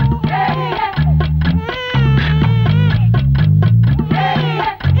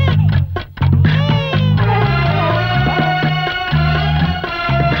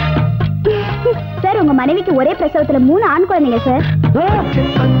 உங்க மனைவிக்கு ஒரே பிரசவத்துல 3 ஆண் குழந்தைங்க சார்.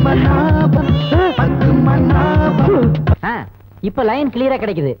 இப்ப லைன் கிளியரா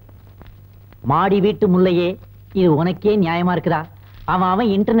கிடைக்குது. மாடி வீட்டு முல்லையே, இது உனக்கே நியாயமா இருக்குதா?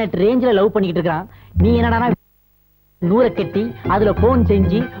 அவன் இன்டர்நெட் ரேஞ்சில லவ் பண்ணிக்கிட்டு இருக்கான். நீ என்னடா நூற கட்டி அதுல போன்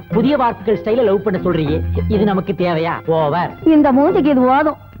செஞ்சு புதிய வார்த்தைகள் ஸ்டைல லவ் பண்ண சொல்றீங்க. இது நமக்கு தேவையா? ஓவர். இந்த மூஞ்சிக்கு இது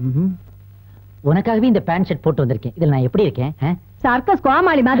போதும். உனக்காகவே இந்த பேண்ட் ஷர்ட் போட்டு வந்திருக்கேன். இதுல நான் எப்படி இருக்கேன்? சர்க்கஸ்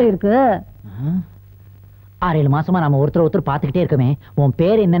கோமாளி மாதிரி இருக்கு. 6-7 மாசமா நாம ஒருத்தர் பாத்துக்கிட்டே இருக்கமே. உன்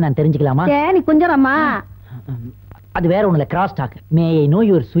பேர் என்ன நான் தெரிஞ்சுக்கலாமா? நீ குஞ்சரம்மா. அது வேற ஒண்ணுல cross talk. May I know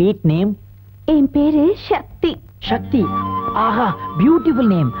your sweet name? என் பேரு சக்தி. சக்தி? ஆஹா, பியூட்டிஃபுல்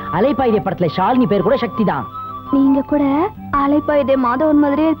நேம். அலைப்பாயுதே படத்துல ஷாலினி பேர் கூட சக்தி தான். நீங்க கூட அலைப்பாயுதே மாதவன்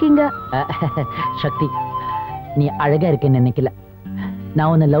மாதிரியே இருக்கீங்க. சக்தி, நீ அழகா இருக்கேன்னு நினைக்கல.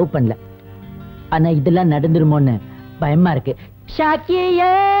 நான் உன்னை லவ் பண்ணல. ஆனா இதெல்லாம் நடந்துருமோன்னு பயமா இருக்கு.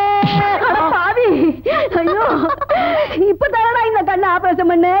 ஐயோ, இப்பதானடா இந்த கண்ணை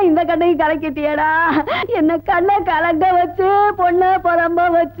ஆபரேஷன் பண்ண, இந்த கண்ணையும் கலக்கிட்டியடா. என்ன கண்ணை கலங்க வச்சு, பொண்ணு புறம்ப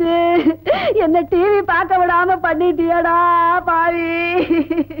வச்சு, என்ன டிவி பார்க்க விடாம பண்ணிட்டியடா பாவி.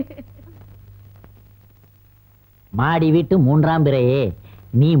 மாடி வீட்டு 3ஆம் பிறையே,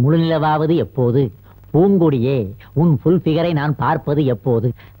 நீ முழுநிலவாவது எப்போது? பூங்கொடியே, உன் புல் ஃபிகரை நான் பார்ப்பது எப்போது?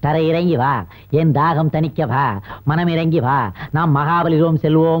 தரையிறங்கி வா, என் தாகம் தணிக்க வா, மனமிறங்கி வா, நாம் மகாபலிபுரம்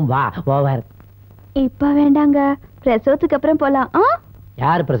செல்வோம் வா. ஓவர். இப்ப வேண்டாங்க, பிரசவத்துக்கு அப்புறம் போலாம்.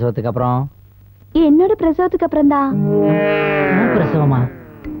 யார் பிரசவத்துக்கு அப்புறம்? என்னோட பிரசவத்துக்கு அப்புறம் தான். பிரசவமா?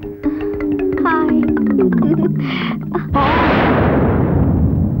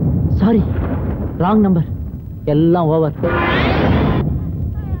 Sorry, wrong number. எல்லாம் ஓவர்.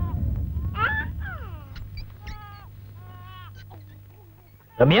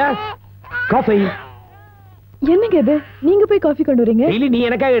 ரம்யா, காஃபி. என்னங்க இது? நீங்க போய் காஃபி கொண்டு வரீங்க? டெய்லி நீ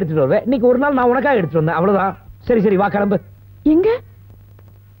எனக்காக எடுத்துட்டு வருவே. இன்னைக்கு ஒரு நாள் நான் உனக்காக எடுத்துட்டு வந்தேன், அவ்வளவுதான். சரி சரி, வா கிளம்பு. எங்க?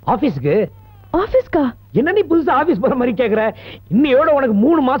 ஆபீஸ்க்கு. ஆபீஸ்க்கா? என்ன நீ புதுசா ஆபீஸ் போற மாதிரி கேக்குற? இன்னையோட உனக்கு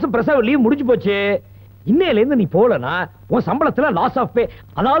 3 மாசம் பிரசவ லீவ் முடிஞ்சு போச்சு. இன்னையில இருந்து நீ போலனா உன் சம்பளத்துல லாஸ் ஆஃப் பே,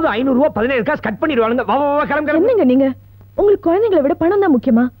 அதாவது 500 ரூபாய் 17 காசு கட் பண்ணிடுவாங்க. வா வா கிளம்பு. என்னங்க நீங்க? உங்களுக்கு குழந்தைகளை விட பணம் தான்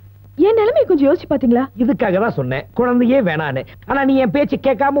முக்கியமா? என் நிலைமை கொஞ்சம் யோசிச்சு பாத்தீங்களா? இதுக்காக தான் சொன்னேன் குழந்தையே வேணான்னு. ஆனா நீ என் பேச்சு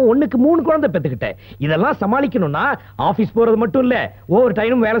கேட்காம 1க்கு 3 குழந்தை பெத்துக்கிட்ட. இதெல்லாம் சமாளிக்கணும்னா ஆபீஸ் போறது மட்டும் இல்ல, ஓவர்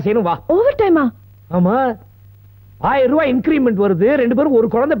டைமும் வேலை செய்யணும். வா. ஓவர் டைமா? ஆமா, 1000 ரூபாய் இன்கிரிமெண்ட் வருது. 2 பேரும் ஒரு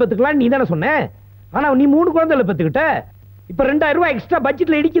குழந்தை பெத்துக்கலாம் நீ தானே சொன்ன. ஆனா நீ 3 குழந்தைல பெத்துக்கிட்ட. இப்ப 2000 ரூபாய் எக்ஸ்ட்ரா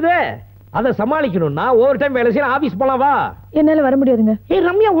பட்ஜெட்ல இடிக்குது. அதை சமாளிக்கணும்னா ஓவர் டைம் வேலை செய்யணும். ஆபீஸ் போலாம் வா. என்னால வர முடியாதுங்க. ஏய்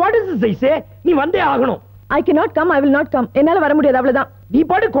ரம்யா, வாட் இஸ் திஸ்? ஐ சே நீ வந்தே ஆகணும். I cannot come, I will not come. என்னால வர முடியாது, அவ்வளவுதான். நீ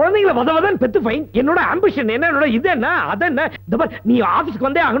பாட்டு குழந்தைகளை வதவதன் பெத்து ஃபைன். என்னோட ஆம்பிஷன் என்ன, என்னோட இது என்ன, அது என்ன? இந்த பாரு, நீ ஆபீஸ்க்கு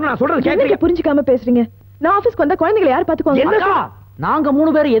வந்தே ஆகணும். நான் சொல்றது கேக்குறீங்க? புரிஞ்சுக்காம பேசுறீங்க. நான் ஆபீஸ்க்கு வந்தா குழந்தைகளை யார் பாத்துக்குவாங்க? நாங்க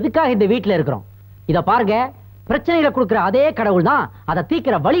 3 பேரும் எதுக்காக இந்த வீட்டுல இருக்கிறோம்? இத பாருங்க, பிரச்சனைகளை கொடுக்கிற அதே கடவுள் தான் அதை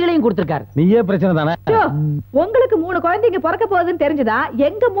தீக்கிற வழிகளையும் கொடுத்திருக்காரு. நீயே பிரச்சனை தானே? உங்களுக்கு 3 குழந்தைங்க பிறக்க போகுதுன்னு தெரிஞ்சதா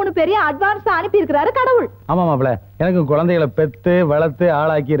எங்க 3 பேரையும் அட்வான்ஸா அனுப்பி இருக்கிறாரு கடவுள். ஆமா மாப்ள, எனக்கு குழந்தைகளை பெத்து வளர்த்து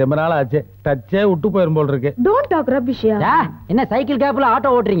ஆளாக்கி ரொம்ப நாள் ஆச்சு. டச்சே விட்டு போயிரும் போல் இருக்கு. Don't talk ரபிஷியா. என்ன சைக்கிள் கேப்ல ஆட்டோ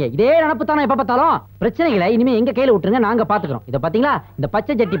ஓட்டுறீங்க? இதே நினைப்பு தானே எப்ப பார்த்தாலும். பிரச்சனைகளை இனிமே எங்க கையில விட்டுருங்க, நாங்க பாத்துக்கிறோம். இத பாத்தீங்களா, இந்த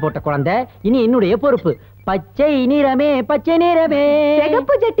பச்சை ஜட்டி போட்ட குழந்தை இனி என்னுடைய பொறுப்பு. பச்சை நிறமே பச்சை நிறமே.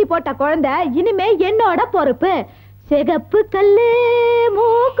 சிகப்பு ஜட்டி போட்ட குழந்தை இனிமே என்னோட பொறுப்பு. சிகப்பு கல்லு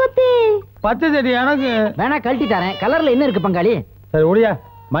மூக்குத்தி. பச்சை ஜட்டி எனக்கு வேணா கழட்டி தரேன். கலர்ல என்ன இருக்கு பங்காளி? சரி ஓடியா,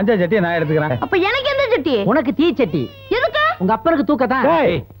 மஞ்சள் ஜட்டியை நான் எடுத்துக்கிறேன். அப்ப எனக்கு எந்த ஜட்டி? உனக்கு தீ சட்டி. எதுக்கு? உங்க அப்பனுக்கு தூக்கத்தான்.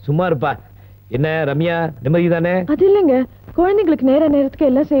 சும்மா இருப்பா. என்ன ரம்யா, நிம்மதி தானே? அது இல்லைங்க, குழந்தைங்களுக்கு நேரத்துக்கு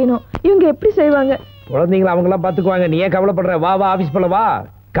எல்லாம் செய்யணும். இவங்க எப்படி செய்வாங்க? குழந்தைங்களை அவங்க எல்லாம் பாத்துக்குவாங்க. நீ ஏன் கவலைப்படுற? வா வா, ஆபீஸ் போல வா.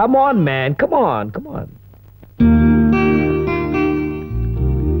 Come on man, come on come on.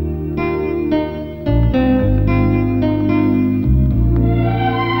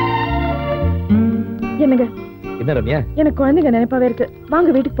 என்னங்க? என்ன ரம்யா? எனக்கு குழந்தைங்க நினைப்பாவே இருக்கு.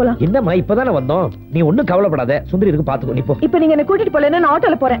 வாங்க வீட்டுக்கு போலாம். என்னம்மா, இப்பதானே வந்தோம். நீ ஒண்ணும் கவலைப்படாத, சுந்தரி இருக்கு பாத்துக்கோ. நீ போ. இப்ப நீங்க என்ன கூட்டிட்டு போல, நான்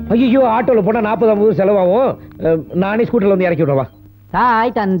ஆட்டோல போறேன். ஐயோ, ஆட்டோல போனா 40-50 செலவாகும். நானே ஸ்கூட்டர்ல வந்து இறக்கி விடுறவா.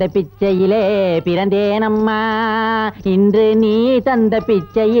 தாய் தந்த பிச்சையிலே பிறந்தேனம்மா, இன்று நீ தந்த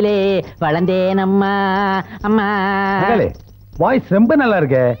பிச்சையிலே வளர்ந்தேனம்மா. அம்மா, வாய்ஸ் ரொம்ப நல்லா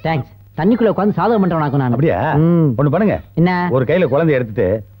இருக்கு. தேங்க்ஸ். தண்ணிக்குள்ள உட்காந்து சாதகம் பண்றவனாக்கும் நான். அப்படியா? ஒண்ணு பண்ணுங்க. என்ன? ஒரு கையில குழந்தை எடுத்துட்டு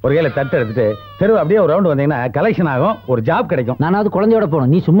ஒரு கையில தட்டு எடுத்துட்டு தெருவு அப்படியே ஒரு ரவுண்ட் வந்தீங்கன்னா கலெக்ஷன் ஆகும், ஒரு ஜாப் கிடைக்கும். நானாவது குழந்தையோட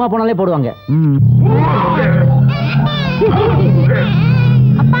போகணும், நீ சும்மா போனாலே போடுவாங்க.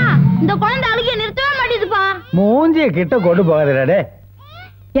 அப்பா இந்த குழந்தை அழுகிய நிறுத்தவே மாட்டேதுப்பா. மூஞ்சிய கிட்ட கொண்டு போகாதே.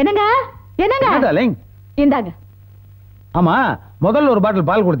 என்னங்க என்னங்க இந்தாங்க. ஆமா, முதல்ல ஒரு பாட்டில்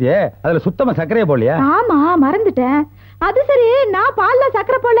பால் கொடுத்தியே, அதுல சுத்தமா சர்க்கரையே போடலையா? ஆமா மறந்துட்டேன். அது சரி, நான் பால்ல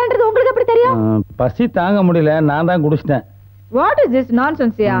சக்கரை போடலன்றது உங்களுக்கு எப்படி தெரியும்? பசி தாங்க முடியல, நான் தான் குடிச்சிட்டேன். What is this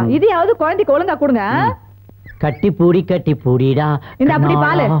நான்சென்ஸ்யா? இதையாவது குழந்தைக்கு ஒழுங்கா கொடுங்க. கட்டி பூடிடா. இந்த அப்படி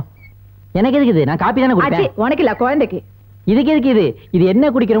பால் எனக்கு எதுக்கு இது? நான் காப்பி தானே குடிப்பேன். உனக்கு இல்ல, குழந்தைக்கு. இதுக்கு எதுக்கு இது? இது என்ன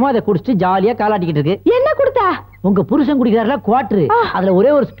குடிக்கிறோமோ அதை குடிச்சிட்டு ஜாலியா காலாட்டிக்கிட்டு இருக்கு. என்ன குடுத்தா? உங்க புருஷன் குடிக்கிறாருல குவாட்டர், அதுல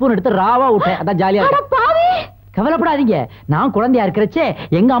ஒரே ஒரு ஸ்பூன் எடுத்து ராவா விட்டேன், அதான் ஜாலியா இருக்கு. கவலைப்படாதீங்க, நான் குழந்தையா இருக்கிறச்சே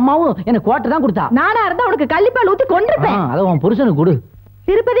எங்க அம்மாவும் எனக்கு குவாட்டர் தான் கொடுத்தா. நானா இருந்தா உனக்கு கள்ளிப்பால் ஊத்தி கொண்டிருப்பேன். அத உன் புருஷனுக்கு கொடு.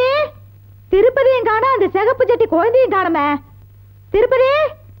 திருப்பதியும் காண, அந்த சிகப்பு சட்டி குழந்தையும் காணுமே. திருப்பதி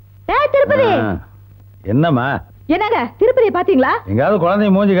என்னம்மா? என்னங்க திருப்பதியை பாத்தீங்களா? எங்காவது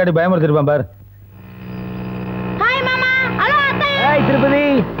குழந்தைய மூஞ்சி காட்டி பயமுறுத்திருப்பான் பாரு. ஹாய் மாமா. ஹலோ அத்தை. ஹாய் திருப்பதி.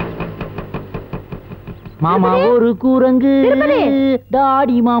 மாமா ஒரு குரங்கு,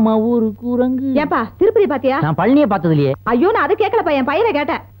 டாடி மாமா ஒரு குரங்கு. ஏப்பா திருப்பதி பாத்தியா? நான் பழனியே பார்த்தது இல்லையே. ஐயோ, நான் அது கேட்கலப்பா, என் பையனை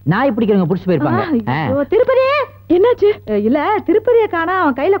கேட்டேன். நான் இப்படி புடிச்சு போயிருப்பாங்க. திருப்பதி என்னாச்சு? இல்ல திருப்பதியை காணா,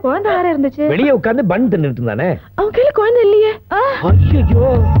 அவன் கையில குழந்தை வேற இருந்துச்சு. வெளியே உட்கார்ந்து பன் தின்னுட்டு இருந்தானே. அவன் கையில குழந்தை இல்லையே. ஐயோ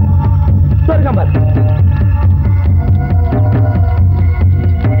பாருங்க பாரு.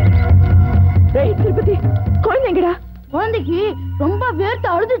 டேய் திருப்பதி, குழந்தை எங்கடா? குழந்தைக்கு ரொம்ப வேர்த்து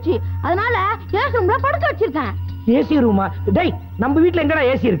அழுதுச்சு, அதனால ஏசி ரூம்ல படுக்க வச்சிருக்கேன். ஏசி ரூமா? டேய் நம்ம வீட்ல எங்கடா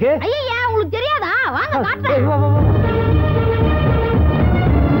ஏசி இருக்கு? ஐயா உங்களுக்கு தெரியாதா? வாங்க காட்டுறேன்.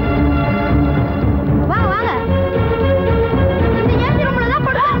 வாங்க வாங்க. இந்த ஏசி ரூம்ல தான்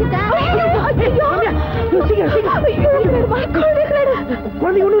படுக்க வச்சிருக்கேன்.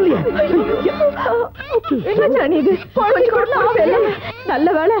 குழந்தை ஒண்ணும் இல்லையா? என்ன சாணி இது? நல்ல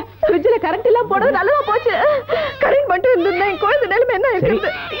வேலை ஃப்ரிட்ஜ்ல கரண்ட் எல்லாம் போடுறது நல்லதா போச்சு. கரண்ட் மட்டும் இருந்தா என் குழந்தை நிலைமை என்ன இருக்குது?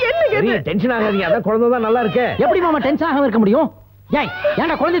 என்ன டென்ஷன் ஆகாதீங்க, அதான் குழந்தை தான் நல்லா இருக்கு. எப்படி மாமா டென்ஷன் ஆகாம இருக்க முடியும்?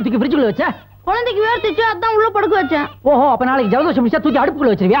 ஏன்டா குழந்தை தூக்கி ஃப்ரிட்ஜ்குள்ள வச்ச? குழந்தைக்கு வேர்த்துச்சு, அதான் உள்ள படுக்க வச்சேன். ஓஹோ, அப்ப நாளைக்கு ஜலதோஷம் பிடிச்சா தூக்கி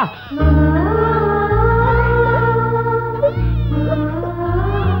அடுப்புக்குள்ள வச்சிருவியா?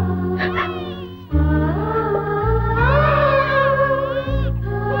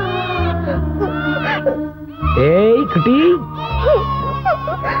 ஏய் குட்டி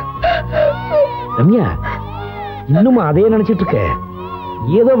ரம்யா, இன்னுமா அதே நினைச்சிட்டு இருக்க?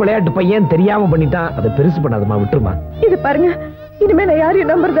 ஏதோ விளையாட்டு பையன் தெரியாம பண்ணிட்டான், அதை பெருசு பண்ணாதமா, விட்டுருமா. இது பாருங்க, இனிமே நான்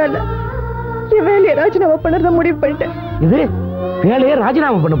யாரையும் நம்புறதா இல்ல. என் வேலையை ராஜினாமா பண்ணறத முடிவு பண்ணிட்டேன். இது வேலையை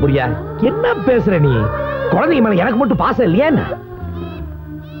ராஜினாமா பண்ண போறியா? என்ன பேசுற நீ? குழந்தைங்க மேல எனக்கு மட்டும் பாசம் இல்லையா?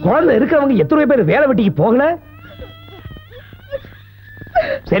 குழந்தை இருக்கிறவங்க எத்தனை பேர் வேலை வெட்டிக்கு போகல?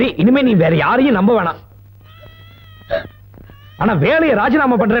 சரி, இனிமே நீ வேற யாரையும் நம்ப வேணாம். ஆனா வேலையை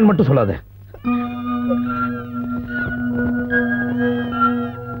ராஜினாமா பண்றேன்னு மட்டும் சொல்லாத.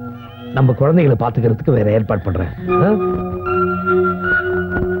 நம்ம குழந்தைகளை பாத்துக்கிறதுக்கு வேற ஏற்பாடு பண்றேன்.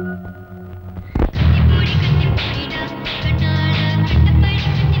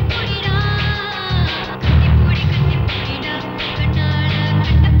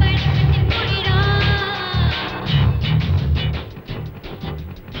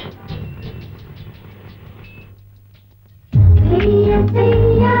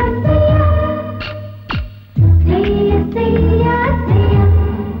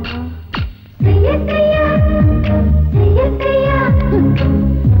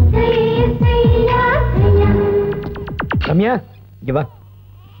 ரம்யா, இங்க வா.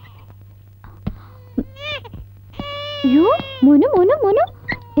 യോ മോനു മോനു മോനു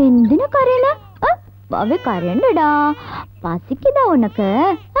എന്തിനാ കരയണ? ബാവേ കരയണ്ടടാ, പസിക്കുതാ ഉനക്ക്?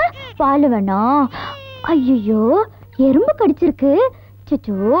 പാല് വേണോ? അയ്യോ எறும்பு கடிச்சிருக்கு.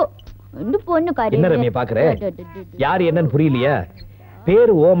 சச்சோ, இந்த பொண்ணு கரே. என்ன ரம்யா பாக்குற? யார் என்னன்னு புரியலையா?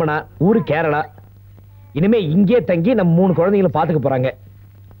 பேரு ஓமனா, ஊரு கேரளா. இனிமே இங்கே தங்கி நம்ம 3 குழந்தைகளை பாத்துக்க போறாங்க.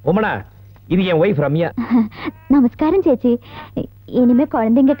 ஓமனா, இது என் வைஃப் ரம்யா. நமஸ்காரம் சேச்சி. இனிமே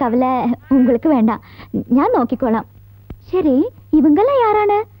குழந்தைங்க கவலை உங்களுக்கு வேண்டாம், நான் நோக்கிக்கொள்ளலாம். சரி, இவங்கெல்லாம்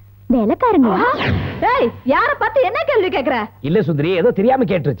யாரான? வேலைக்காரங்களா? ஏய், யார பார்த்து என்ன கேள்வி கேக்குற? இல்ல சுந்தரி, ஏதோ தெரியாம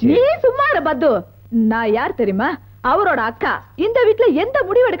கேட்டுருச்சு. நீ சும்மா இரு பத்து. நான் யார் தெரியுமா? அவரோட அக்கா. இந்த வீட்ல எந்த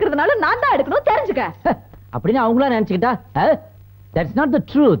முடிவு எடுக்கிறதுனாலும் நான் தான் எடுக்கணும், தெரிஞ்சுக்க. அப்படின்னு அவங்களா நினைச்சுக்கிட்டா? That's not the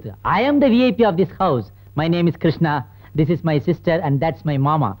truth. I am the VIP of this house. My name is Krishna. This is my sister and that's my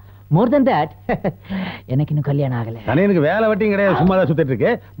mama. More than that, எனக்கு இன்னும் கல்யாணம் ஆகல. எனக்கு வேலை வெட்டியும் கிடையாது, சும்மா தான் சுத்திட்டு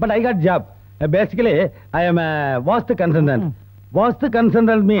இருக்கு. But I got job. Basically I am vastu consultant. Vastu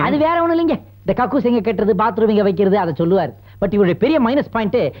consultant me அது வேற ஒண்ணும் இல்லைங்க. இந்த கக்கூஸ் எங்க கட்டுறது, பாத்ரூம் எங்க வைக்கிறது அதை சொல்லுவார். பட் இவருடைய பெரிய மைனஸ்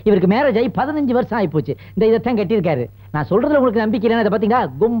பாயிண்ட், இவருக்கு மேரேஜ் ஆகி 15 வருஷம் ஆகி போச்சு. இந்த இதைத்தான் கட்டியிருக்காரு. நான் சொல்றதுல உங்களுக்கு நம்பிக்கை இல்லைன்னா இதை பாத்தீங்களா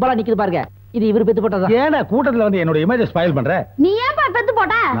கும்பலா நிக்குது பாருங்க. இது இவர் பெத்து போட்டதா? ஏன்னா கூட்டத்துல வந்து என்னோட இமேஜ் ஸ்பாயில் பண்ற. நீ ஏன் பெத்து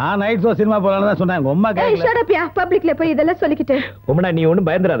போட்ட? நான் நைட் ஷோ சினிமா போலாம்னு தான் சொன்னேன். உங்க அம்மா கேக்கல. ஷட் அப் யா, பப்ளிக்ல போய் இதெல்லாம் சொல்லிக்கிட்டு. உம்மனா நீ ஒண்ணும்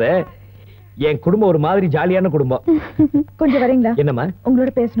பயந்துறாத. என் குடும்பம் ஒரு மாதிரி ஜாலியான குடும்பம். கொஞ்சம் வரீங்களா? என்னம்மா?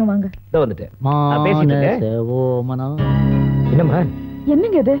 உங்களோட பேசணும் வாங்க. இதோ வந்துட்டேன். நான் பேசிட்டு இருக்கேன். என்னம்மா?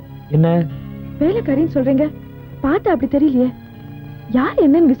 என்னங்க இது? என்ன வேலைக்காரின்னு சொல்றீங்க, பார்த்தா அப்படி தெரியலையே. யார்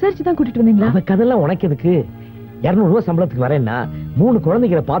என்னன்னு விசாரிச்சு தான் கூட்டிட்டு வந்தீங்களா? அவ கதெல்லாம் உனக்கு எதுக்கு? 200 ரூபாய் சம்பளத்துக்கு வரேன்னா 3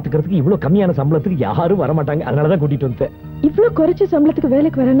 குழந்தைகளை பாத்துக்கிறதுக்கு இவ்வளவு கம்மியான சம்பளத்துக்கு யாரும் வர மாட்டாங்க. அதனாலதான் கூட்டிட்டு வந்தேன். இவ்வளவு குறைச்ச சம்பளத்துக்கு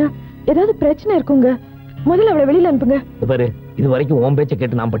வேலைக்கு வரேன்னா ஏதாவது பிரச்சனை இருக்குங்க. முதல்ல அவளை வெளியில அனுப்புங்க. பாரு, இது வரைக்கும் உன் பேச்ச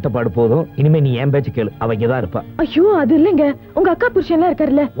கேட்டு நான் பட்ட பாடு போதும். இனிமே நீ என் பேச்ச கேளு. அவ இங்கதான் இருப்பா. ஐயோ அது இல்லைங்க, உங்க அக்கா புருஷன் எல்லாம்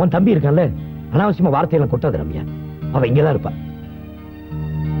இருக்காருல்ல. உன் தம்பி இருக்கான்ல, அனாவசியமா வார்த்தையெல்லாம் கொட்டாத ரம்யா. அவ இங்கதான் இருப்பா.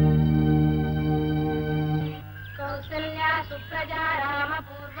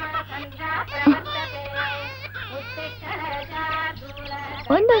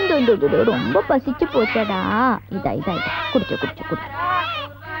 ரொம்ப பசிச்சு போச்சடா. இதா இதா இதா குடிச்சு குடிச்சு குடி.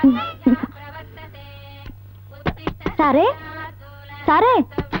 சாரே சாரே,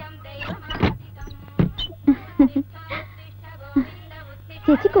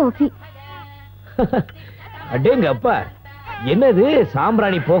 சேச்சி காஃபி. அடேங்க அப்பா, என்னது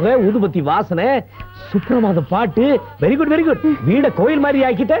சாம்பிராணி போக ஊதுபத்தி வாசனை, சுப்பிரமாத பாட்டு. Very good very good. வீட கோயில் மாதிரி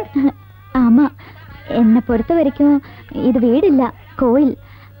ஆக்கிட்ட. ஆமா, என்னை பொறுத்த வரைக்கும் இது வீடு இல்ல, கோயில்.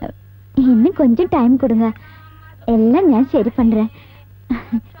 இன்னும் கொஞ்சம் டைம் கொடுங்க, எல்லாம் நான் சரி பண்றேன்.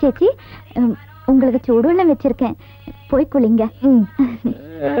 சேச்சி, உங்களுக்கு சூடுள்ள வச்சிருக்கேன், போய் குளிங்க.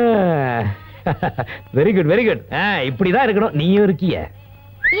 Very good very good. இப்படிதான் இருக்கணும். நீயும் இருக்கிய.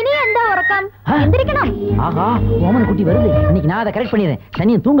 இனி எந்த உறக்கம்? எந்திரிக்கணும். ஆஹா, ஓமன குட்டி வருது. இன்னைக்கு நான் அதை கரெக்ட் பண்ணிடுறேன்.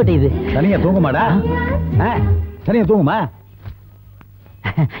 சனியை தூங்கட்டே. இது சனியா தூங்குமாடா? சனியா தூங்குமா?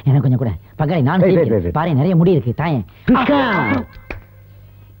 எனக்கு கொஞ்சம் கூட பங்காளி. நான் பாரு, நிறைய முடி இருக்கு. தாயன்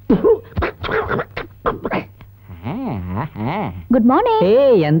குட் மார்னிங்.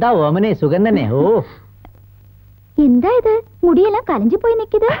 ஏய், எந்த ஓமனே சுகந்தனே. ஓ, எந்த இது முடியெல்லாம் கலைஞ்சு போய்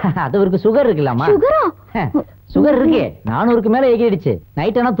நிக்குது? அது அவருக்கு சுகர் இருக்குல்லாமா? சுகரா? சுகர் இருக்கு. 400க்கு மேல ஏகிடுச்சு.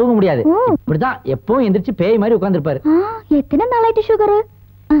 நைட் ஆனா தூங்க முடியாது. இப்படிதான் எப்பவும் எந்திரிச்சு பேய் மாதிரி உட்கார்ந்துருப்பாரு. எத்தனை நாளாயிட்டு சுகர்?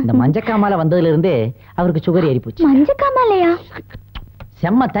 இந்த மஞ்சக்காமால வந்ததுல இருந்தே அவருக்கு சுகர் ஏறி போச்சு. மஞ்சக்காமாலையா?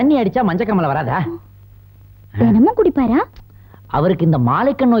 செம்ம தண்ணி அடிச்சா மஞ்சக்காமல வராதா? தினமும் குடிப்பாரா? அவருக்கு இந்த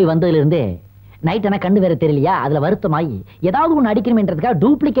மாலைக்கண் நோய் வந்ததுல இருந்தே நைட் ஆனா கண்டு வேற தெரியலையா, அதுல வருத்தமாயி ஏதாவது ஒண்ணு அடிக்கணும்ன்றதுக்காக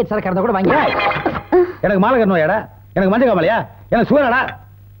டூப்ளிகேட் சரக்கு கூட வாங்கி. எனக்கு மாலைக்கண் நோயாடா? எனக்கு மஞ்சக்காமலையா? எனக்கு சுகராடா?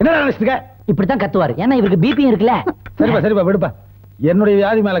 என்ன நினைச்சிருக்க? இப்படித்தான் கத்துவாரு. ஏன்னா இவருக்கு பிபி இருக்குல்ல. சரிப்பா சரிப்பா விடுப்பா. என்னுடைய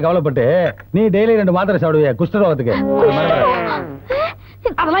வியாதி மேல கவலைப்பட்டு நீ டெய்லி 2 மாத்திரை சாப்பிடுவிய குஷ்டரோகத்துக்கு.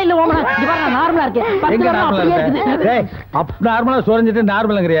 அதெல்லாம் இல்ல ஓமனா, இது பாருங்க நார்மலா இருக்கு. நார்மலா சுரஞ்சிட்டு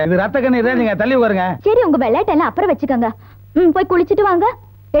நார்மலுங்கறியா? இது ரத்த கண்ணீர். நீங்க தள்ளி உட்காருங்க. சரி, உங்க வெள்ளாட்ட எல்லாம் அப்புறம் வச்சுக்கோங்க. போய் குளிச்சிட்டு வாங்க.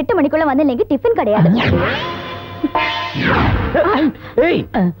 8 மணிக்குள்ள வந்து இல்லைங்க டிஃபன் கிடையாது. ஏய்,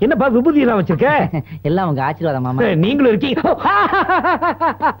 என்னப்பா விபூதி எல்லாம் வச்சிருக்க? எல்லாம் உங்க ஆசீர்வாதம் மாமா. நீங்களும் இருக்கீங்க.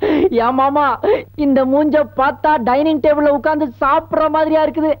 யா மாமா, இந்த மூஞ்ச பார்த்தா டைனிங் டேபிள்ல உட்கார்ந்து சாப்பிடுற மாதிரியா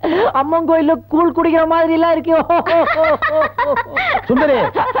இருக்குது. அம்மன் கோயில்ல கூழ் குடிக்கிற மாதிரி எல்லாம் இருக்கு. சுந்தரி,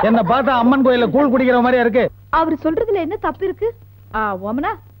 என்ன பார்த்தா அம்மன் கோயில்ல கூழ் குடிக்கிற மாதிரியா இருக்கு. அவர் சொல்றதுல என்ன தப்பு இருக்கு?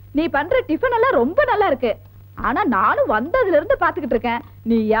 ஓமனா, நீ பண்ற டிஃபன் எல்லாம் ரொம்ப நல்லா இருக்கு. ஆனா நானும் வந்ததுல இருந்து பாத்துக்கிட்டு இருக்கேன்.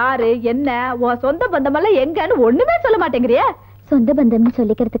 நீ யாரு, என்ன, உன் சொந்த பந்தம் எல்லாம் எங்கன்னு ஒண்ணுமே சொல்ல மாட்டேங்கிறியா? சொந்த பந்தம்னு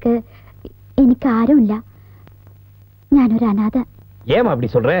சொல்லிக்கிறதுக்கு எனக்கு யாரும் இல்ல. நான் ஒரு அனாதை. ஏன் அப்படி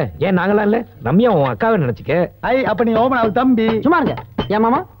சொல்ற? ஏன் நாங்களாம் இல்ல? ரம்யா உன் அக்காவை நினைச்சுக்க. அப்ப நீ ஓமனாவுக்கு தம்பி. சும்மா இருங்க. ஏன்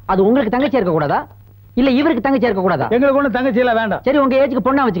மாமா, அது உங்களுக்கு தங்கச்சி இருக்க கூடாதா? இல்ல இவருக்கு தங்கச்சி இருக்க கூடாதா? எங்களுக்கு ஒண்ணு தங்கச்சி எல்லாம் வேண்டாம். சரி, உங்க ஏஜுக்கு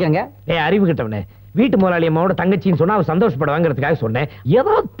பொண்ணா வச்சுக்கோங்க. அறிவு கிட்டவனே, வீட்டு முதலாளி அம்மாவோட தங்கச்சின்னு சொன்னா அவ சந்தோஷப்படுவாங்கிறதுக்காக சொன்னேன்.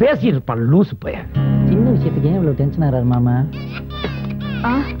 ஏதாவது பேசி இருப்பான் லூசு பையன். சின்ன விஷயத்துக்கு ஏன் இவ்வளவு டென்ஷன் ஆறாரு மாமா?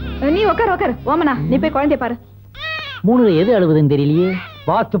 நீ உட்காரு. ஓமனா, நீ போய் குழந்தைய பாரு. 3ல எது அழுவுதுன்னு தெரியலையே.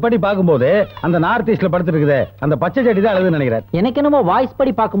 வாஸ்து படி பாக்கும்போது அந்த நார்த் ஈஸ்ட்ல படுத்து இருக்குது அந்த பச்சை ஜட்டி தான் அழுதுன்னு நினைக்கிறேன். எனக்கு என்னமோ வாய்ஸ்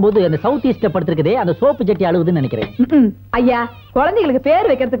படி பாக்கும்போது அந்த சவுத் ஈஸ்ட்ல படுத்துருக்குதே அந்த சோப்பு ஜட்டி அழுவுதுன்னு நினைக்கிறேன். ஐயா, குழந்தைகளுக்கு பேர்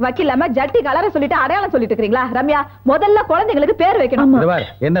வைக்கிறதுக்கு வக்கில்லாம ஜட்டி கலரை சொல்லிட்டு அடையாளம் சொல்லிட்டு இருக்கீங்களா? ரம்யா, முதல்ல குழந்தைங்களுக்கு பேர் வைக்கணும்.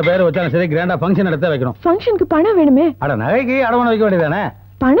 என்ன பேர் வச்சாலும் சரி, கிராண்டா ஃபங்க்ஷன் நடத்த வைக்கணும். ஃபங்க்ஷனுக்கு பணம் வேணுமே. அட நகைக்கு அடமானம் வைக்க வேண்டியதானே?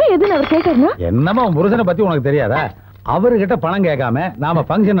 பணம் எதுன்னு அவர் கேட்டாருன்னா? என்னமா உன் புருஷனை பத்தி உனக்கு தெரியாதா? அவர்கிட்ட பணம் கேட்காம நாம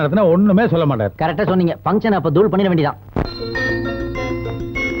ஃபங்க்ஷன் நடத்தினா ஒண்ணுமே சொல்ல மாட்டார். கரெக்டா சொன்னீங்க. ஃபங்க்ஷன் அப்ப தூள் பண்ணிட வேண்டியதான்.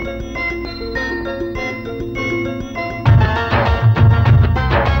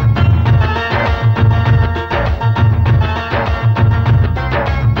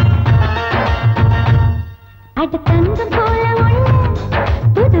 அட தங்கம் போல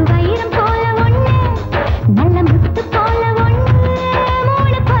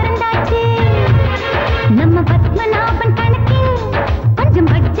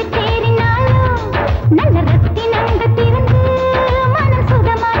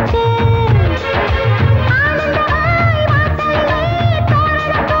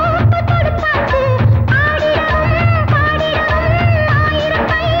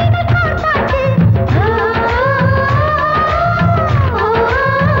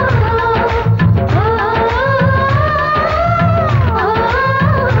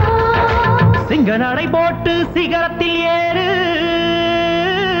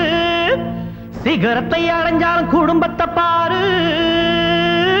சிகரத்தை அடைஞ்சாலும் குடும்பத்தை பாரு.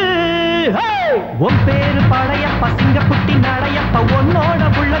 உன் பேரு பாடையப்பா, சிங்கக்குட்டி நடையப்பா, உன்னோட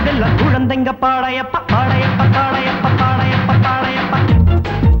உள்ளதெல்லாம் குழந்தைங்க பாடையப்பா, பாடையப்பா, பாடையப்பா, பாடையப்பா, பாடையப்பா.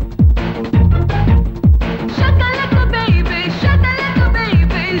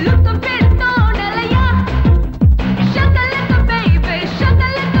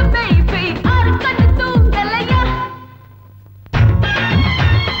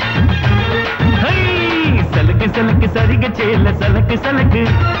 சலக்கு சரிக சேல சலக்கு சலக்கு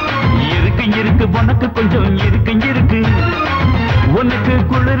இருக்கு இருக்கு உனக்கு கொஞ்சம் இருக்கு இருக்கு. உனக்கு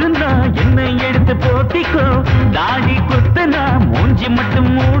குளிர்ந்தா என்னை எடுத்து போத்திக்கோ, தாடி குத்துனா மூஞ்சி மட்டும்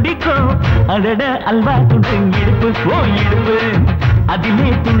மூடிக்கோ. அடட அல்வா துண்டு இடுப்பு ஓ இடுப்பு,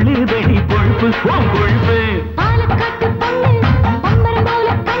 அதிலே துள்ளுதடி கொழுப்பு ஓ கொழுப்பு.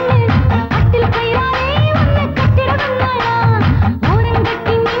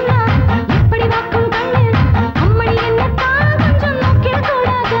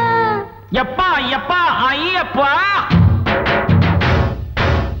 எப்பா எப்பா ஐயப்பா,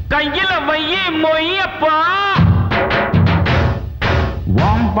 கையில வையே மொய்யப்பா.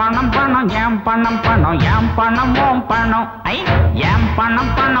 ஓம் பணம் பணம் ஏம் பணம் பணம் ஏம் பணம் ஓம் பணம். ஐ ஏம்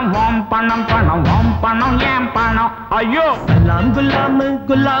பணம் பணம் ஓம் பணம் பணம் ஓம் பணம் ஏம் பணம். ஐயோ சலாம் குலாமு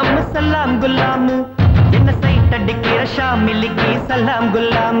குலாமு சலாம் குலாமு, என்ன சைட் அடிக்கிற ஷாமிலிக்கு சலாம்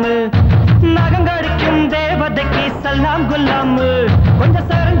குலாமு. நகங்கடிக்கும் தேவதைக்கு சலாம் குலாமு, கொஞ்சம்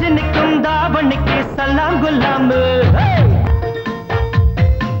சரஞ்சு நிற்கும் தாவணிக்கு சலாம் குலாமு.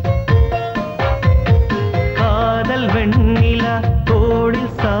 காதல் வெண்ணிலா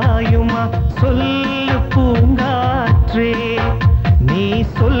தோளில் சாயுமா, சொல்லு பூங்காற்றே நீ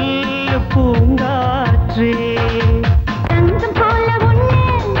சொல்லு பூங்காற்றே. தங்கம் போல ஒண்ணு,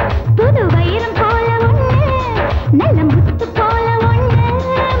 புது வைரம் போல ஒண்ணு, நல்ல முத்து போல ஒண்ணு,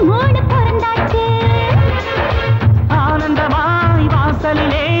 மூடு பிறந்தாச்சு. ஆனந்தமாய்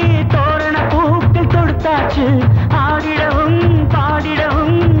வாசலிலே தோரண பூக்கள் தொடுத்தாச்சு, ஆடிடவும்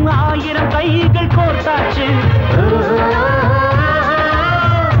பாடிடவும் ஆயிரம் கைகள் கோர்த்தாச்சு.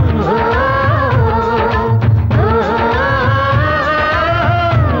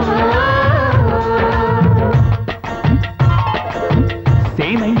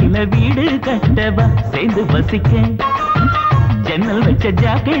 சேனையில வீடு கட்டவா சேர்ந்து வசிக்க, ஜன்னல் வச்ச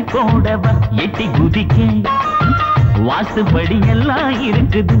ஜாக்கெட் போடவா எட்டி குதிக்க. வாசுபடி எல்லாம்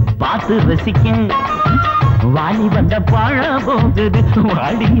இருக்குது பார்த்து ரசிக்க, வாலி வந்த பாழ போகுது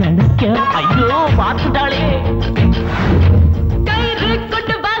வாடி அணைக்க. ஐயோ பார்த்துட்டாளே. கயிறு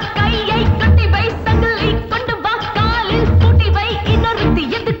கொண்டு வா, கையை கட்டி வை, சங்கிலி கொண்டு வா, காலில் பூட்டி வை. இன்னொருத்தி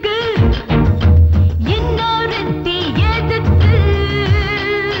எதுக்கு, இன்னொருத்தி எதுக்கு,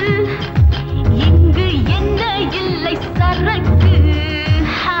 இங்கு என்ன இல்லை சரக்கு.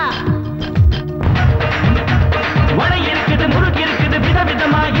 வடை இருக்குது முறுக்கு இருக்குது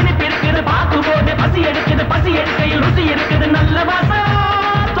விதவிதமா இனிப்பு இருக்குது, பார்க்கும் போது பசி எடுக்குது, பசி எடுக்கையில் ருசி இருக்குது. நல்ல வாசம்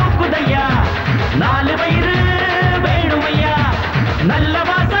தூக்குதையா, நாலு வயிறு வேணுமையா. நல்ல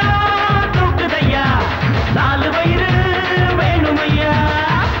வாசம் தூக்குதையா, நாலு வயிறு வேணுமையா.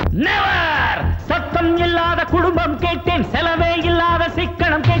 நெவர் சத்தம் இல்லாத குடும்பம் கேட்டேன், செலவே இல்லாத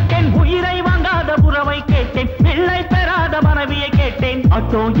சிக்கனம் கேட்டேன், உயிரை வாங்காத உறவை கேட்டேன், பிள்ளை பெறாத மனைவியை கேட்டேன்,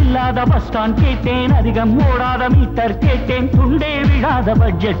 ஆட்டோ இல்லாத பஸ் ஸ்டாண்ட் கேட்டேன், அதிகம் ஓடாத மீட்டர் கேட்டேன், துண்டே விழாத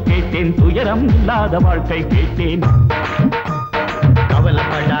பட்ஜெட் கேட்டேன், துயரம் இல்லாத வாழ்க்கை கேட்டேன்.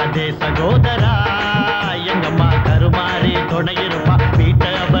 கவலைப்படாதே சகோதரா, எங்கம்மா கருமாறி துணை இருப்பா,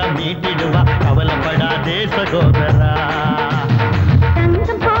 வீட்டை அவ மீட்டிடுவா. கவலைப்படாதே சகோதரா.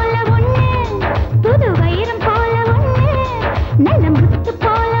 தங்கம் போல ஒண்ணு, புது வைரம் போல ஒண்ணு, நல்ல முத்து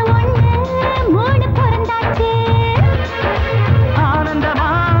போல ஒண்ணு, மூடு பிறந்தாச்சு.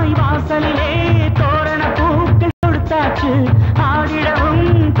 ஆனந்தமாய் வாசலிலே தோரண பூக்கள் கொடுத்தாச்சு, ஆடிடவும்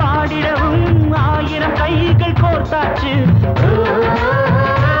பாடிடவும் ஆயிரம் கைகள் கோர்த்தாச்சு.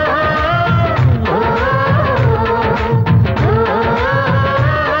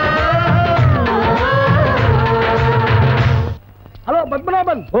 ஹலோ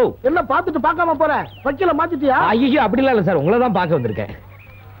பத்மநாபன், ஓ என்ன பார்த்துட்டு பார்க்காம போற? வக்கீல மாத்திட்டியா? ஐயோ அப்படிலாம் இல்ல சார், உங்களை தான் பார்க்க வந்திருக்கேன்.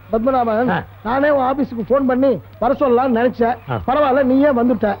 பத்மநாபன், நானே உன் ஆபீஸுக்கு போன் பண்ணி வர சொல்லலாம்னு நினைச்சேன். பரவாயில்ல, நீயே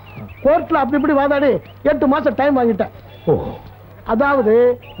வந்துட்ட. கோர்ட்ல அப்படி இப்படி வாதாடி 8 மாசம் டைம் வாங்கிட்டேன். அதாவது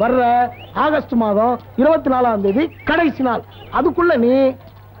வர்ற ஆகஸ்ட் மாதம் 24ஆம் தேதி கடைசி நாள். அதுக்குள்ள நீ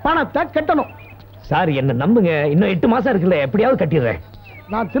பணத்தை கட்டணும். சார் என்ன நம்புங்க, இன்னும் 8 மாசம் இருக்குல்ல, எப்படியாவது கட்டிடுறேன்.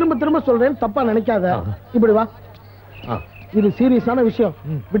 நான் திரும்ப திரும்ப சொல்றேன், தப்பா நினைக்காத. இப்படி வா, இது சீரியஸான விஷயம்.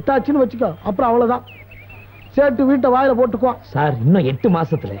 விட்டாச்சுன்னு வச்சுக்கோ, அப்புறம் அவ்வளவுதான். சேட்டு வீட்டை வாயில போட்டுக்குவான். சார் இன்னும் 8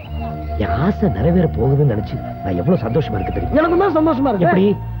 மாசத்துல என் ஆசை நிறைவேற போகுதுன்னு நினைச்சு நான் எவ்வளவு சந்தோஷமா இருக்கு தெரியும். எனக்கு தான் சந்தோஷமா இருக்கு. எப்படி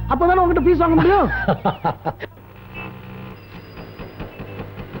அப்பதானே உங்ககிட்ட பீஸ் வாங்க முடியும்.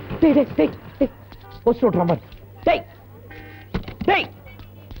 டேய் டேய் டேய் டேய் போஸ்ட் ஓட்ற மாதிரி. டேய் டேய்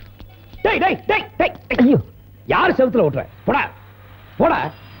டேய் டேய் டேய் டேய் ஐயோ யார் செவுத்துல ஓட்ற? போடா போடா.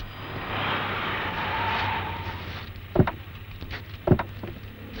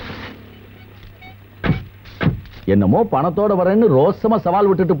 என்னமோ பணத்தோட வரேன்னு ரோசமா சவால்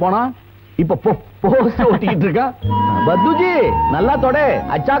விட்டுட்டு போனா இப்ப போஸ்ட் ஓட்டிக்கிட்டு இருக்கா. பத்துஜி நல்லா தோடே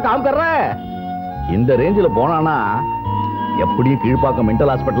அச்சா காம் கர்ற. இந்த ரேஞ்சில போனானா எப்படியும் கீழ்பாக்கம்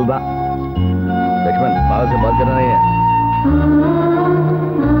மென்டல் ஹாஸ்பிட்டல் தான். லட்சுமண் பாவத்தை பார்க்கிறனே.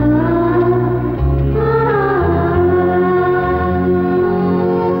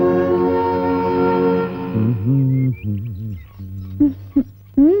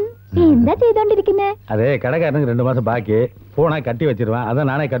 എന്താ ചെയ്തോണ്ടിരിക്കുന്നെ? அதே கடைக்காரனுக்கு 2 மாசம் பாக்கி போனா கட்டி வச்சிருவேன். அதான்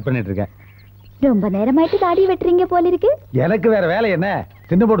நானே கட் பண்ணிட்டு இருக்கேன். ரொம்ப நேரமாயிட்டு தாடி வெட்டுறீங்க போல இருக்கு. எனக்கு வேற வேலை என்ன?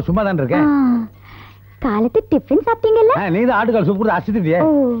 தின்னு போட்டு சும்மா தான் இருக்கேன். காலத்து டிஃபன் சாப்பிட்டீங்கல்ல? நீ தான் ஆட்டுக்கால் சூப் கூட அசித்தியே.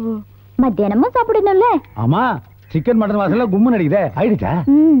 மத்தியானமும் சாப்பிடணும்ல? ஆமா சிக்கன் மட்டன் வாசல்ல கும்மு நடிக்குதே. ஆயிடுச்சா?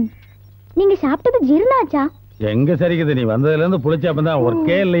 நீங்க சாப்பிட்டது ஜீரணாச்சா? எங்க சரிக்குது? நீ வந்ததுல இருந்து புளிச்சாப்ப தான்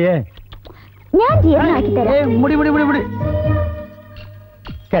ஒர்க்கே இல்லையே. ഞാൻ ജീർണാക്കി തരാം. മുടി മുടി മുടി മുടി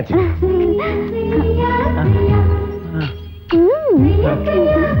കാച്ചി.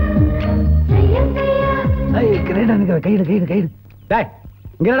 கிரேடா நிக்கிற கையில கையில கையில. டேய்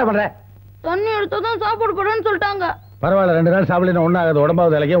இங்க என்னடா பண்ற? தண்ணி எடுத்ததும் சாப்பாடு போடுன்னு சொல்லிட்டாங்க. பரவாயில்ல 2 நாள் சாப்பிடல ஒண்ணாகாது.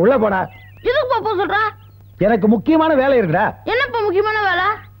 உடம்பாவது வேலைக்கு உள்ள போடா. எதுக்கு பாப்பா சொல்ற? எனக்கு முக்கியமான வேலை இருக்குடா. என்னப்பா முக்கியமான வேலை?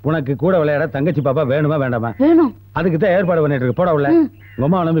 உனக்கு கூட விளையாட தங்கச்சி பாப்பா வேணுமா வேண்டாமா? வேணும். அதுக்கு தான் ஏற்பாடு பண்ணிட்டு இருக்கு. போட உள்ள. உங்க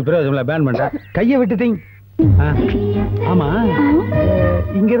அம்மா நம்பி பிரயோஜனம் பேன் பண்ற. கையை விட்டுட்டீங்க. ஆமா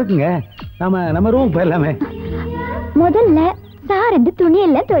இங்க இருக்குங்க. நம்ம ரூம் போயிடலாமே. முதல்ல சார் இந்த துணி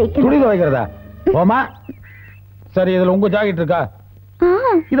எல்லாம் துவைக்கணும். துணி துவைக்கிறதா? ஓமா சரி இதுல உங்க ஜாக்கெட் இருக்கா?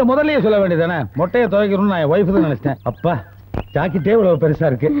 இத முதல்லயே சொல்ல வேண்டியதானே. மொட்டையை துவைக்கணும்னு நான் என் ஒய்ஃப் தான் நினைச்சேன். அப்பா ஜாக்கெட்டே இவ்வளவு பெருசா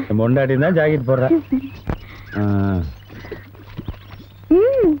இருக்கு. மொண்டாட்டி தான் ஜாக்கெட் போடுறேன்.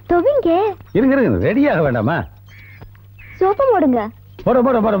 துவைங்க. இருங்க இருங்க ரெடியாக வேண்டாமா? சோப்பு போடுங்க.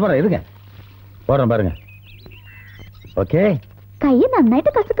 போட இருங்க போடுறேன் பாருங்க. ஓகே கையை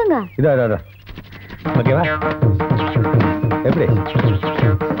நன்னாയിട്ട് கசுக்குங்க. இதோ ஓகேவா? எப்படி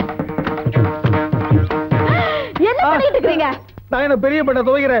என்ன பண்ணிட்டு இருக்கீங்க? நான் என்ன பெரிய பட்ட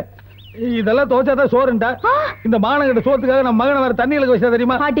துவைக்கிறேன். இதெல்லாம் துவைச்சாதான் சோறுண்டா. இந்த மானங்கிட்ட சோத்துக்காக நம்ம மகனை வேற தண்ணியில வச்சா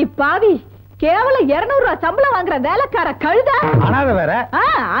தெரியுமா? அடி பாவி, கேவலம் 200 ரூபாய் சம்பளம் வாங்குற வேலைக்கார கழுதா. அனாத வேற.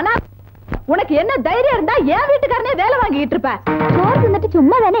 ஆனா உனக்கு என்ன தைரியம் இருந்தா என் வீட்டுக்காரனே வேலை வாங்கிட்டு இருப்ப. சோறு தின்னுட்டு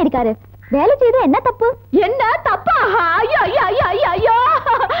சும்மா தானே இருக்காரு. வேலை செய்தா என்ன தப்பு? என்ன தப்பா? ஐயோ ஐயோ ஐயோ ஐயோ ஐயோ,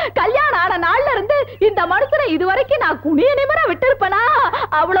 கல்யாணம் ஆன நாள்ல இருந்து இந்த மனுஷனை இதுவரைக்கும் நான் குனிய நிமிர விட்டுருப்பனா?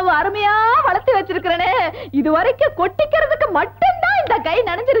 அவ்வளவு அருமையா வளர்த்து வச்சிருக்கிறேனே. இதுவரைக்கும் கொட்டிக்கிறதுக்கு மட்டும்தான் இந்த கை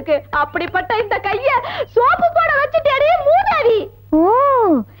நனைஞ்சிருக்கு. அப்படிப்பட்ட இந்த கைய சோப்பு போட வச்சுட்டே மூதாவி. ஓ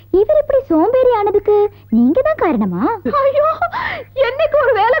இவர் இப்படி சோம்பேறி ஆனதுக்கு நீங்க தான் காரணமா? ஐயோ என்னைக்கு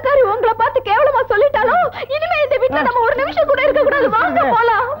ஒரு வேலைக்காரி உங்களை பார்த்து கேவலமா சொல்லிட்டாலும் இனிமே இந்த வீட்டுல நம்ம ஒரு நிமிஷம் கூட இருக்க கூடாது. வாங்க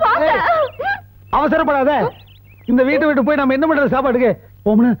போலாம் வாங்க. அவசரப்படாத. இந்த வீட்டை விட்டு போய் நம்ம என்ன பண்றது சாப்பாட்டுக்கு?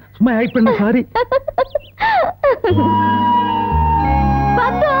 ஓமனா சும்மா ஹைட் பண்ண. சாரி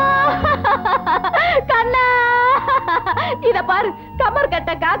கண்ணா. இத பாரு, கமர்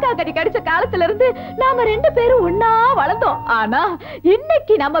கட்ட காக்கா கடி கடிச்ச காலத்துல இருந்து நாம 2 பேரும் ஒன்னா வளர்ந்தோம். ஆனா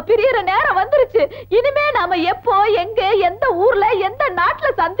இன்னைக்கு நம்ம பிரியற நேரம் வந்துருச்சு. இனிமே நாம எப்போ எங்க எந்த ஊர்ல எந்த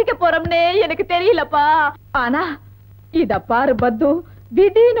நாட்டுல சந்திக்க போறோம்னே எனக்கு தெரியலப்பா. ஆனா இத பாரு பத்து,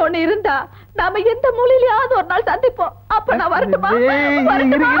 விதின்னு ஒண்ணு இருந்தா நாம எந்த மூலையிலயாவது ஒரு நாள் சந்திப்போம். அப்ப நான் வரட்டுமா?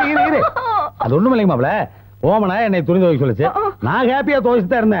 அது ஒண்ணும் இல்லைங்க மாப்ள. ஓமனா என்னை துணி துவைக்க சொல்லுச்சு. நான் ஹாப்பியா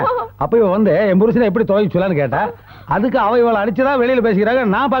துவைச்சுதான் இருந்தேன். அப்ப இவ வந்து என் புருஷனை எப்படி துவைக்க சொல்லான்னு கேட்டா, அதுக்கு அவ இவளை அடிச்சுதான் வெளியில பேசிக்கிறாங்க.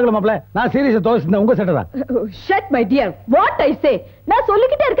 நான் பாக்கல மாப்ள. நான் சீரியஸா துவைச்சிருந்தேன். உங்க சட்டை தான். Shut my dear, what I சே. நான்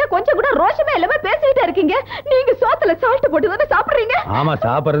சொல்லிக்கிட்டே இருக்கேன், கொஞ்சம் கூட ரோஷமே இல்லாம பேசிக்கிட்டே இருக்கீங்க. நீங்க சோத்துல சால்ட் போட்டு தானே சாப்பிடுறீங்க? ஆமா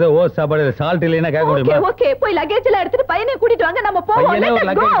சாப்பிடுறது ஓ சாப்பாடு. சால்ட் இல்லைன்னா கேட்க முடியுமா? ஓகே போய் லக்கேஜ் எல்லாம் எடுத்துட்டு பையனை கூட்டிட்டு வாங்க, நம்ம போவோம்.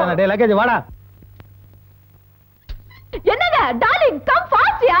 லக்கேஜ் வாடா. என்னங்க டார்லிங், கம்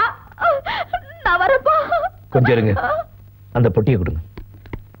ஃபாஸ்ட் யா. நான் வரப்பா. கொஞ்சம் இருங்க, அந்த பொட்டியை கொடுங்க.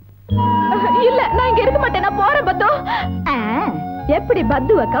 இல்ல நான் இங்க இருக்க மாட்டேன், நான் போறேன் பத்து. எப்படி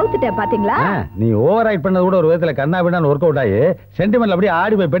பத்துவ கவுத்துட்டேன் பாத்தீங்களா? நீ ஓவர் ரைட் பண்ணது கூட ஒரு விதத்துல கண்ணா பின்னான்னு ஒர்க் அவுட் ஆகி சென்டிமெண்ட்ல அப்படியே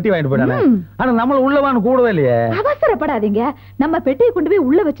ஆடி போய் பெட்டி வாங்கிட்டு போயிட்டானே. ஆனா நம்மள உள்ளவான்னு கூடவே இல்லையே. அவசரப்படாதீங்க. நம்ம பெட்டியை கொண்டு போய்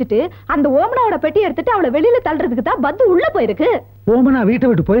உள்ள வச்சுட்டு அந்த ஓமனாவோட பெட்டியை எடுத்துட்டு அவளை வெளியில தள்ளுறதுக்கு தான் பத்து உள்ள போயிருக்கு. ஓமனா வீட்டை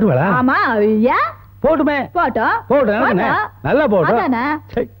விட்டு போயிருவாளா? ஆமா. ஏன் போட்டுமே? போட்டோம் போட்டோம், நல்லா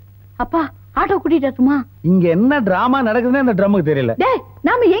போட்டோம். அப்பா ஆட்டோ கூட்டிட்டு வரட்டுமா? இங்க என்ன டிராமா நடக்குதுன்னு அந்த ட்ரம்முக்கு தெரியல. டேய்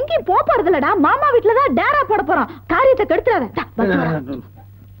நாம எங்கேயும் போக போறதில்லடா. மாமா வீட்டுல தான் டேரா போட போறோம். காரியத்தை கெடுத்துறாத.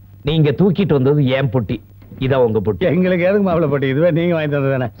 நீங்க தூக்கிட்டு வந்தது ஏன் பொட்டி, இதான் உங்க பொட்டி. எங்களுக்கு எதுக்கு மாப்பிள பொட்டி, இதுவே நீங்க வாங்கி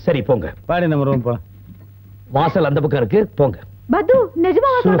தந்தது தானே. சரி போங்க, பாடி நம்ம ரூம் போலாம். வாசல் அந்த பக்கம் இருக்கு, போங்க. பத்து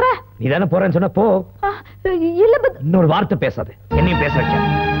நிஜமா சொல்ற? நீ தானே போறேன்னு சொன்ன, போ. இல்ல பத்து. இன்னொரு வார்த்தை பேசாத, என்னையும் பேச வைக்க.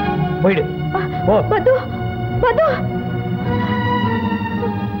 போயிடு போ. பத்து பத்து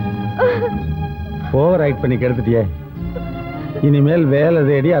ஓவர் ஆக்ட் பண்ணி கெடுத்துட்டியே. இனிமேல் வேலை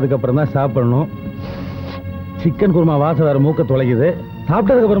தேடி அதுக்கப்புறம் தான் சாப்பிடணும். சிக்கன் குருமா வாசம் வேற மூக்க தொலைக்குது.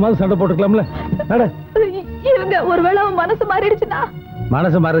 சாப்பிட்டதுக்கு அப்புறமா சண்டை போட்டுக்கலாம்ல. நட. இவங்க ஒருவேளை அவன் மனசு மாறிடுச்சுனா?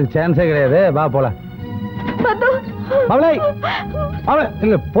 மனசு மாறதுக்கு சான்ஸே கிடையாது. வா போலாம். பத்து அவளை அவளை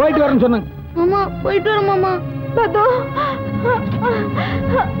இல்ல போயிட்டு வரேன்னு சொன்னாங்க. மாமா போயிட்டு வர மாமா. பத்து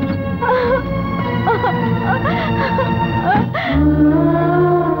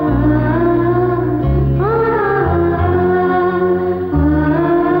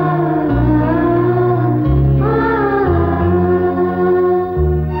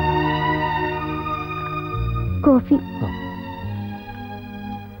காஃபி.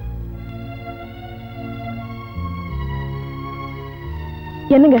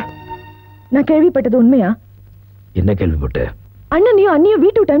 என்னங்க, நான் கேள்விப்பட்டது உண்மையா? என்ன கேள்விப்பட்ட? அண்ணனையும் அண்ணியும்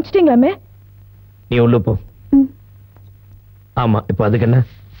வீட்டு விட்டு அனுப்பிச்சிட்டீங்களாமே. நீ உள்ள போ. ஆமா, இப்ப அதுக்கு என்ன?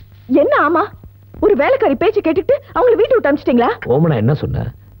 என்ன ஆமா? ஒரு வேலைக்காரி பேச்சு கேட்டுட்டு அவங்களை வீட்டு விட்டு அனுப்பிச்சிட்டீங்களா? ஓமனா என்ன சொன்ன?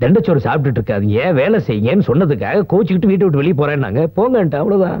 தண்டச்சோறு சாப்பிட்டுட்டு இருக்காதீங்க, ஏன் வேலை செய்யுங்கன்னு சொன்னதுக்காக கோச்சிக்கிட்டு வீட்டை விட்டு வெளியே போறேன்னாங்க. போங்கன்ட்டு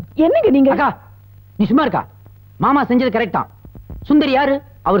அவ்வளவுதான். என்னங்க நீங்க? அக்கா நீ சும்மா இருக்கா? மாமா செஞ்சது கரெக்டா. சுந்தரி யாரு?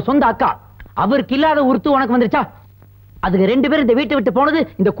 அவர் சொந்த அக்கா. அவருக்கு இல்லாத உறுத்து உனக்கு வந்துருச்சா? அதுக்கு 2 பேரும் இந்த வீட்டை விட்டு போனது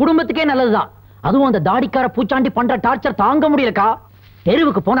இந்த குடும்பத்துக்கே நல்லதுதான். அதுவும் அந்த தாடிக்கார பூச்சாண்டி பண்ற டார்ச்சர் தாங்க முடியலக்கா.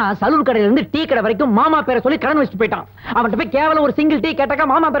 தெருவுக்கு போனா சலூன் கடையில இருந்து டீ கடை வரைக்கும் மாமா பேரை சொல்லி கடன் வச்சுட்டு போயிட்டான். அவன்கிட்ட போய் கேவலம் ஒரு சிங்கிள் டீ கேட்டாக்கா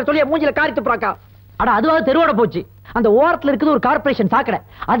மாமா பேரை சொல்லி மூஞ்சில காரி துப்புறாக்கா. அட அதுவாக தெருவோட போச்சு. அந்த ஓரத்துல இருக்குது ஒரு கார்பரேஷன் சாக்கடை.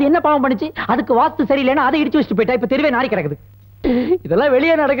 அது என்ன பாவம் பண்ணுச்சு? அதுக்கு வாஸ்து சரியில்லைன்னா அதை இடிச்சு வச்சுட்டு போயிட்டா. இப்ப தெருவே நாரி கிடக்குது. இதெல்லாம்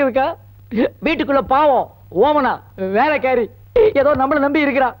வெளியே நடக்குதுக்கா. வீட்டுக்குள்ள பாவம் ஓமனா வேலைக்காரி ஏதோ நம்மள நம்பி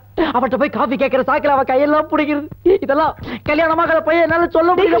இருக்கிறா. அவட்ட போய் காபி கேட்கிற சாக்கில அவ கையெல்லாம் பிடிக்கிறது. இதெல்லாம் கல்யாணமாக போய் என்னால சொல்ல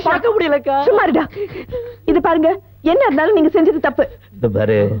முடியல, பார்க்க முடியலக்கா. சும்மாருடா. இது பாருங்க, என்ன இருந்தாலும் நீங்க செஞ்சது தப்பு. இந்த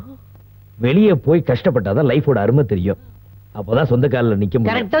பாரு, வெளியே போய் கஷ்டப்பட்டாதான் லைஃபோட அருமை தெரியும். அப்பதான் சொந்த காலில் நிக்க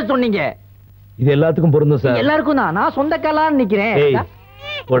முடியும். கரெக்டா சொன்னீங்க. இது எல்லாத்துக்கும் பொருந்தும் சார். எல்லாருக்கும் தான். நான் சொந்த காலான்னு நிக்கிறேன்.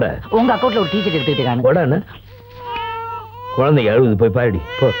 போட உங்க அக்கௌண்ட்ல ஒரு டீச்சர் எடுத்துக்கிட்டு போட. குழந்தைங்க அழுகுது, போய் பாருடி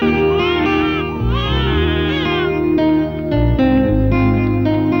போ.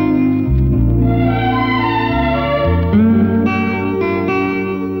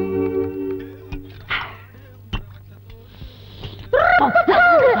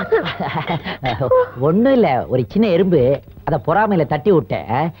 ஒண்ணும் இல்ல, ஒரு சின்ன எறும்பு அத பொறாமையில தட்டி விட்ட.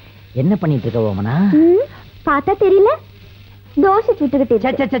 என்ன பண்ணிட்டு இருக்க ஓமனா? பார்த்தா தெரியல, தோசை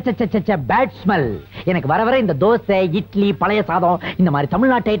சுட்டுக்கிட்டு. Bad smell. எனக்கு வர வர இந்த தோசை, இட்லி, பழைய சாதம் இந்த மாதிரி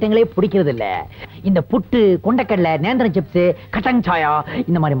தமிழ்நாட்டு ஐட்டங்களே பிடிக்கிறது இல்ல. இந்த புட்டு, கொண்டக்கடலை, நேந்திரம் சிப்ஸ், கட்டங் சாயா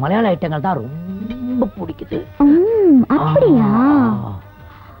இந்த மாதிரி மலையாள ஐட்டங்கள் தான் ரொம்ப பிடிக்குது. அப்படியா?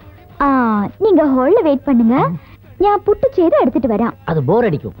 நீங்க ஹால்ல வெயிட் பண்ணுங்க, நான் புட்டு செய்து எடுத்துட்டு வரேன். அது போர்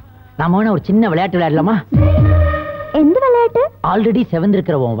அடிக்கும். நாம ஒரு சின்ன விளையாட்டு விளையாடலாமா? எந்த விளையாட்டு? ஆல்ரெடி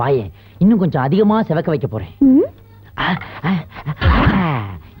செவந்திருக்கிற உன் வாயை இன்னும் கொஞ்சம் அதிகமா செவக்க வைக்க போறேன்.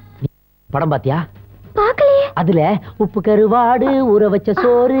 படம் பாத்தியா? பாக்கலையே. அதுல உப்பு கருவாடு ஊற வச்ச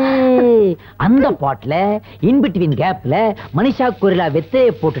சோறு அந்த பாட்டுல இன்பிட்வீன் கேப்ல மனிஷா கொரிலா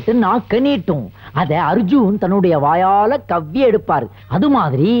வெத்தையை போட்டுட்டு நாக்க நீட்டும். அத அர்ஜுன் தன்னுடைய வாயால கவ்வி எடுப்பாரு. அது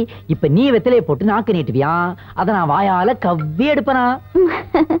மாதிரி இப்ப நீ வெத்தலையை போட்டு நாக்க நீட்டுவியா? அத நான் வாயால கவ்வி எடுப்பனா?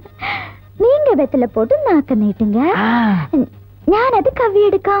 நீங்க வெத்தலை போட்டு நாக்க நீட்டுங்க, நான் அது கவ்வி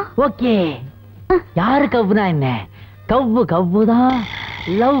எடுக்கா. ஓகே. யாரு கவ்வுனா என்ன? கவ்வு கவ்வுதான்,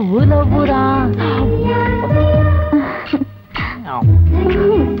 லவ் லவ்வுதான்.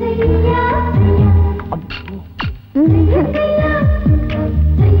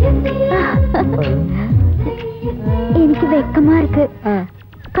 எனக்கு வெக்கமா இருக்கு,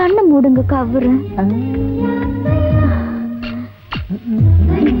 கண்ணை மூடுங்க கவ்வுரு.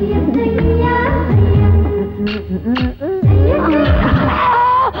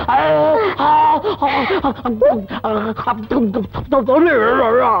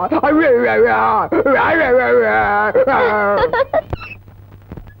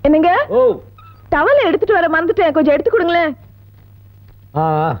 என்னங்க? டவலை எடுத்துட்டு வர மறந்துட்டேன், கொஞ்சம் எடுத்து கொடுங்களேன்.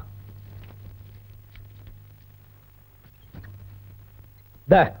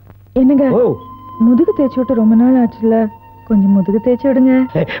 என்னங்க, முதுகு தேய்ச்சி விட்டு ரொம்ப நாள் ஆச்சுல, கொஞ்சம் முதுகு தேய்ச்சி விடுங்க.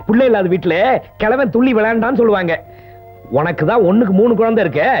 புள்ள இல்லாத வீட்டுல கிழவன் துள்ளி விளையாண்டான்னு சொல்லுவாங்க. உனக்கு தான் 1க்கு 3 குழந்தை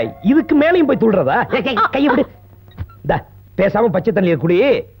இருக்கு, இதுக்கு மேலையும் போய் துள்றதா? கையை விடு. பேசாம பச்சை தண்ணியை குடி,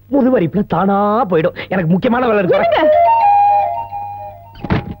 முதுவரிப்புல தானா போயிடும். எனக்கு முக்கியமான வேலை இருக்கு.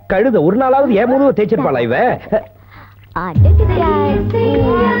 கழுத ஒரு நாளாவது ஏன் முழுவ தேய்ச்சிருப்பாளா இவ?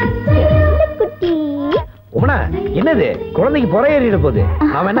 உமனா என்னது குழந்தைக்கு புறையேறிட போகுது.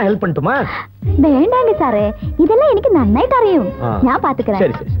 நான் வேணா ஹெல்ப் பண்ணட்டுமா? வேண்டாங்க சாரே, இதெல்லாம் எனக்கு நன்னாய் தெரியும். நான் பாத்துக்கிறேன்.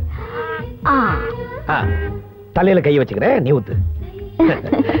 சரி சரி தலையில கை வச்சுக்கிறேன், நீ ஊத்து.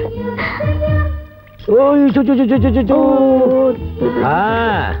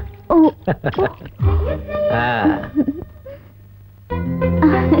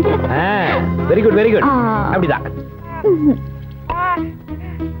 Very good very good. அப்படிதான்.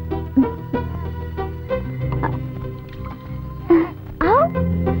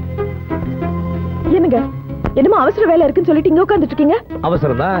 என்னங்க என்னமோ அவசர வேலை இருக்குன்னு சொல்லிட்டு இங்க உட்கார்ந்துட்டு இருக்கீங்க?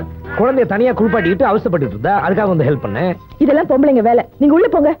 அவசரம் தான். குழந்தைய தனியா குளிப்பாட்டிட்டு அவசரப்பட்டு இருந்தா அதுக்காக வந்து ஹெல்ப் பண்ணேன். இதெல்லாம் பொம்பளைங்க வேலை, நீங்க உள்ள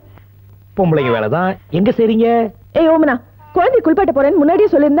போங்க. பொம்பளைங்க வேலை தான். எங்க செய்றீங்க? ஏய் ஓமனா, குழந்தைய குளிப்பாட்ட போறேன்னு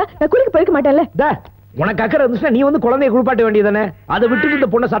முன்னாடியே சொல்லிருந்தா நான் குளிக்க போயிருக்க மாட்டேன்ல. உனக்கு அக்கறை இருந்துச்சுன்னா நீ வந்து குழந்தைய குளிப்பாட்ட வேண்டியதானே. அதை விட்டுட்டு இந்த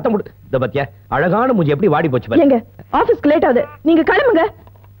பொண்ணை சத்தம் போட்டு இந்த பத்தியா அழகான மூஞ்சி எப்படி வாடி போச்சு பாரு. எங்க ஆபீஸ்க்கு லேட் ஆகுது, நீங்க கிளம்புங்க.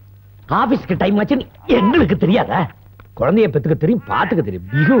 ஆபீஸ்க்கு டைம் ஆச்சு எங்களுக்கு தெரியாதா? குழந்தைய பெத்துக்க தெரியும், பாத்துக்க தெரியும்.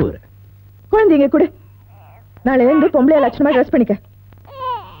 பிகு குழந்தைங்க கூட நாளைல இருந்து பொம்பளைய லட்சணமா ட்ரெஸ் பண்ணிக்க.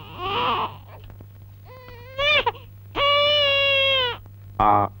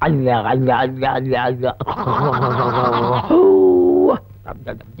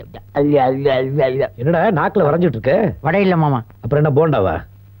 என்னடா நாக்குல வரைஞ்சிட்டு இருக்க? வடை இல்ல மாமா. அப்புறம் என்ன போண்டாவா?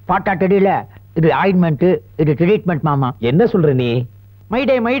 பாட்டா தெரியல. இது ஆயின்மெண்ட், இது ட்ரீட்மெண்ட் மாமா. என்ன சொல்ற நீ?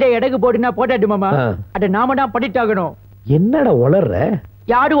 மைடே மைடே எடகு போடுனா போட்டாட்டு மாமா. அட நாம தான் படிட்டாகணும். என்னடா உளறற?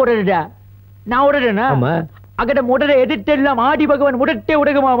 யாரு உடறடா? நான் உடறேனா? ஆமா. அகட முடரை எதிர்த்தெல்லாம் ஆடி பகவான் முடட்டே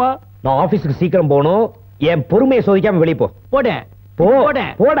உடகு மாமா. நான் ஆபீஸ்க்கு சீக்கிரம் போகணும். என் பொறுமையை சோதிக்காம வெளிய போ. போடேன்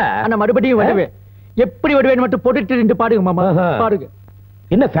போடேன் போடா. ஆனா மறுபடியும் வருவேன். எப்படி வருவேன் மட்டும் போட்டுட்டு நின்று பாடுங்க மாமா. பாடுங்க.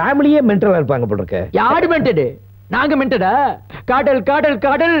 என்ன ஃபேமிலியே மென்டலா இருப்பாங்க போல இருக்கு. யாரு மென்டடு? நாங்க மென்டடா? காடல் காடல்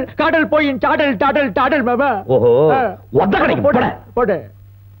காடல் காடல் போய் டாடல் டாடல் டாடல் மாமா. ஓஹோ ஒத்த கடைக்கு போட போட.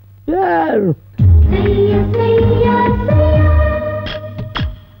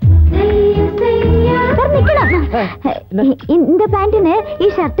 இந்த பேண்ட்னு ഈ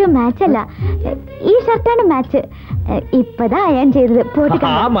ഷർട്ട് മാച്ച് അല്ല, ഈ ഷർട്ടാണ് മാച്ച്. இப்பதான் அயன் செய்தது போட்டுக்க.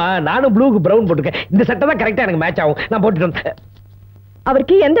 ஆமா நானும் ப்ளூக்கு பிரவுன் போட்டுக்கேன். இந்த சட்டை தான் கரெக்ட்டா எனக்கு மேட்ச் ஆகும். நான் போட்டுட்டு வந்தேன்.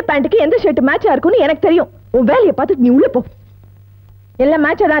 அவருக்கு எந்த பேண்ட்டுக்கு எந்த ஷர்ட் மேட்சா இருக்கும்னு எனக்கு தெரியும். உன் வேலையை பார்த்து நீ உள்ள போ. எல்லாம்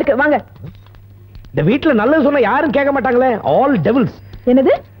மேட்சா தான் இருக்கு, வாங்க. இந்த வீட்ல நல்லது சொன்னா யாரும் கேட்க மாட்டாங்களே. All devil's.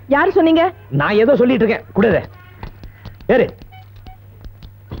 என்னது? யாரு சொன்னீங்க? நான் ஏதோ சொல்லிட்டு இருக்கேன். குடுதே ஏறு.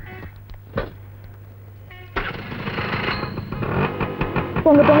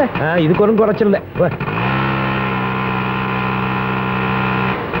 போங்க போங்க. இதுக்கு ஒன்றும் குறைச்சில்ல.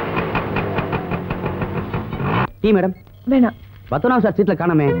 Tea madam. வேணாம். பத்தனாம் சார் சீட்ல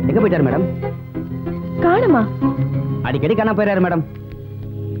காணாமே, எங்க போயிட்டாரு மேடம்? காணுமா? அடிக்கடி காணா போயிறாரு மேடம்.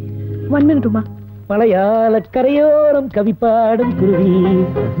 1 minute உமா. மலையாள கரையோரம் கவி பாடும் குருவி.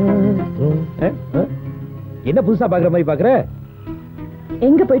 என்ன புதுசா பாக்குற மாதிரி பாக்குற?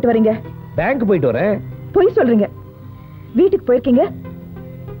 எங்க போயிட்டு வரீங்க? பேங்க் போயிட்டு வரேன். போய் சொல்றீங்க. வீட்டுக்கு போயிருக்கீங்க,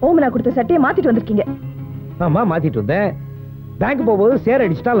 ஓமனா கொடுத்த சட்டையை மாத்திட்டு வந்திருக்கீங்க. ஆமா மாத்திட்டு வந்தேன். பேங்க் போகும்போது சேர்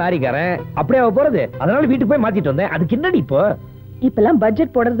அடிச்சுட்டா லாரிக்காரன். அப்படியே போறது, அதனால வீட்டுக்கு போய் மாத்திட்டு வந்தேன். அதுக்கு என்னடி இப்போ? இப்பெல்லாம்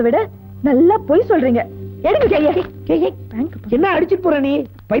பட்ஜெட் போடுறதை விட நல்லா போய் சொல்றீங்க. எடுங்க கையை. என்ன அடிச்சிட்டு போற நீ?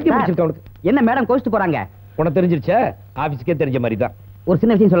 பைத்தியம் பிடிச்சிருக்க உனக்கு. என்ன மேடம் கோச்சிட்டு போறாங்க? உனக்கு தெரிஞ்சிருச்சா? ஆபீஸ்க்கே தெரிஞ்ச மாதிரி தான். ஒரு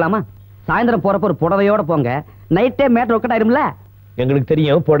சின்ன விஷயம் சொல்லாமா? சாயந்தரம் போறப்ப ஒரு புடவையோட போங்க, நைட்டே மேட்டர் ஒர்க் ஆயிரும்ல. எங்களுக்கு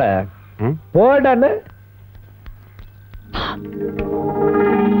தெரியும். போட போடான்னு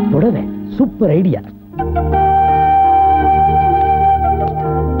புடவை சூப்பர் ஐடியா.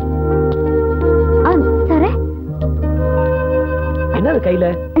 என்னது கையில?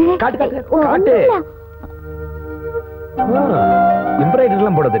 காட்டு காட்டு காட்டு. எம்ப்ராய்டரி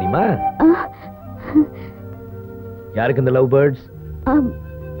எல்லாம் போட தெரியுமா? யாருக்கு இந்த லவ் பேர்ட்ஸ்?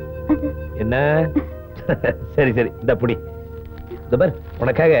 என்ன? சரி சரி இந்த புடி. இந்த பார்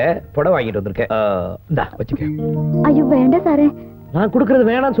உனக்காக புடவை வாங்கிட்டு வந்திருக்கேன். இந்தா வச்சுக்க. ஐயோ வேண்டாம் சாரே. நான் கொடுக்கறது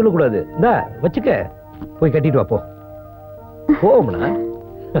வேணாம்னு சொல்லக்கூடாது. இந்தா வச்சுக்க. போய் கட்டிட்டு வா போ. போம்னா.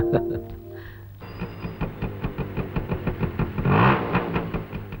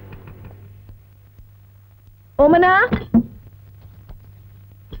 ஓமனா,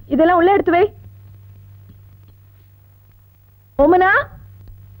 இதெல்லாம் உள்ள எடுத்து வை. ஓமனா,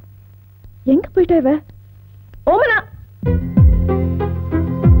 எங்க போயிட்ட இவ? ஓமனா,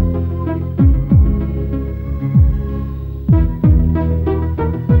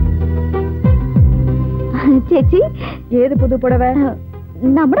 ചേച്ചി ஏது புது புடவை?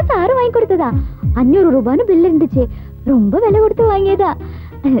 നമ്മുടെ സാറ് വാങ്ങി കൊടുത്തതാ. 500 ரூபான்னு பில் இருந்துச்சு. ரொம்ப விலை கொடுத்து வாங்கியதா.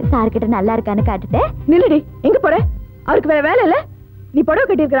 சார் கிட்ட நல்லா இருக்கான்னு காட்டுட்டேன். நில்லடி, எங்க போற? அவருக்கு வேற வேலை இல்ல? நீ புடவை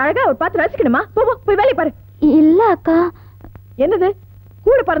கட்டி இருக்கிற அழகா ஒரு பார்த்து ரசிக்கணுமா? போ போய் வேலையை பாரு. இல்ல அக்கா. என்னது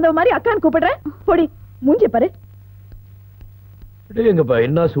கூட பிறந்தவ மாதிரி அக்கான்னு கூப்பிடுற? போடி மூஞ்சி பாரு. எங்கப்பா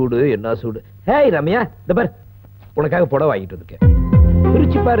என்ன சூடு என்ன சூடு. ஹேய் ரம்யா, இந்த பாரு உனக்காக புடவை வாங்கிட்டு வந்திருக்கேன்.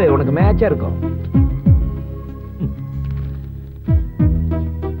 பிரிச்சு பாரு, உனக்கு மேட்சா இருக்கும்.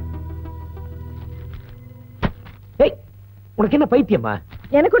 ஏய், உனக்கு என்ன பைத்தியமா?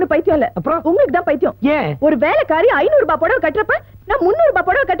 எனக்கு ஒண்ணு பைத்தியம் இல்ல. அப்புறம் உங்களுக்கு தான் பைத்தியம். ஏன்? ஒரு வேலைக்காரி 500 ரூபாய் புடவை கட்டுறப்ப நான் 300 ரூபாய்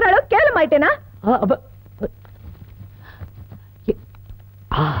புடவை கட்டுற அளவுக்கு கேவலம் ஆயிட்டேனா?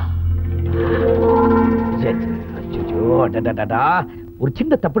 ஒரு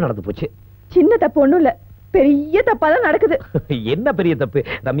சின்ன தப்பு நடந்து போச்சு. சின்ன தப்பு ஒண்ணும் இல்ல, பெரிய தப்பாதான் நடக்குது. என்ன பெரிய தப்பு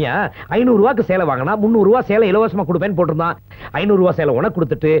ரம்யா? 500 ரூபாய்க்கு சேலை வாங்கினா 300 ரூபாய் சேலை இலவசமா கொடுப்பேன்னு போட்டிருந்தான். 500 ரூபாய் சேலை உனக்கு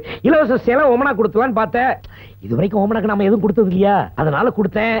கொடுத்துட்டு இலவச சேலை ஓமனா கொடுத்தலான்னு பார்த்தேன். இது வரைக்கும் ஓமனாக்கு நாம எதுவும் கொடுத்தது இல்லையா, அதனால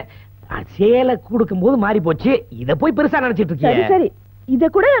கொடுத்தேன். சேலை கொடுக்கும் போது மாறி போச்சு. இத போய் பெருசா நினைச்சிட்டு இருக்கீங்க. சரி இத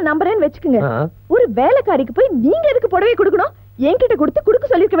கூட நான் நம்புறேன்னு வெச்சுக்குங்க. ஒரு வேலைக்காரிக்கு போய் நீங்க எதுக்கு புடவை கொடுக்கணும்? என்கிட்ட கொடுக்க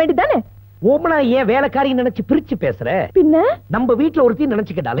சொல்லிருக்க வேண்டியதானே? ஓமனா ஏன் வேலைக்காரி நினைச்சு பிரிச்சு பேசுற? பின்ன நம்ம வீட்டுல ஒருத்தி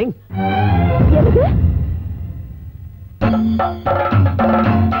நினைச்சுக்க டார்லிங். எனக்கு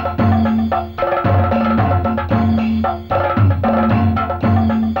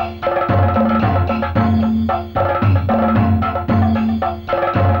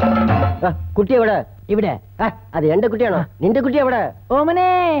കുട്ടിയെ എവിടെ? ഇവിടെ. അത് എന്റെ കുട്ടിയാണോ നിന്റെ കുട്ടി എവിടെ? ഓമനെ,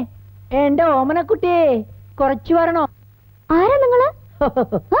 എന്റെ ഓമനക്കുട്ടി കുറച്ചു വരണോ? ആരാ നിങ്ങള്?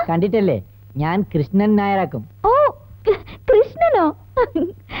 കണ്ടിട്ടല്ലേ, ഞാൻ കൃഷ്ണൻ നായരാക്കും. ഓ കൃഷ്ണനോ?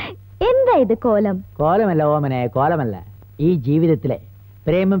 എന്താ ഇത് കോലം? കോലമല്ല ഓമനെ, കോലമല്ല. ഈ ജീവിതത്തിലെ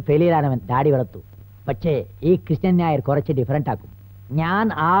പ്രേമം ഫെയിലിയറാനവൻ ദാടി വളർത്തു. പക്ഷേ ഈ കൃഷ്ണൻ നായർ കുറച്ച് ഡിഫറെന്റ് ആക്കും. ഞാൻ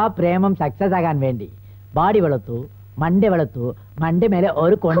ആ പ്രേമം സക്സസ് ആകാൻ വേണ്ടി ബാഡി വളർത്തു, മണ്ട വളർത്തു, മണ്ട മേലെ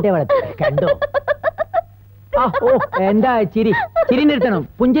ഒരു കൊണ്ട വളർത്തു. കണ്ടോ? ഓ എന്താ ചിരി? ചിരി നിർത്തണം,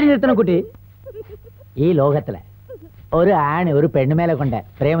 പുഞ്ചിരി നിർത്തണം കുട്ടി. ഈ ലോകത്തിലെ ഒരു ആണ് ഒരു പെണ്ണുമേലെ കൊണ്ട്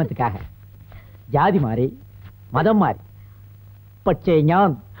പ്രേമത്തിക്കാக ജാതി മാറി, മതം മാറി. പക്ഷേ ഞാൻ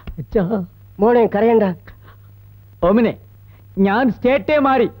മോനെ കരയണ്ട ഓമനെ, ഞാൻ സ്റ്റേറ്റേ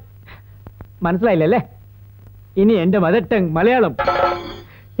മാറി. മനസ്സിലായില്ലല്ലേ? ഇനി എന്റെ മദർ ടങ് മലയാളം,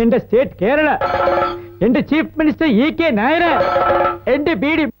 എന്റെ സ്റ്റേറ്റ് കേരള, എന്റെ ചീഫ് മിനിസ്റ്റർ E.K. നായർ, എന്റെ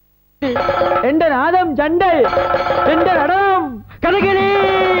ബീഡി, എന്റെ നാദം ചണ്ടൽ, എന്റെ നടനം കഥകളി.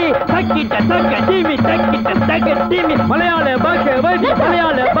 മലയാള ഭഗവതി,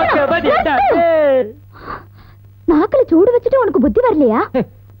 മലയാള ഭഗവതി. നാക്കില് ചൂട് വെച്ചിട്ട് ഉനക്ക് ബുദ്ധി വരില്ലയാ?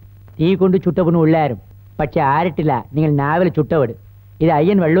 തീ കൊണ്ട് ചുട്ടവണ് ഉള്ളാരും, പക്ഷെ ആരിട്ടില്ല നിങ്ങൾ നാവിൽ ചുട്ടവിട്. ഇത്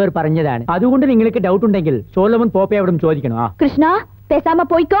അയ്യൻ വെള്ളൂർ പറഞ്ഞതാണ്. അതുകൊണ്ട് നിങ്ങൾക്ക് ഡൗട്ട് ഉണ്ടെങ്കിൽ സോളമൻ പോപ്പയോടും ചോദിക്കണം. കൃഷ്ണ പേസാമ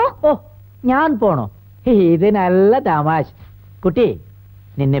പോയിക്കോ. ഓ ഞാൻ പോണോ? ഇത് നല്ല തമാശ. കുട്ടി,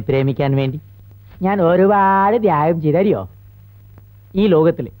 നിന്നെ പ്രേമിക്കാൻ വേണ്ടി ഞാൻ ഒരുപാട് ത്യാഗം ചെയ്തറിയോ? ഈ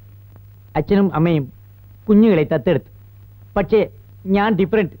ലോകത്തിൽ അച്ഛനും അമ്മയും കുഞ്ഞുങ്ങളെ തത്തെടുത്ത്. പക്ഷേ ഞാൻ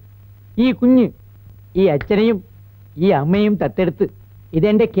ഡിഫറെന്റ്. ഈ കുഞ്ഞ് ഈ അച്ഛനെയും ഈ അമ്മയും തത്തെടുത്ത്.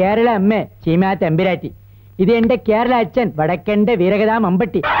 ഇതെന്റെ കേരള അമ്മ ചീമാ തമ്പുരാട്ടി, ഇത് എന്റെ കേരള അച്ഛൻ വടക്കന്റെ വീരകഥാം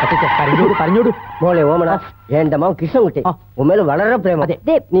അമ്പട്ടി. പറഞ്ഞോടു പറഞ്ഞോടു. മോളെ ഓമന, എന്റെ മകൻ കൃഷ്ണൻകുട്ടി ഉമ്മേല് വളരെ പ്രേമം.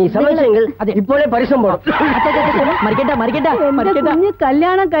 നീ സമ്മതിച്ചെങ്കിൽ ഇപ്പോഴേ പരിശ്രമം പോണം. മരിക്കണ്ട മരിക്കണ്ട മരിക്കണ്ട. കുഞ്ഞ്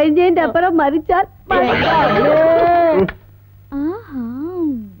കല്യാണം കഴിഞ്ഞതിന്റെ അപ്പുറം മരിച്ചാൽ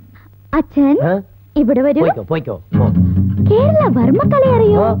അച്ഛൻ ഇവിടെ വരൂ. പോയിക്കോ. കേരള വർമ്മക്കല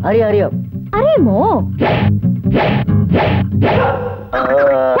അറിയോ? അറിയോ. അറിയുമോ?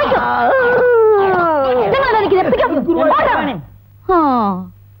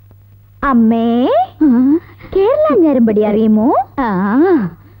 അമ്മേ, കേരള ഞരമ്പടി അറിയുമോ?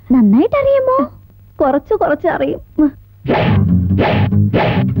 നന്നായിട്ട് അറിയുമോ? കുറച്ച് അറിയും.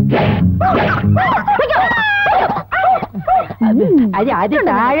 അത്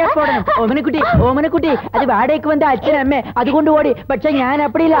താഴെ പോടണം. ഓമനക്കുട്ടി അത് വാടകയ്ക്ക് വന്ന അച്ഛനമ്മ, അതുകൊണ്ട് ഓടി. പക്ഷെ ഞാൻ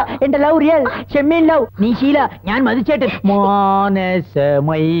അപ്പടിയില്ല. എന്റെ ലവ് റിയൽ, ഷെമ്മീൻ ലവ്. നീ ശീല, ഞാൻ മതിച്ചേട്ടൻ.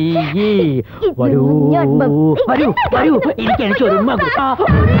 മാനസമയി വരൂ വരൂ വരൂ, എനിക്ക് ഒരു ഉമ്മ.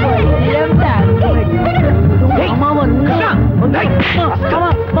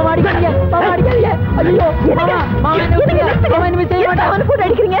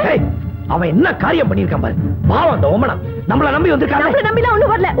 அவன் என்ன காரியம் பண்ணிருக்கான் பாரு. பாவம் அந்த ஓமனா நம்மள நம்பி வந்திருக்கான். நம்மள நம்பிலாம் ஒண்ணு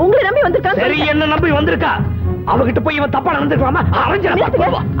வரல, உங்களை நம்பி வந்திருக்கான். சரி, என்ன நம்பி வந்திருக்கா? அவகிட்ட போய் இவன் தப்பா நடந்துக்கலாமா?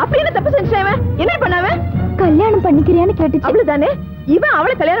 அப்படி என்ன தப்பு செஞ்சவன்? என்ன பண்ணாவன்? கல்யாணம் பண்ணிக்கிறியான்னு கேட்டுச்சு. அவ்வளவுதானே? இவன்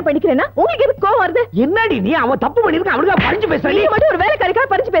அவளை கல்யாணம் பண்ணிக்கிறேன்னா உங்களுக்கு எதுக்கு கோவம் வருது? என்னடி நீ அவன் தப்பு பண்ணிருக்க அவளுக்கு பறிஞ்சு பேசுற? நீ மட்டும் ஒரு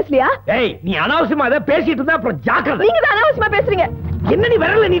வேலைக்காரிக்கா பறிஞ்சு பேசலையா? ஏய், நீ அனாவசியமா அத பேசிட்டு இருந்தா அப்புறம் ஜாக்கிரதை. நீங்க தான் அனாவசியமா பேசுறீங்க. என்ன நீ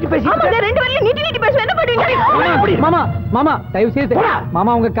விரல்ல நீட்டி பேசிட்டு? ஆமா, ரெண்டு விரல்ல நீட்டி பேசுவேன். என்ன பண்ணுவீங்க? மாமா தயவு செய்து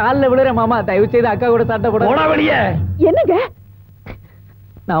மாமா உங்க கால்ல விழுற. மாமா தயவு செய்து அக்கா கூட சண்டை போட. போடா வெளியே. என்னங்க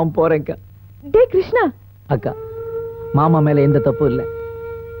நான் போறேன்க்கா. டே கிருஷ்ணா. அக்கா, மாமா மேல எந்த தப்பும் இல்லை.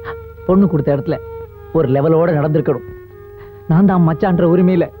 பொண்ணு கொடுத்த இடத்துல ஒரு லெவலோட நடந்திருக்கணும். நான் தான் மச்சான்ற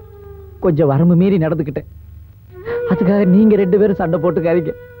உரிமையில கொஞ்சம் வரம்பு மீறி நடந்துக்கிட்டேன். அதுக்காக நீங்க 2 பேரும் சண்டை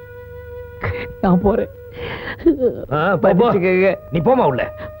போட்டுக்காதீங்க. நான் போறேன். நீ போமா உள்ள.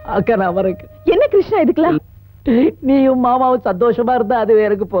 அக்கா நான் வரேன். என்ன கிருஷ்ணா இதுக்கெல்லாம்? நீயும் மாமாவும் சந்தோஷமா இருந்தா அது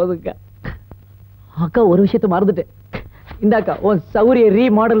எனக்கு போதுங்க. அக்கா ஒரு விஷயத்த மறந்துட்டேன். இந்தாக்கா உன் சௌரிய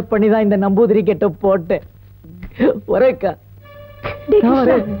ரீமாடல் பண்ணி தான் இந்த நம்பூதிரி கெட்ட போட்டேன். ஒரேக்கா.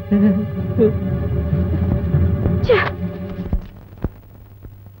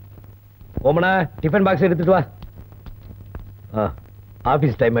 ஓமனா டிஃபன் பாக்ஸ் எடுத்துட்டு வா.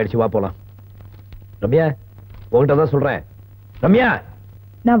 ஆபீஸ் டைம் ஆயிடுச்சு, வா போலாம். ரம்யா உங்ககிட்ட தான் சொல்றேன். ரம்யா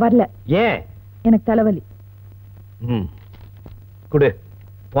நான் வரல. ஏன்? எனக்கு தலைவலி. குடு.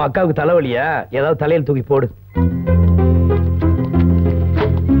 உன் அக்காவுக்கு தலைவலியா? ஏதாவது தலையில் தூக்கி போடு.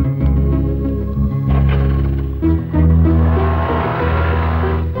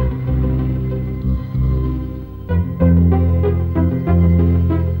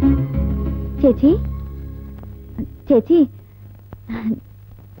 ചേച്ചി ചേച്ചി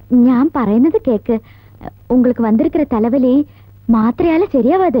ഞാൻ പറയുന്നത് കേക്ക്. உங்களுக்கு வந்திருக்கிற தலைவலி மாத்திரையால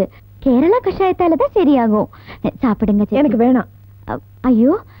சரியாவாது. கேரளா கஷாயத்தால தான் சரியாகும். சாப்பிடுங்க. எனக்கு வேணாம்.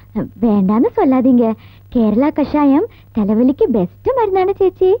 ஐயோ வேண்டான்னு சொல்லாதீங்க. கேரளா கஷாயம் தலைவலிக்கு பெஸ்ட் மருந்தானே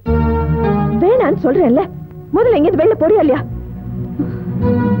சேச்சி. வேணான்னு சொல்றேன்ல. முதல்ல எங்க வெளில போறியா இல்லையா?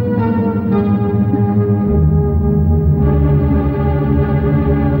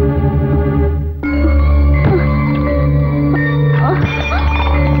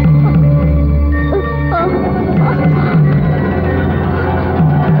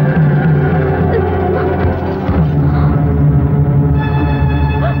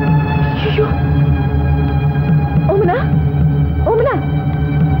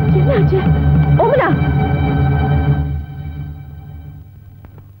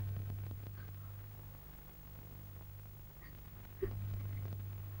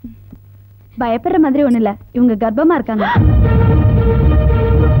 பயப்படுற மாதிரி ஒண்ணு இல்ல. இவங்க கர்ப்பமா இருக்காங்க.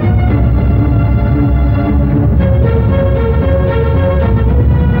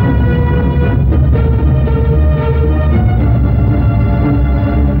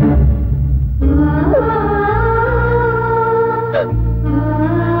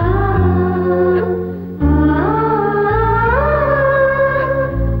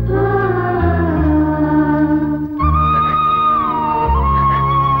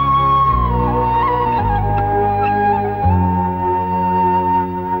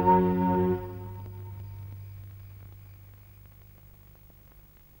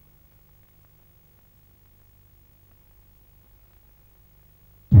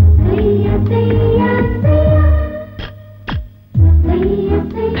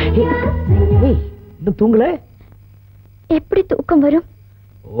 தூங்கல? எப்படி தூக்கம் வரும்?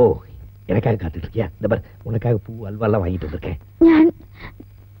 ஓ, எனக்காக காத்துட்டு இருக்கியா? இந்த பார், உனக்காக பூ அல்வா எல்லாம் வாங்கிட்டு வந்திருக்கேன்.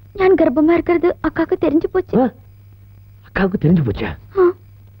 நான் கர்ப்பமா இருக்கிறது அக்காவுக்கு தெரிஞ்சு போச்சு. அக்காவுக்கு தெரிஞ்சு போச்சா?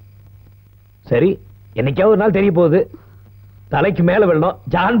 சரி, என்னைக்காவது ஒரு நாள் தெரிய போகுது. தலைக்கு மேல வெள்ளம்,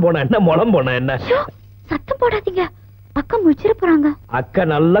 ஜான் போன என்ன, முளம் போன என்ன? சத்தம் போடாதீங்க, அக்கா முழிச்சிட போறாங்க. அக்கா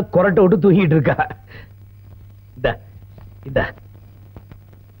நல்லா கொரட்டை விட்டு தூங்கிட்டு இருக்கா. இந்த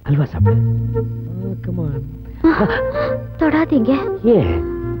அல்வா சாப்பிடு. தொடாதீங்க.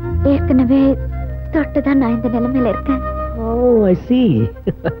 ஏற்கனவே தொட்டுதான் நான் இந்த நிலைமையில இருக்கேன். ஓ, ஐ see.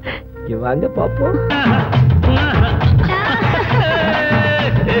 வாங்க பாப்போம்.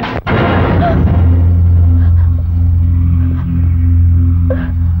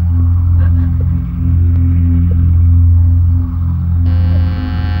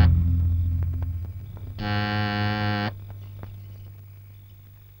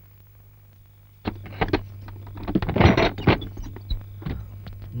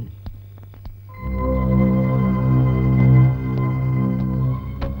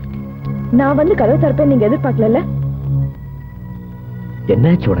 நான் வந்து கதவு திறப்பேன் நீங்க எதிர்பார்க்கல.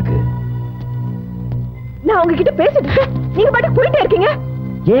 என்னாச்சு உனக்கு? நான் உங்ககிட்ட பேசிட்டு இருக்கேன், நீங்க பாட்டுக்கு போயிட்டே இருக்கீங்க.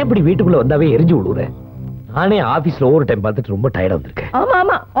 ஏன் இப்படி வீட்டுக்குள்ள வந்தாவே எரிஞ்சு விடுற? நானே ஆபீஸ்ல ஓவர் டைம் பார்த்துட்டு ரொம்ப டயர்டா வந்திருக்கேன். ஆமா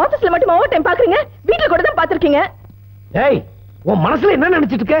ஆமா, ஆபீஸ்ல மட்டும் ஓவர் டைம் பாக்குறீங்க, வீட்டுல கூட தான் பாத்துருக்கீங்க. ஏய், உன் மனசுல என்ன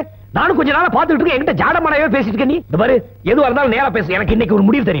நினைச்சிட்டு இருக்க? நானும் கொஞ்ச நாளா பாத்துட்டு இருக்கேன், என்கிட்ட ஜாடமாடாவே பேசிட்டு இருக்க நீ. இந்த பாரு, எதுவா இருந்தாலும் நேரா பேசு. எனக்கு இன்னைக்கு ஒரு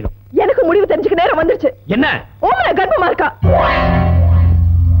முடிவு தெரியணும். எனக்கு முடிவு தெரிஞ்சுக்க நேரம் வந்துருச்சு. என்ன? ஓமனா கர்ப்பமா இருக்கா.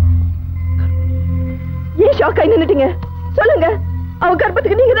 ஏன் ஷாக் ஆகி நின்னுட்டீங்க? சொல்லுங்க, அவ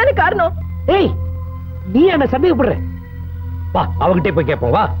கர்ப்பத்துக்கு நீங்க தானே காரணம். ஏய், நீ என்ன சந்தேகப்படுற? வா, அவகிட்டே போய்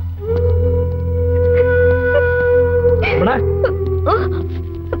கேட்போம். வா.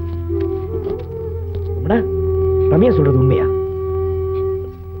 ரம்யா சொல்றது உண்மையா?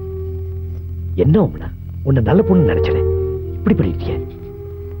 என்ன ஓமனா, உன்னை நல்ல பொண்ணு நினைச்சேன், இப்படி பண்ணிருக்கிய.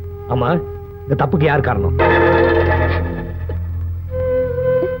 ஆமா, இந்த தப்புக்கு யார் காரணம்?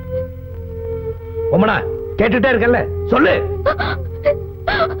 ஓமனா, கேட்டுட்டே இருக்கல்ல, சொல்லு.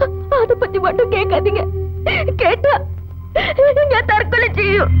 அத பத்தி மட்டும் கேட்காதீங்க. கேட்டா தற்கொலை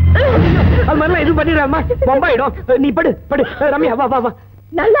செய்யும். அது மாதிரிலாம் எதுவும் பண்ணிடாமா, பம்பாயிடும். நீ படு படு. ரம்யா வா வா வா.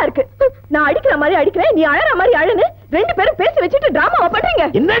 நல்லா இருக்கு. நான் அடிக்கிற மாதிரி அடிக்கிறேன், நீ அழற மாதிரி அழுன்னு ரெண்டு பேரும் பேசி வச்சுட்டு டிராமாவா பண்றீங்க.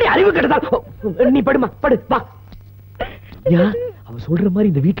 என்னடி அறிவு கெட்டதா? நீ படுமா, படு வா. அவ சொல்ற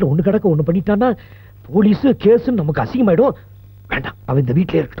மாதிரி இந்த வீட்டுல ஒண்ணு கிடக்க ஒண்ணு பண்ணிட்டான்னா போலீஸ் கேஸ் நமக்கு அசிங்கமாயிடும். வேண்டாம், அவ இந்த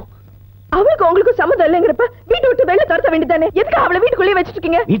வீட்லயே இருக்கட்டும். அவளுக்கு உங்களுக்கு சம்மதம் இல்லைங்கிறப்ப வீட்டை விட்டு வெளில துரத்த வேண்டியதானே? எதுக்கு அவளை வீட்டுக்குள்ளேயே வச்சுட்டு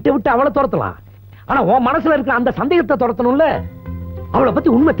இருக்கீங்க? வீட்டை விட்டு அவளை துரத்தலாம், ஆனா உன் மனசுல இருக்கிற அந்த சந்தேகத்தை துரத்தணும்ல. அவளை பத்தி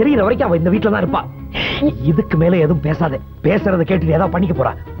உண்மை தெரியற வரைக்கும் அவ இந்த வீட்டுல தான் இருப்பா. இதுக்கு மேல எதுவும் பேசாத. பேசுறதை கேட்டு ஏதாவது பண்ணிக்க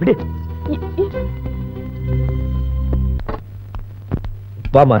போறா, விடு.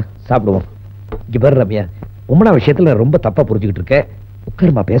 வாமா சாப்பிடுவோம். இங்க பாரு ரம்யா, உம்மனா விஷயத்துல ரொம்ப தப்பா புரிஞ்சுக்கிட்டு இருக்க.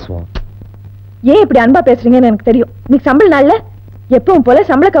 உட்காருமா பேசுவோம். ஏன் இப்படி அன்பா பேசுறீங்கன்னு எனக்கு தெரியும். நீ சம்பளம் நாள்ல எப்பவும் போல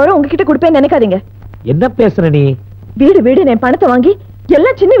சம்பள கவரை உங்ககிட்ட கொடுப்பேன்னு நினைக்காதீங்க. என்ன பேசுற நீ? வீடு வீடு என் பணத்தை வாங்கி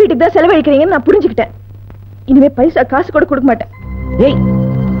எல்லாம் சின்ன வீட்டுக்கு தான் செலவழிக்கிறீங்கன்னு நான் புரிஞ்சுக்கிட்டேன். இனிமே பைசா காசு கூட கொடுக்க மாட்டேன். ஏய்,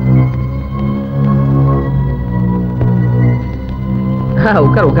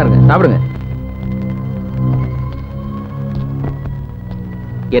 உட்காருங்க, சாப்பிடுங்க.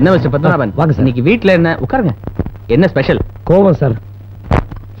 என்ன மிஸ்டர் பத்மநாபன், வாங்க சார். இன்னைக்கு வீட்ல என்ன? உட்காருங்க. என்ன ஸ்பெஷல்? கோவம் சார்.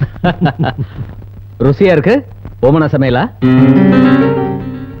 ருசியா இருக்கு. ஓமனா சமையலா?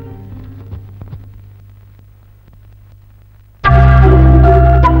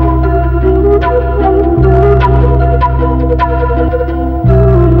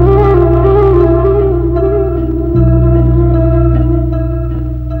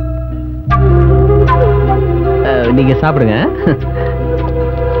 நீங்க சாப்பிடுங்க.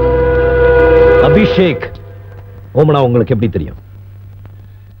 அபிஷேக், ஓமனா உங்களுக்கு எப்படி தெரியும்?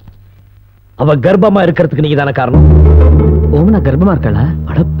 அவ கர்ப்பமா இருக்கிறதுக்கு நீங்க தானே காரணம். ஓமனா கர்ப்பமா இருக்காளா?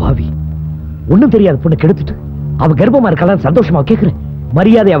 அட பாவி, ஒண்ணும் தெரியாத பொண்ணு கெடுத்துட்டு அவ கர்ப்பமா இருக்காளான்னு சந்தோஷமா கேக்குறேன்.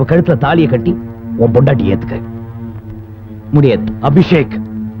 மரியாதை அவ கழுத்துல தாலியை கட்டி உன் பொண்டாட்டி ஏத்துக்க. முடியாது அபிஷேக்,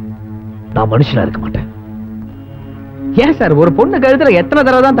 நான் மனுஷனா இருக்க மாட்டேன். ஏன் சார், ஒரு பொண்ணு கழுத்துல எத்தனை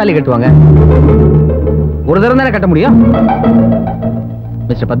தடவை தான் தாலி கட்டுவாங்க? ஒரு தடவை தானே கட்ட முடியும்.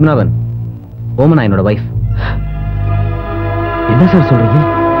 மிஸ்டர் பத்மநாபன், ஓமனா என்னோட வைஃப். என்ன சார் சொல்றீங்க?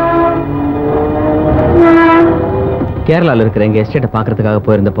 கேரளால இருக்கிற எங்க எஸ்டேட்டை பாக்குறதுக்காக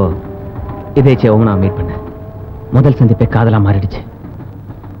போயிருந்தப்போ இதேச்சே ஓமனா மீட் பண்ண. முதல் சந்திப்பே காதலா மாறிடுச்சு.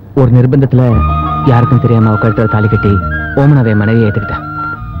 ஒரு நிர்பந்தத்துல யாருக்கும் தெரியாம அவ கழுத்துல தாலி கட்டி ஓமனாவை மனைவியை ஏத்துக்கிட்டேன்.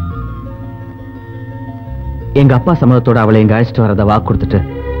 எங்க அப்பா சம்மதத்தோட அவளை எங்க அழைச்சிட்டு வரத வாக்கு கொடுத்துட்டு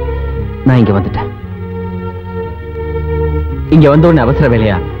நான் இங்க வந்துட்டேன். இங்க வந்த உடனே அவசர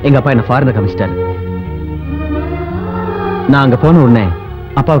வேலையா எங்க அப்பா என்ன ஃபாரின் கமிச்சிட்டாரு. நான் அங்க போன உடனே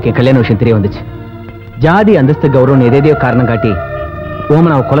அப்பாவுக்கு என் கல்யாண விஷயம் தெரிய வந்துச்சு. ஜாதி அந்தஸ்து கௌரவம் எதையோ காரணம் காட்டி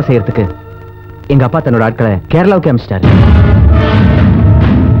ஓமனாவை கொலை செய்யறதுக்கு எங்க அப்பா தன்னோட ஆட்களை கேரளாவுக்கு அனுப்பிச்சிட்டாரு.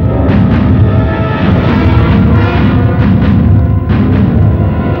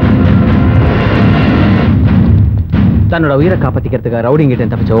 தன்னோட உயிரை காப்பாத்திக்கிறதுக்கு ரவுடிங்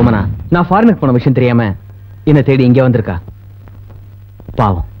கிட்ட தப்பிச்ச ஓமனா நான் ஃபாரினுக்கு போன விஷயம் தெரியாம என்ன தேடி இங்க வந்திருக்கா.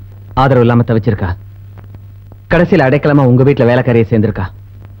 பாவம், ஆதரவு இல்லாம தவிச்சிருக்கா. கடைசியில் அடைக்கலமா உங்க வீட்டுல வேலைக்காரியை சேர்ந்திருக்கா.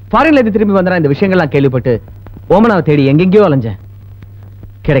 ஃபாரின்ல இருந்து திரும்பி வந்தா இந்த விஷயங்கள்லாம் கேள்விப்பட்டு ஓமனாவை தேடி எங்கெங்கயோ அலைஞ்சேன்,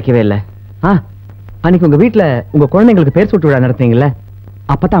 கிடைக்கவே இல்லை. அன்னைக்கு உங்க வீட்டுல உங்க குழந்தைங்களுக்கு பேர் சூட்டு விழா நடத்தீங்கல்ல,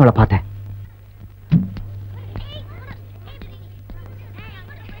 அப்பதான் அவளை பார்த்தேன்.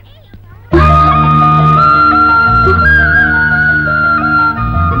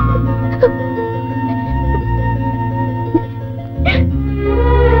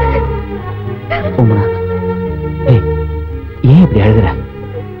 ஓமனா, ஏன் இப்படி அழுகுற?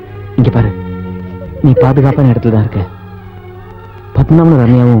 இங்க பாரு, நீ பாதுகாப்பான இடத்துல தான் இருக்க. பத்மநாபனும்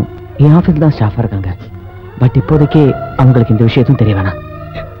ரம்யாவும் என் ஆபீஸ்ல தான் ஸ்டாஃபா இருக்காங்க. பட் இப்போதைக்கு அவங்களுக்கு இந்த விஷயத்தும் தெரிய வேணாம்.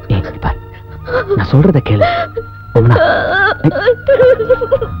 பாரு, நான் சொல்றத கேளு. ஓமனா,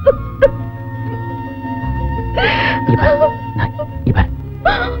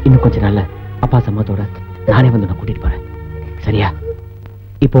 இன்னும் கொஞ்ச நாள்ல அப்பா சம்மதத்தோட நானே வந்து நான் கூட்டிட்டு போறேன், சரியா?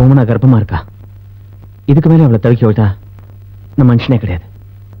 இப்போ ஓமனா கர்ப்பமா இருக்கா. இதுக்கு மேல அவளை தவிக்க விட்டா நான் மனுஷனே கிடையாது.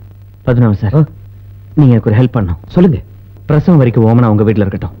 பத்மநாபன் சார், நீங்க எனக்கு ஒரு ஹெல்ப் பண்ணணும். சொல்லுங்க. பிரசவம் வரைக்கும் ஓமனா உங்க வீட்டுல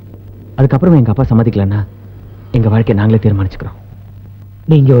இருக்கட்டும். அதுக்கப்புறம் எங்க அப்பா சம்மதிக்கலன்னா எங்க வாழ்க்கையை நாங்களே தீர்மானிச்சுக்கிறோம்.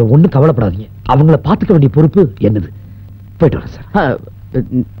 நீங்க ஒண்ணும் கவலைப்படாதீங்க, அவங்கள பாத்துக்க வேண்டிய பொறுப்பு என்னது. போயிட்டு வரேன் சார்.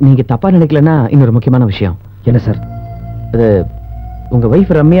 நீங்க தப்பா நினைக்கலன்னா இன்னொரு முக்கியமான விஷயம். என்ன சார்? அது உங்க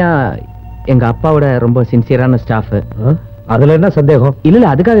வைஃப் ரம்யா எங்க அப்பாவோட ரொம்ப சின்சியரான ஸ்டாஃப். அதுல என்ன சந்தேகம்? இல்ல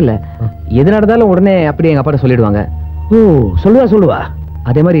அதுக்காக இல்ல, எது நடந்தாலும் உடனே அப்படி எங்க அப்பாட்ட சொல்லிடுவாங்க. ஓ, சொல்லுவா.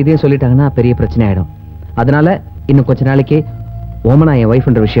 அதே மாதிரி இதையும் சொல்லிட்டாங்கன்னா பெரிய பிரச்சனை ஆயிடும். அதனால இன்னும் கொஞ்ச நாளைக்கு ஓமனா என்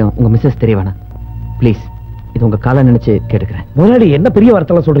வைஃப்ன்ற விஷயம் உங்க மிஸ்ஸஸ் தெரிய வேணாம். ப்ளீஸ், இது உங்க காலை நினைச்சு கேட்டுக்கிறேன். முதலாளி என்ன பெரிய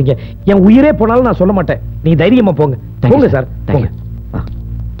வார்த்தைலாம் சொல்றீங்க? என் உயிரே போனாலும் நான் சொல்ல மாட்டேன். நீ தைரியமா போங்க. போங்க சார்.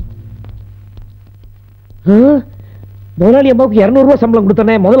 முதலாளி அம்மாவுக்கு 200 ரூபாய் சம்பளம்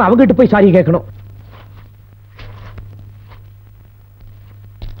கொடுத்தனே, முதல்ல அவங்ககிட்ட போய் சாரி கேட்கணும்.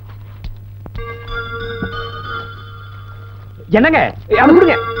 என்னங்க அதை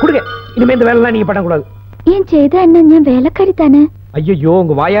கொடுங்க கொடுங்க. இனிமே இந்த வேலை நீங்க பண்ணக்கூடாது. ஏன் செய்த என்ன? ഞാൻ വേലക്കാരി தானே. ஐயோ,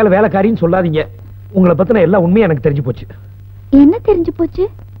 உங்க வாயால வேலைக்காரின்னு சொல்லாதீங்க. உங்களை பத்தின எல்லா உண்மையும் எனக்கு தெரிஞ்சு போச்சு. என்ன தெரிஞ்சு போச்சு?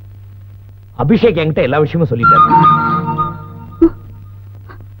 அபிஷேக் என்கிட்ட எல்லா விஷயமும் சொல்லிட்டாரு.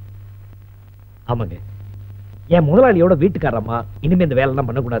 ஆமாங்க, என் முதலாளியோட வீட்டுக்காரம்மா இனிமே இந்த வேலை எல்லாம்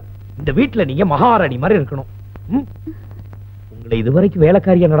பண்ணக்கூடாது. இந்த வீட்டுல நீங்க மகாராணி மாதிரி இருக்கணும். உங்களை இதுவரைக்கும்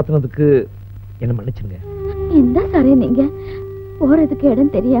வேலைக்காரியா நடத்தினதுக்கு என்ன மன்னிச்சுங்க. என்ன சாரே, நீங்க போறதுக்கு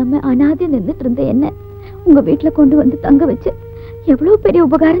இடம் தெரியாம அனாதை நின்றுட்டு இருந்த என்ன உங்க வீட்டுல கொண்டு வந்து தங்க வச்சு எவ்வளவு பெரிய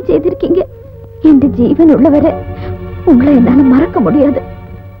உபகாரம் செய்திருக்கீங்க. இந்த ஜீவன் உள்ளவரை உங்களை என்னால மறக்க முடியாது.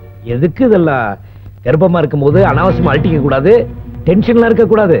 எதுக்கு இதெல்லாம்? கர்ப்பமா இருக்கும் போது அனாவசியமா அழட்டிக்க கூடாது, டென்ஷன்ல இருக்க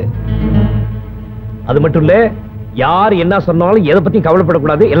கூடாது. அது மட்டும் இல்ல, யார் என்ன சொன்னாலும் எதை பத்தியும்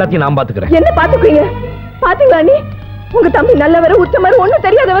கவலைப்படக்கூடாது. எல்லாத்தையும் நான் பாத்துக்கிறேன். என்ன பாத்துக்குவீங்க? பாத்தீங்களா நீ உங்க தம்பி நல்லவர் உத்தமர் ஒண்ணும்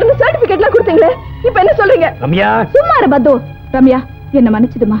தெரியாதவர்னு சர்டிபிகேட்லாம் கொடுத்தீங்களே, இப்ப என்ன சொல்றீங்க? ரம்யா, சும்மா இரு பத்து. ரம்யா, என்ன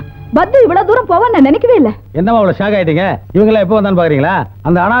மன்னிச்சிடுமா. பத்து இவ்வளவு தூரம் போவ நான் நினைக்கவே இல்ல. என்னமா அவ்வளவு ஷாக் ஆயிட்டீங்க? இவங்கள எப்போ வந்தான்னு பாக்குறீங்களா?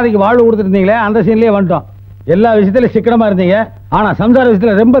 அந்த அனாதைக்கு வாழ்வு கொடுத்துருந்தீங்களே, அந்த சீன்லயே வந்துட்டோம். எல்லா விஷயத்திலும் சிக்கனமா இருந்தீங்க, ஆனா சம்சார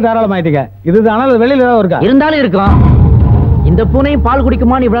விஷயத்துல ரொம்ப தாராளமாயிட்டீங்க. இதுதான் வெளியில ஏதாவது இருக்கா? இருந்தாலும் இருக்கும். இந்த பூனையும் பால்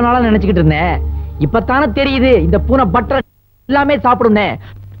குடிக்குமான்னு இவ்வளவு நாளா நினைச்சுக்கிட்டு இருந்தேன். இப்பத்தானே தெரியுது இந்த பூனை பட்டர் எல்லாமே சாப்பிடுங்க.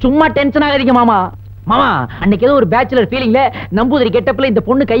 சும்மா டென்ஷன் ஆகாதீங்க மாமா. மாமா, அன்னைக்கு ஏதோ ஒரு பேச்சுலர் ஃபீலிங்ல நம்பூதிரி கெட்டப்ல இந்த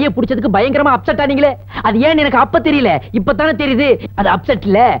பொண்ணு கையை பிடிச்சதுக்கு பயங்கரமா அப்செட் ஆனீங்களே. அது ஏன்னு எனக்கு அப்ப தெரியல, இப்பதானே தெரியுது. அது அப்செட்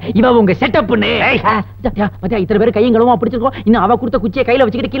இல்ல, இவ உங்க செட்டப் பண்ணு. இத்தனை பேர் கையும் களவுமா பிடிச்சிருக்கோம். இன்னும் அவ கொடுத்த குச்சியை கையில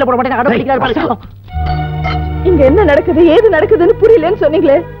வச்சுக்கிட்டு கீழே போட மாட்டேன். இங்க என்ன நடக்குது ஏது நடக்குதுன்னு புரியலன்னு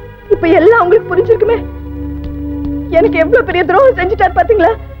சொன்னீங்களே, இப்ப எல்லாம் உங்களுக்கு புரிஞ்சிருக்குமே. எனக்கு எவ்வளவு பெரிய துரோகம் செஞ்சுட்டாரு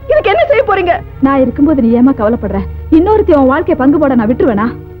பாத்தீங்களா? எனக்கு என்ன செய்ய போறீங்க? நான் இருக்கும்போது நீ ஏமா கவலைப்படுற? இன்னொருத்தி உன் வாழ்க்கைய பங்கு போட நான் விட்டுருவேனா?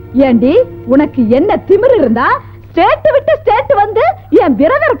 ஏண்டி, உனக்கு என்ன திமிரு இருந்தா ஸ்டேட் விட்டு ஸ்டேட் வந்து என்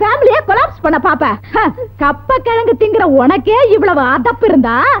பிரதர் ஃபேமிலியை கொலாப்ஸ் பண்ண பாப்ப? கப்ப கிழங்கு திங்கிற உனக்கே இவ்வளவு அதப்பு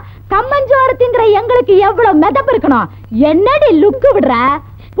இருந்தா கம்மஞ்சோறு திங்கிற எங்களுக்கு எவ்வளவு மெதப்பு இருக்கணும்? என்னடி லுக்கு விடுற?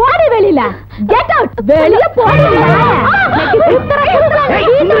 போடி வெளியில. Get out. வெளிய போடி.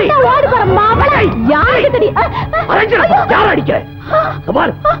 ஓடி போற மாவளை யாருக்கு தெரியும்? யார் அடிக்கிற?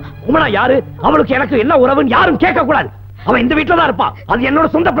 உமனா யாரு? அவளுக்கு எனக்கு என்ன உறவுன்னு யாரும் கேட்க கூடாது. அவன் இந்த வீட்டுல தான் இருப்பா. அது என்னோட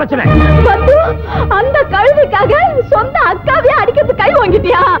சொந்த பிரச்சனை. அந்த கழுவிக்காக சொந்த அக்காவே அடிக்கிறது கை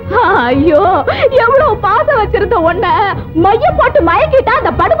வாங்கிட்டியா? ஐயோ, எவ்வளவு பாசம் வச்சிருந்த உன்ன மைய போட்டு மயக்கிட்டா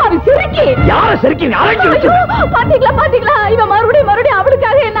அந்த படுபாவி சிரிக்கி. யார சிரிக்கி? பாத்தீங்களா பாத்தீங்களா, இவன் மறுபடியும்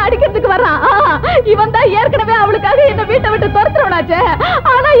அவளுக்காக என்ன அடிக்கிறதுக்கு வர்றான். இவன் தான் ஏற்கனவே அவளுக்காக என்ன வீட்டை விட்டு துரத்துறவனாச்சு.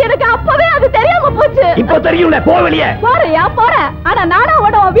 ஆனா எனக்கு அப்பவே அது தெரியாம போச்சு. இப்ப தெரியும்ல, போ வெளியே. போறியா? போறேன். ஆனா நானா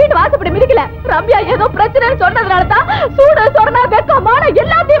உடனே வீட்டு வாசப்படி மிதிக்கல. ரம்யா ஏதோ பிரச்சனைன்னு சொன்னதுனால தான் சூடு சொரணா வெக்கமான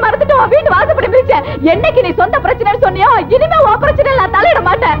எல்லாத்தையும் மறந்துட்டு வீட்டு வாசப்படி மிதிச்சேன். என்னைக்கு நீ சொந்த பிரச்சனைன்னு சொன்னியோ, இனிமே உன் பிரச்சனை நான் தலையிட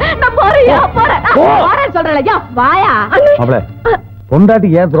மாட்டேன். நான் போறேன் சொல்றேன். வாயா. பொண்டாட்டி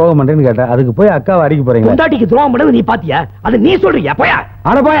ஏன் துரோகம் பண்றேன்னு கேட்டா, அதுக்கு போய் அக்காவை அடிக்க போறீங்க. பொண்டாட்டிக்கு துரோகம் பண்ணது நீ பாத்தியா? அது நீ சொல்றியா? போயா.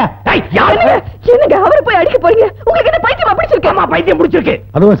 அட போயா. என்னங்க அவரை போய் அடிக்க போறீங்க? உங்களுக்கு என்ன பைத்தியமா பிடிச்சிருக்கு? ஆமா, பைத்தியம் பிடிச்சிருக்கு.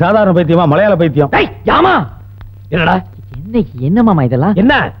 அதுவும் சாதாரண பைத்தியமா? மலையாள பைத்தியம். யாமா என்னடா? என்ன மாமா இதெல்லாம்?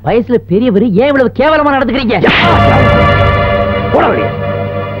 என்ன வயசுல பெரியவர் ஏன் இவ்வளவு கேவலமா நடந்துக்கிறீங்க?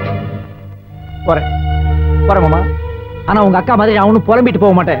 போறேன் மாமா. ஆனா உங்க அக்கா மாதிரி நான் ஒன்னும் புலம்பிட்டு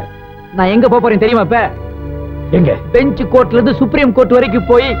போக மாட்டேன். நான் எங்க போறேன் தெரியுமா? இப்ப எங்க? பெஞ்ச் கோர்ட்ல இருந்து சுப்ரீம் கோர்ட் வரைக்கும்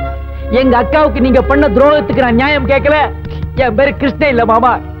போய் எங்க அக்காவுக்கு நீங்க பண்ண துரோகத்துக்கு நான் நியாயம் கேட்கல. என் பேரு கிருஷ்ணன் இல்ல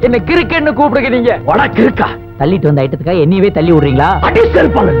மாமா, என்ன கிறுக்கன்னு கூப்பிடுங்க. நீங்க கிறுக்கா தள்ளிட்டு வந்த ஐட்டத்துக்காக என்னையவே தள்ளி விடுறீங்களா?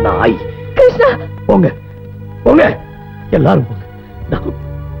 நாய். கிருஷ்ணா, போங்க போங்க, எல்லாரும் போங்க.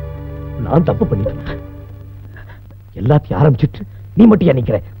 நான் தப்பு பண்ணிட்டேன். எல்லாத்தையும் ஆரம்பிச்சுட்டு நீ மட்டும் ஏன்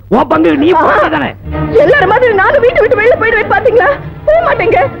நிக்கிற? உன் பங்கு நீ போறதானே? எல்லாரும் மாதிரி நானும் வீட்டு விட்டு வெளில போயிடுவேன். பாத்தீங்களா? போக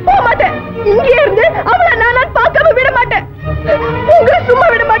மாட்டேங்க, போக மாட்டேன். இங்கே இருந்து அவளை நான் பார்க்காம விட மாட்டேன். உங்களை சும்மா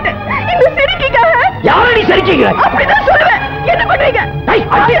விட மாட்டேன். இந்த சிரிக்கைக்காக. யாரை நீ சிரிக்கீங்க? அப்படிதான் சொல்லுவேன். என்ன பண்றீங்க?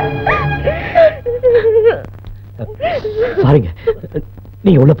 சாரிங்க,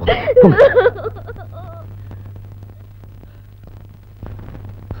 நீங்க உள்ள போங்க.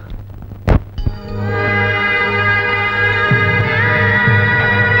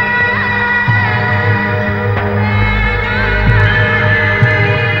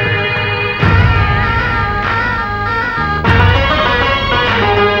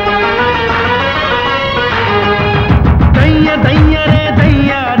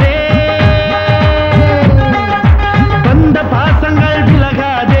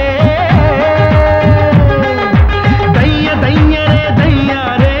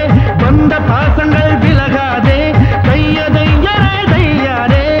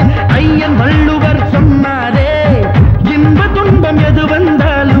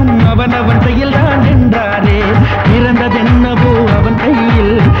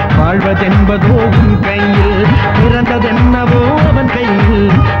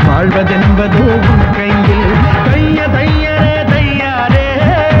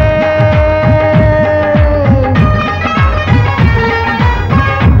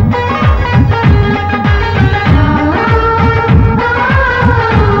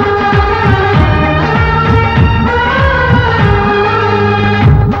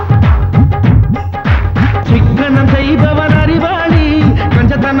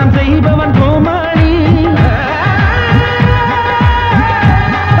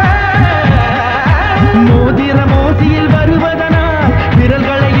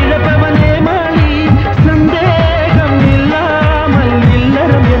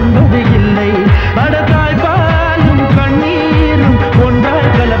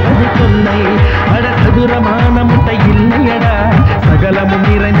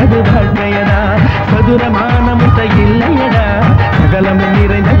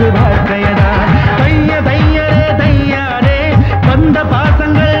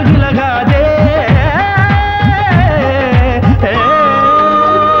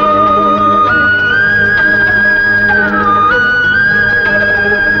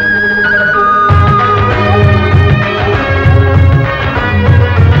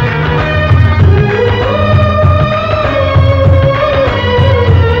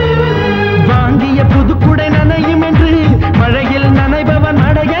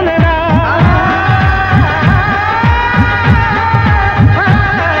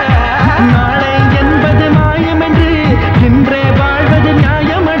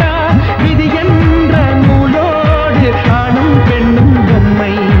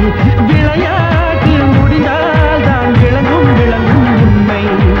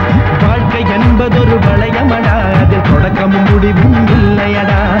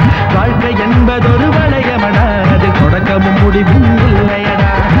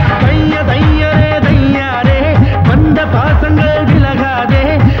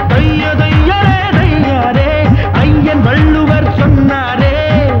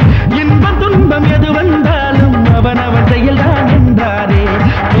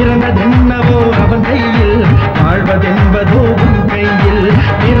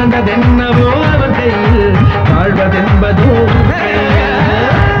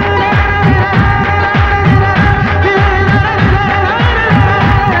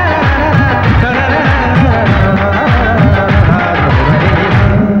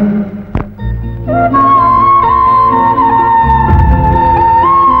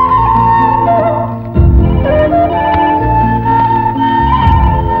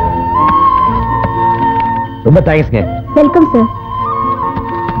 ரொம்ப தேங்க்ஸ்ங்க. Welcome sir.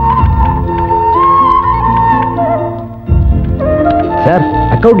 சார்,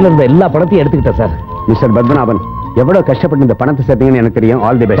 அக்கவுண்ட்ல இருந்த எல்லா பணத்தையும் எடுத்துக்கிட்டேன் சார். மிஸ்டர் பத்மநாபன், எவ்வளவு கஷ்டப்பட்டு இந்த பணத்தை சேர்த்தீங்கன்னு எனக்கு தெரியும்.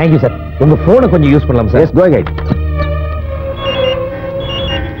 All the best. Thank you sir. உங்க போனை கொஞ்சம் யூஸ் பண்ணலாம் sir. S, go ahead.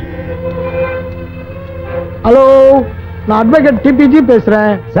 Hello, நான் அட்வொகேட் டிபிஜி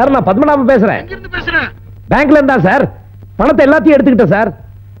பேசுறேன். சார், நான் பத்மநாபன் பேசுறேன். பேங்க்ல இருந்தா சார். பணத்தை எல்லாத்தையும் எடுத்துக்கிட்டேன் சார்.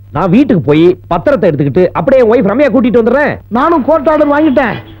 நான் வீட்டுக்கு போய் பத்திரத்தை எடுத்துக்கிட்டு அப்படியே ஒய்ஃப் ரம்யா கூட்டிட்டு வந்துடுறேன். நானும் கோர்ட் ஆர்டர்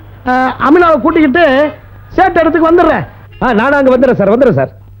வாங்கிட்டேன். அமினாவை கூட்டிக்கிட்டு சேட் இடத்துக்கு வந்துடுறேன். நானும் அங்க வந்துடுறேன்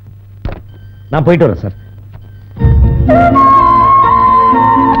சார். நான் போயிட்டு வரேன் சார்.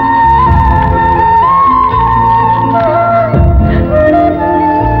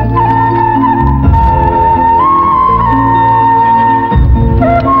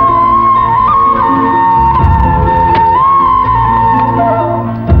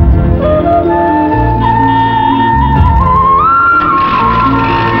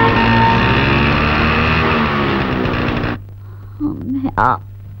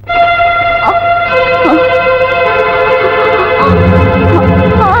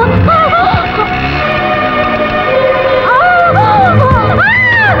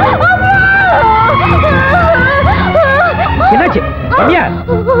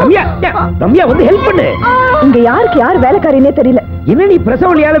 ரம்யா வந்து ஹெல்ப் பண்ணு. இங்க யாருக்கு யார் வேலைக்காரினே தெரியல. என்ன நீ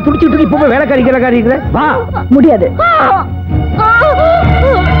பிரசவலியால துடிச்சிட்டு இப்ப வேலைக்காரி வா. முடியாது.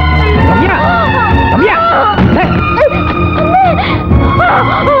 ரம்யா, ரம்யா.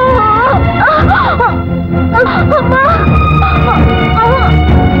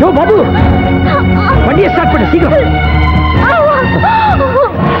 யோ பாபு, வண்டியை ஸ்டார்ட் பண்ணு சீக்கிரம்.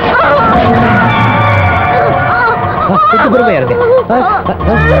 பொறுமையா இருக்கு.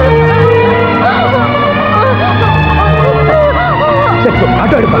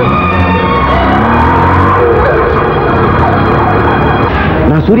 ஆட்டோ எடுப்பா.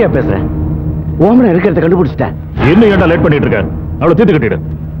 நான் சூர்யா பேசுறேன். ஓமனை இருக்கிறத கண்டுபிடிச்சிட்டேன். என்ன ஏன்டா லேட் பண்ணிட்டு இருக்க? அவளை தீர்த்து கட்டிடு.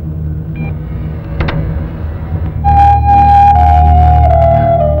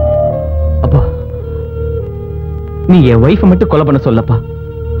 அப்பா, நீ என் வைஃபை மட்டும் கொலை பண்ண சொல்லப்பா.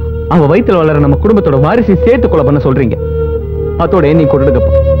 அவ வயித்துல வளர நம்ம குடும்பத்தோட வாரிசை சேர்த்து கொலை பண்ண சொல்றீங்க. அதோட நீ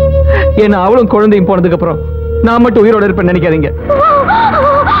கொண்டுக்கப்பா. ஏன்னா அவளும் குழந்தையும் போனதுக்கு அப்புறம் நான் மட்டும் உயிரோட இருப்பேன்னு நினைக்காதீங்க.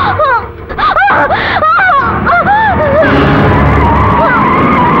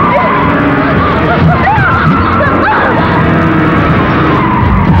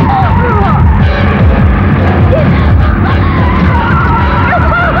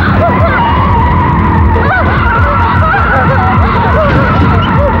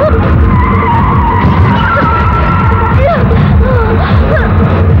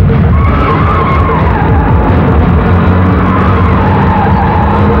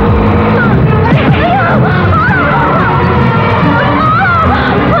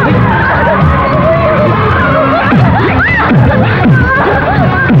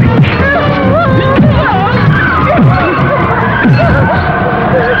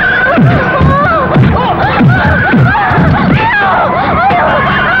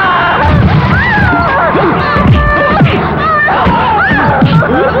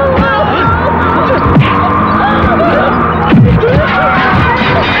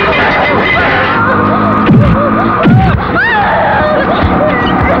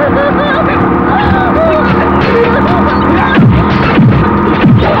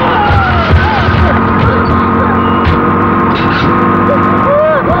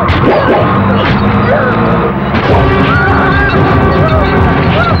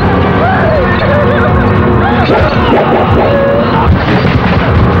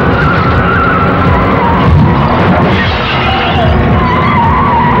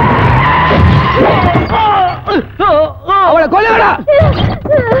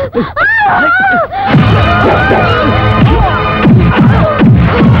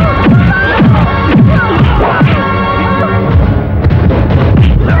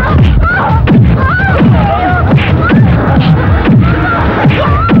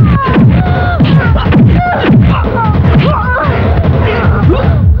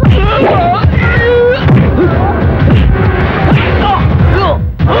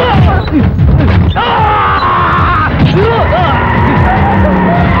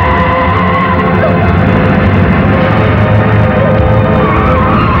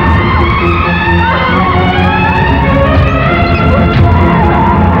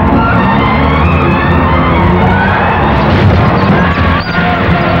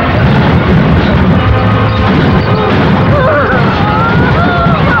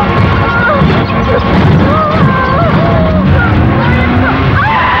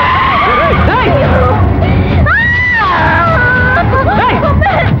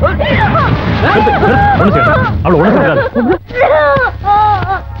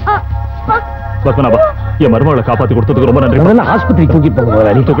 பத்மநாபா, என் மருமகளை காப்பாத்தி கொடுத்ததுக்கு ரொம்ப நன்றி. முதல்ல ஆஸ்பத்திரி தூக்கிட்டு போங்க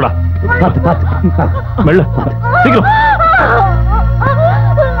முதலாளி. தூக்குடா. பார்த்து பார்த்து மெல்ல சீக்கிரம்.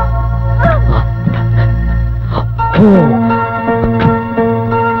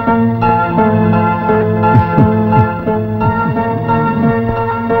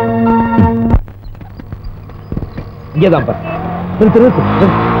 இங்கேதான் பாரு. நிறுத்து நிறுத்து.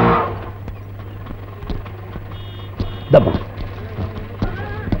 தப்பா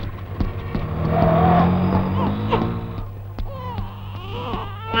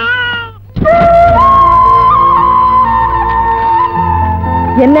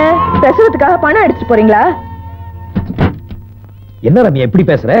என்ன பிரசவத்துக்காக பணம் அடிச்சுட்டு போறீங்களா? என்ன ரம்யா எப்படி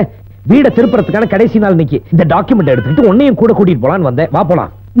பேசுற? வீட திருப்புறதுக்கான கடைசி நாள் இன்னைக்கு. இந்த டாக்குமெண்ட் எடுத்துட்டு உன்னையும் கூட கூட்டிட்டு போலான்னு வந்தேன். வா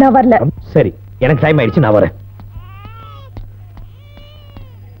போலாம். நான் வரல. சரி, எனக்கு டைம் ஆயிடுச்சு, நான் வரேன்.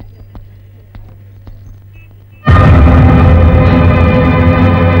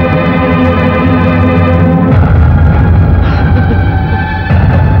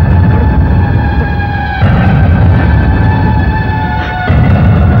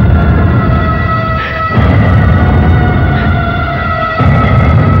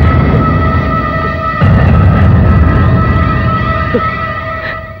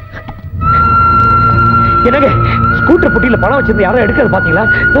 என்னங்க ஸ்கூட்டர் புட்டியில பணம் வச்சிருந்து யாரும் எடுக்கிறது பாத்தீங்களா?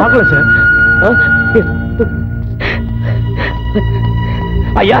 பார்க்கல சார்.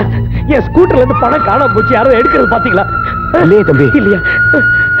 ஐயா, என் ஸ்கூட்டர்ல இருந்து பணம் காணாம போச்சு. யாரும் எடுக்கிறது பாத்தீங்களா? இல்லையே தம்பி. இல்லையா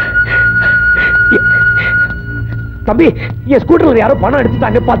தம்பி, என் ஸ்கூட்டர்ல யாரோ பணம்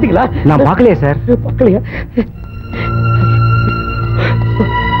எடுத்துட்டாங்க பாத்தீங்களா? நான் பார்க்கலையே சார். பார்க்கலையா?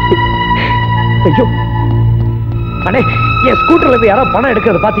 ஐயோ அண்ணே, என் ஸ்கூட்டர்ல இருந்து யாரோ பணம்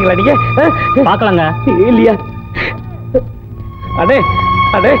எடுக்கிறது பாத்தீங்களா நீங்க? பார்க்கலாங்க. இல்லையா அண்ணே?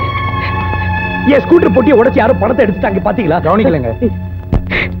 அண்ணே, என் ஸ்கூட்டர் பொட்டியை உடைச்சு யாரும் பணத்தை எடுத்துட்டாங்க பாத்தீங்களா? கவனிக்கலங்க.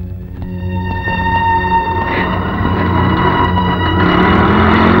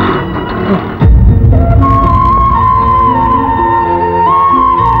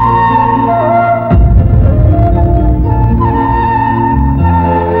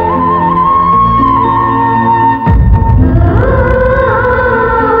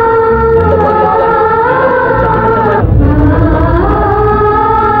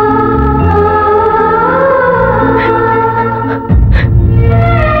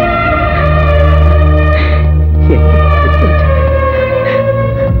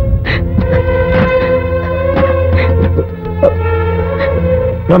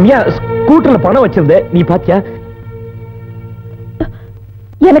 ரம்யா, ஸ்கூட்டர்ல பணம் வச்சிருந்த நீ பாத்தியா?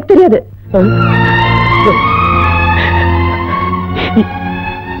 எனக்கு தெரியாது.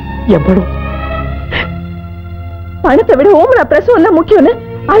 என் பணம் பணத்தை விட ஓமனா பிரசவம் எல்லாம் முக்கியம்னு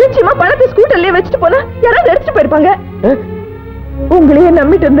அலட்சியமா பணத்தை ஸ்கூட்டர்லயே வச்சுட்டு போனா யாராவது எடுத்துட்டு போயிருப்பாங்க. உங்களையே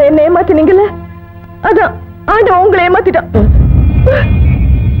நம்பிட்டு இருந்த என்ன ஏமாத்தினீங்கல்ல, அதான் ஆண்டவன் உங்களை ஏமாத்திட்டான்.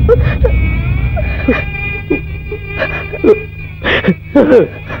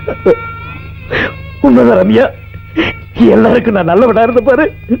 உண்மைதான் ரம்யா, எல்லாருக்கும் நான் நல்லவனா இருந்த பாரு.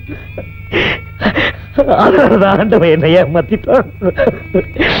 அதனாலதான் ஆண்டவன் என்னை ஏமாத்திட்டான்.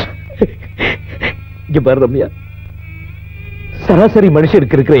 இங்க பாரு ரம்யா, சராசரி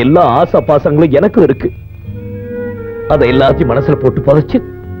மனுஷனுக்கு இருக்கிற எல்லா ஆசை பாசங்களும் எனக்கும் இருக்கு. அதை எல்லாத்தையும் மனசுல போட்டு புதைச்சு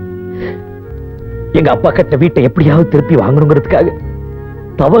எங்க அப்பா கட்ட வீட்டை எப்படியாவது திருப்பி வாங்கணுங்கிறதுக்காக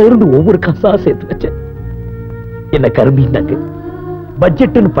தவ இருந்து ஒவ்வொரு காசா சேர்த்து வச்சேன். என்ன கரும்பின்னாங்க,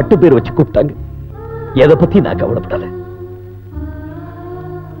 பட்ஜெட்னு பட்டு பேர் வச்சு கூப்பிட்டாங்க. எதை பத்தி நான் கவலைப்படல.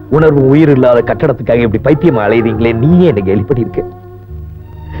 உணர்வு உயிர் இல்லாத கட்டடத்துக்காக இப்படி பைத்தியமா அலையுறீங்களே, நீயே என்ன கேலி பண்ணிருக்க.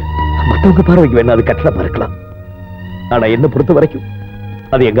 மத்தவங்க பார்வைக்கு வேணா அது கட்டடமா இருக்கலாம், ஆனா என்ன பொறுத்த வரைக்கும்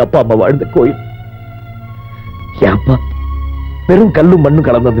அது எங்க அப்பா அம்மா வாழ்ந்த கோயில். என் அப்பா வெறும் கல்லும் மண்ணும்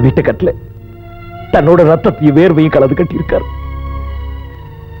கலந்து அந்த வீட்டை கட்டல, தன்னோட ரத்தத்தையும் வேர்வையும் கலந்து கட்டியிருக்காரு.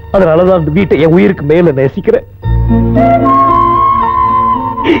 அதனாலதான் அந்த வீட்டை என் உயிருக்கு மேல நேசிக்கிறேன்.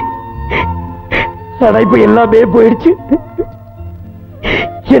 ஆனா இப்ப எல்லாமே போயிடுச்சு.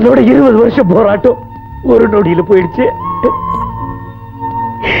 என்னோட 20 வருஷம் போராட்டம் ஒரு நொடியில போயிடுச்சு.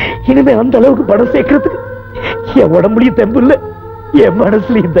 இனிமே அந்த அளவுக்கு பணம் சேர்க்கறதுக்கு என் உடம்புலயும் தெம்பு இல்ல, என்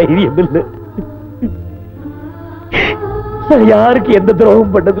மனசுலயும் தைரியம் இல்ல. நான் யாருக்கு எந்த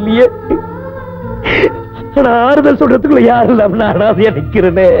துரோகம் பண்ணது இல்லையே, ஆனா ஆறுதல் சொல்றதுக்குள்ள யாரும் இல்லாம நான் அனாதையா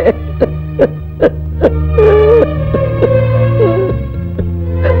நிக்கிறேனே.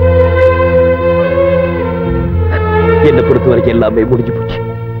 என்னை பொறுத்த வரைக்கும் எல்லாமே முடிஞ்சு போச்சு.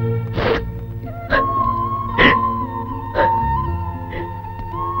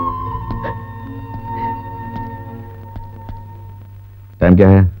 Time K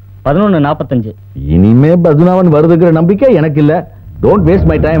 11:45. இனிமே பத்மநாபன் வருதுங்கிற நம்பிக்கை எனக்கு இல்ல. Don't waste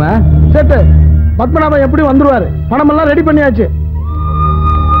my time. Set Padmanabhan எப்படி வந்துருவாரு? பணம் எல்லாம் ரெடி பண்ணியாச்சு.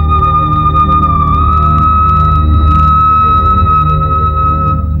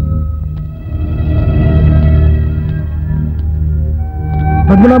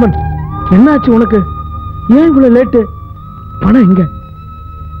 பத்மநாபன், என்னாச்சு உனக்கு? ஏன் இவ்வளவு லேட்டு? பணம் எங்க?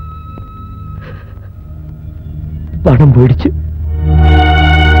 பணம் போயிடுச்சு.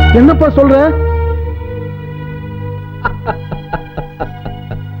 என்னப்பா சொல்ற?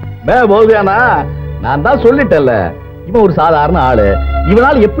 போதுயானா, நான் தான் சொல்லிட்டேன்ல, இவன் ஒரு சாதாரண ஆளு.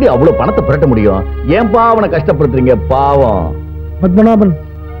 இவனால எப்படி அவ்வளவு பணத்தை புரட்ட முடியும்? ஏன்பா அவனை கஷ்டப்படுத்துறீங்க? பாவம். பத்மநாபன்,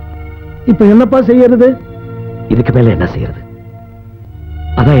 இப்ப என்னப்பா செய்யறது? இதுக்கு மேல என்ன செய்யறது?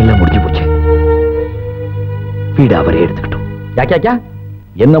 அதான் எல்லாம் முடிஞ்சு போச்சு. வீடு அவரே எடுத்துக்கிட்டோம். யாக்கியா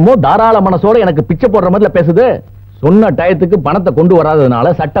என்னமோ தாராள மனசோட எனக்கு பிச்சை போடுற மாதிரி பேசுது. சொன்ன டயத்துக்கு பணத்தை கொண்டு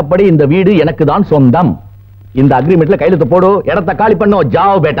வராததுனால சட்டப்படி இந்த வீடு எனக்கு தான் சொந்தம். இந்த அக்ரிமெண்ட்ல கையெழுத்து போடு, இடத்தை காலி பண்ணோம்.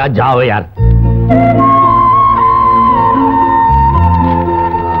 ஜாவோ பேட்டா, ஜாவோ. யார்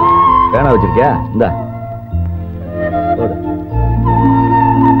பேனா வச்சிருக்கியா? இந்த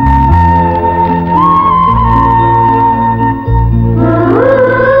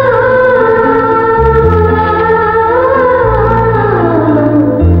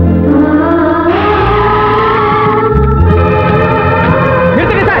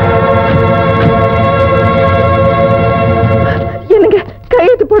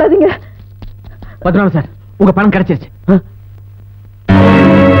போடாதீங்க. பத்மநாபன் சார், உங்க பணம் கிடைச்சிருச்சு.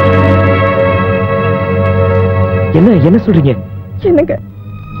 என்ன சொல்றீங்க? என்னங்க,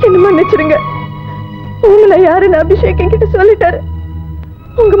 என்ன மன்னிச்சிடுங்க. உங்களை யாருன்னு அபிஷேக் என்கிட்ட சொல்லிட்டாரு.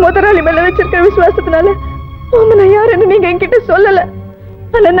 உங்க முதலாளி மேல வச்சிருக்கிற விசுவாசத்தினால உங்களை யாருன்னு நீங்க என்கிட்ட சொல்லல.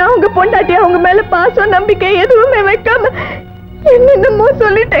 ஆனா நான் உங்க பொண்டாட்டி, அவங்க மேல பாசம் நம்பிக்கை எதுவுமே வைக்காம என்னென்னமோ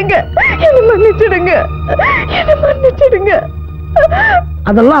சொல்லிட்டேங்க. என்ன மன்னிச்சிடுங்க, என்ன மன்னிச்சிடுங்க.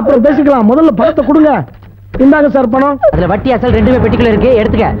 அதெல்லாம் அப்புறம் பேசிக்கலாம். முதல்ல பணத்தை கொடுங்க. இந்தாங்க சார் பணம். அதுல வட்டி அசல் ரெண்டுமே பெட்டிக்குள்ள இருக்கு,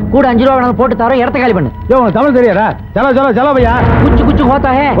 எடுத்துக்க. கூட 5 ரூபா வேணாலும் போட்டு தரோம், இடத்த காலி பண்ணு. உனக்கு தமிழ் தெரியாதா? चलो भैया. कुछ कुछ होता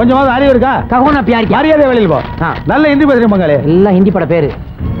है. கொஞ்சமாவது அறிவு இருக்கா? कहो ना प्यार की. மரியாதை வெளியில போ. நல்ல ஹிந்தி பேசுறீங்க மங்களே. எல்லாம் ஹிந்தி பட பேரு.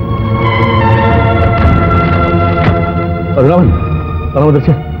 பத்மநாபன், பணம்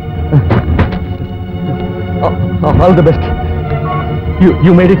வந்துருச்சு. All the best.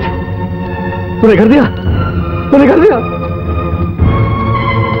 You made it. तूने कर दिया.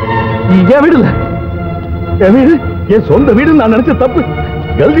 என் வீடு இல்ல, என் வீடு என் சொந்த வீடு. நான் நினைச்ச தப்பு.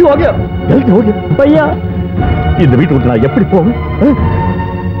 கல்தி हो गया भैया. இந்த வீட்டு விட்டு நான் எப்படி போவேன்?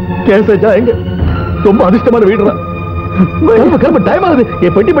 कैसे जाएंगे? ரொம்ப அதிர்ஷ்டமான வீடு. கிளம்ப டைம் ஆகுது.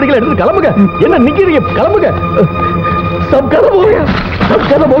 என் பெட்டி படிக்கல எடுத்து கிளம்புங்க. என்ன நிக்கிறீங்க? கிளம்புங்க. सब खत्म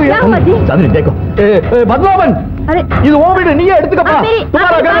हो गया. चांदनी देखो. पद्मनाभन, இது ஓ வீடு, நீயே எடுத்துக்கப்பா.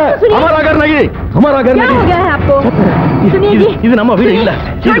 तुम्हारा घर है, हमारा घर नहीं. हमारा घर नहीं. क्या हो गया है आपको? सुनिए जी, இது நம்ம வீடு இல்ல.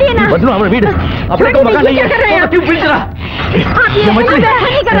 छोड़िए ना. पद्मनाभन வீடு. अपने को मकान नहीं है. तो क्यों पीट रहा? आप ये नहीं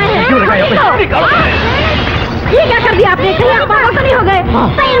कर रहे हैं. क्यों रखा है? ये क्या कर दिया आपने? कहीं आप पागल तो नहीं हो गए?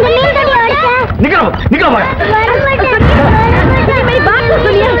 निकलो भाई. मेरी बात तो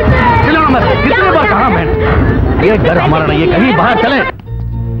सुनिए. चलो मत. कितने बार कहा मैंने, ये घर हमारा नहीं है, कहीं बाहर चले.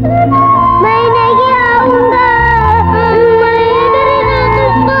 मैं नहीं आऊंगा.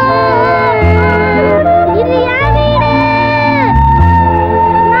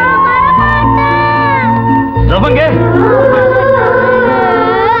 रवंगे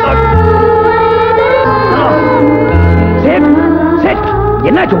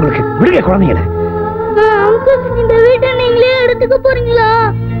என்னாச்சு உங்களுக்கு? விடுங்க குழந்தைங்கள. இந்த வீட்டை நீங்களே எடுத்துக்க போறீங்களா?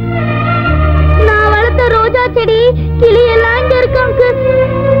 நான் வளர்த்த ரோஜா செடி, கிளி எல்லாம் இங்க இருக்கு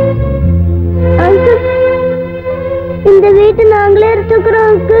அங்கிள். இந்த வீட்டை நாங்களே எடுத்துக்கிறோம்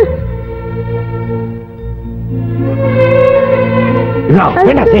அங்கிள்.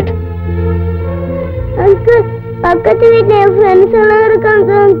 அங்கிள், பக்கத்து வீட்டுல என் ஃப்ரெண்ட்ஸ் எல்லாம்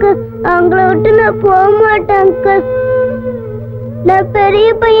இருக்காங்க அங்கிள். அவங்கள விட்டு நான் போக மாட்டேன் அங்கிள். நான் பெரிய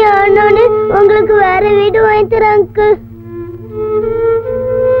பையன் ஆனோன்னு உங்களுக்கு வேற வீடு வாங்கி தரேன் அங்கிள்.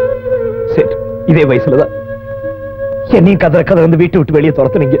 சரி, இதே வயசுலதான் என்னையும் கதை வந்து வீட்டை விட்டு வெளியே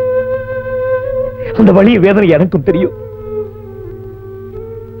துரத்துனீங்க. அந்த வழி வேதனை எனக்கும் தெரியும்.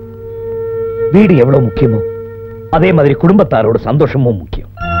 வீடு எவ்வளவு முக்கியமோ அதே மாதிரி குடும்பத்தாரோட சந்தோஷமும் முக்கியம்.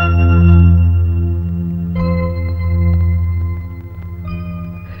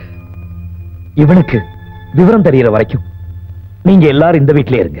 இவனுக்கு விவரம் தெரியற வரைக்கும் நீங்க எல்லாரும் இந்த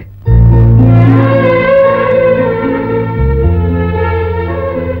வீட்டிலே இருங்க.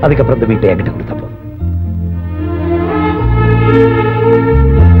 அதுக்கப்புறம் இந்த வீட்டை என்கிட்ட கொடுத்தா போதும்.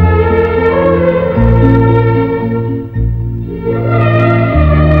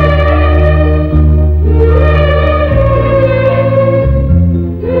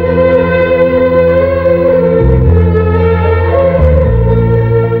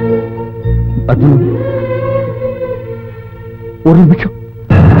 ஒரு நிமிஷம்.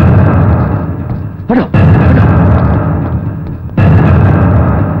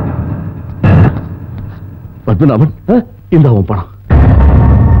 பத்மநாபன், இந்த அவன் பணம்.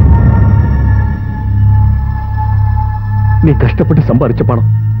 நீ கஷ்டப்பட்டு சம்பாதிச்ச பணம்.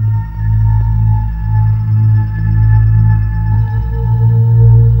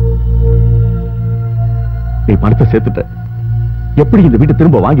 நீ பணத்தை சேர்த்துட்ட. எப்படி இந்த வீட்டை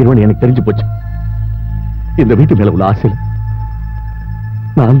திரும்ப வாங்கிடுவேன்னு எனக்கு தெரிஞ்சு போச்சு. இந்த வீட்டு மேல உள்ள ஆசையில்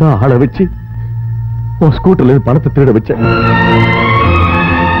நான் தான் ஆளை வச்சு உன் ஸ்கூட்டர்ல இருந்து பணத்தை திருட வச்சேன்.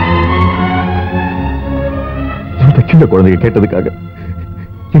 இந்த சின்ன குழந்தைய கேட்டதுக்காக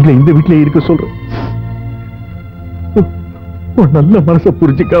எங்களை இந்த வீட்டிலே இருக்க சொல்றேன். உன் நல்ல மனசை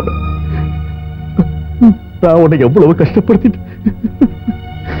புரிஞ்சுக்காம நான் உன்னை எவ்வளவு கஷ்டப்படுத்திட்டு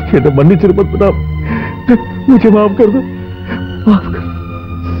என்ன மன்னிச்சிருப்பா. मुझे माफ कर दो.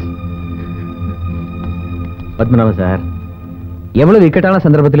 பத்மநாபன் சார், எவ்வளவு இக்கட்டான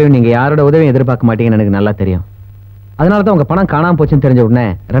சந்தர்ப்பத்திலையும் நீங்க யாரோட உதவியும் எதிர்பார்க்க மாட்டீங்கன்னு எனக்கு நல்லா தெரியும். அதனால தான் உங்க பணம் காணாம போச்சுன்னு தெரிஞ்ச உடனே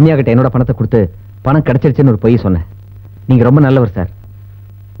ரம்யா கிட்ட என்னோட பணத்தை கொடுத்து பணம் கிடைச்சிருச்சுன்னு ஒரு பொய் சொன்னேன். நீங்க ரொம்ப நல்லவர் சார்.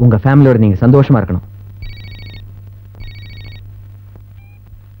 உங்க ஃபேமிலியோட நீங்க சந்தோஷமா இருக்கணும்.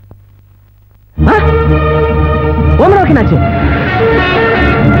 ஓமனாச்சு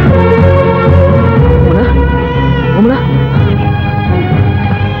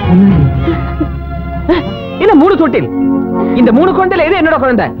என்ன 3 தொட்டில்? இந்த 3 குழந்தையில எது என்னோட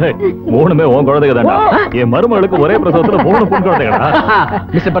குழந்தை? 3மே உன் குழந்தைங்க தான்டா. என் மருமகளுக்கு ஒரே பிரசவத்துல 3 பொன் குழந்தைகளா?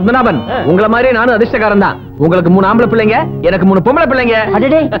 மிஸ்டர் பத்மநாபன், உங்கள மாதிரி நானும் அதிர்ஷ்டக்காரன் தான். உங்களுக்கு 3 ஆம்பளை பிள்ளைங்க, எனக்கு 3 பொம்பளை பிள்ளைங்க.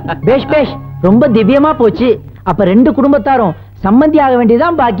 அடடே, பேஷ் பேஷ், ரொம்ப திவ்யமா போச்சு. அப்ப 2 குடும்பத்தாரும் சம்மந்தி ஆக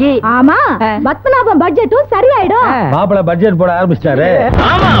வேண்டியதான் பாக்கி. ஆமா, பத்மநாபம் பட்ஜெட்டும் சரியாயிடும். மாப்பிள பட்ஜெட் போட ஆரம்பிச்சிட்டாரு.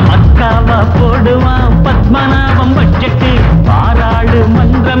 ஆமா, பக்காவா போடுவான் பத்மநாபம் பட்ஜெட்.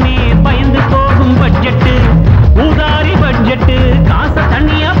 பாராளுமன்றமே பயந்து போகும் பட்ஜெட்.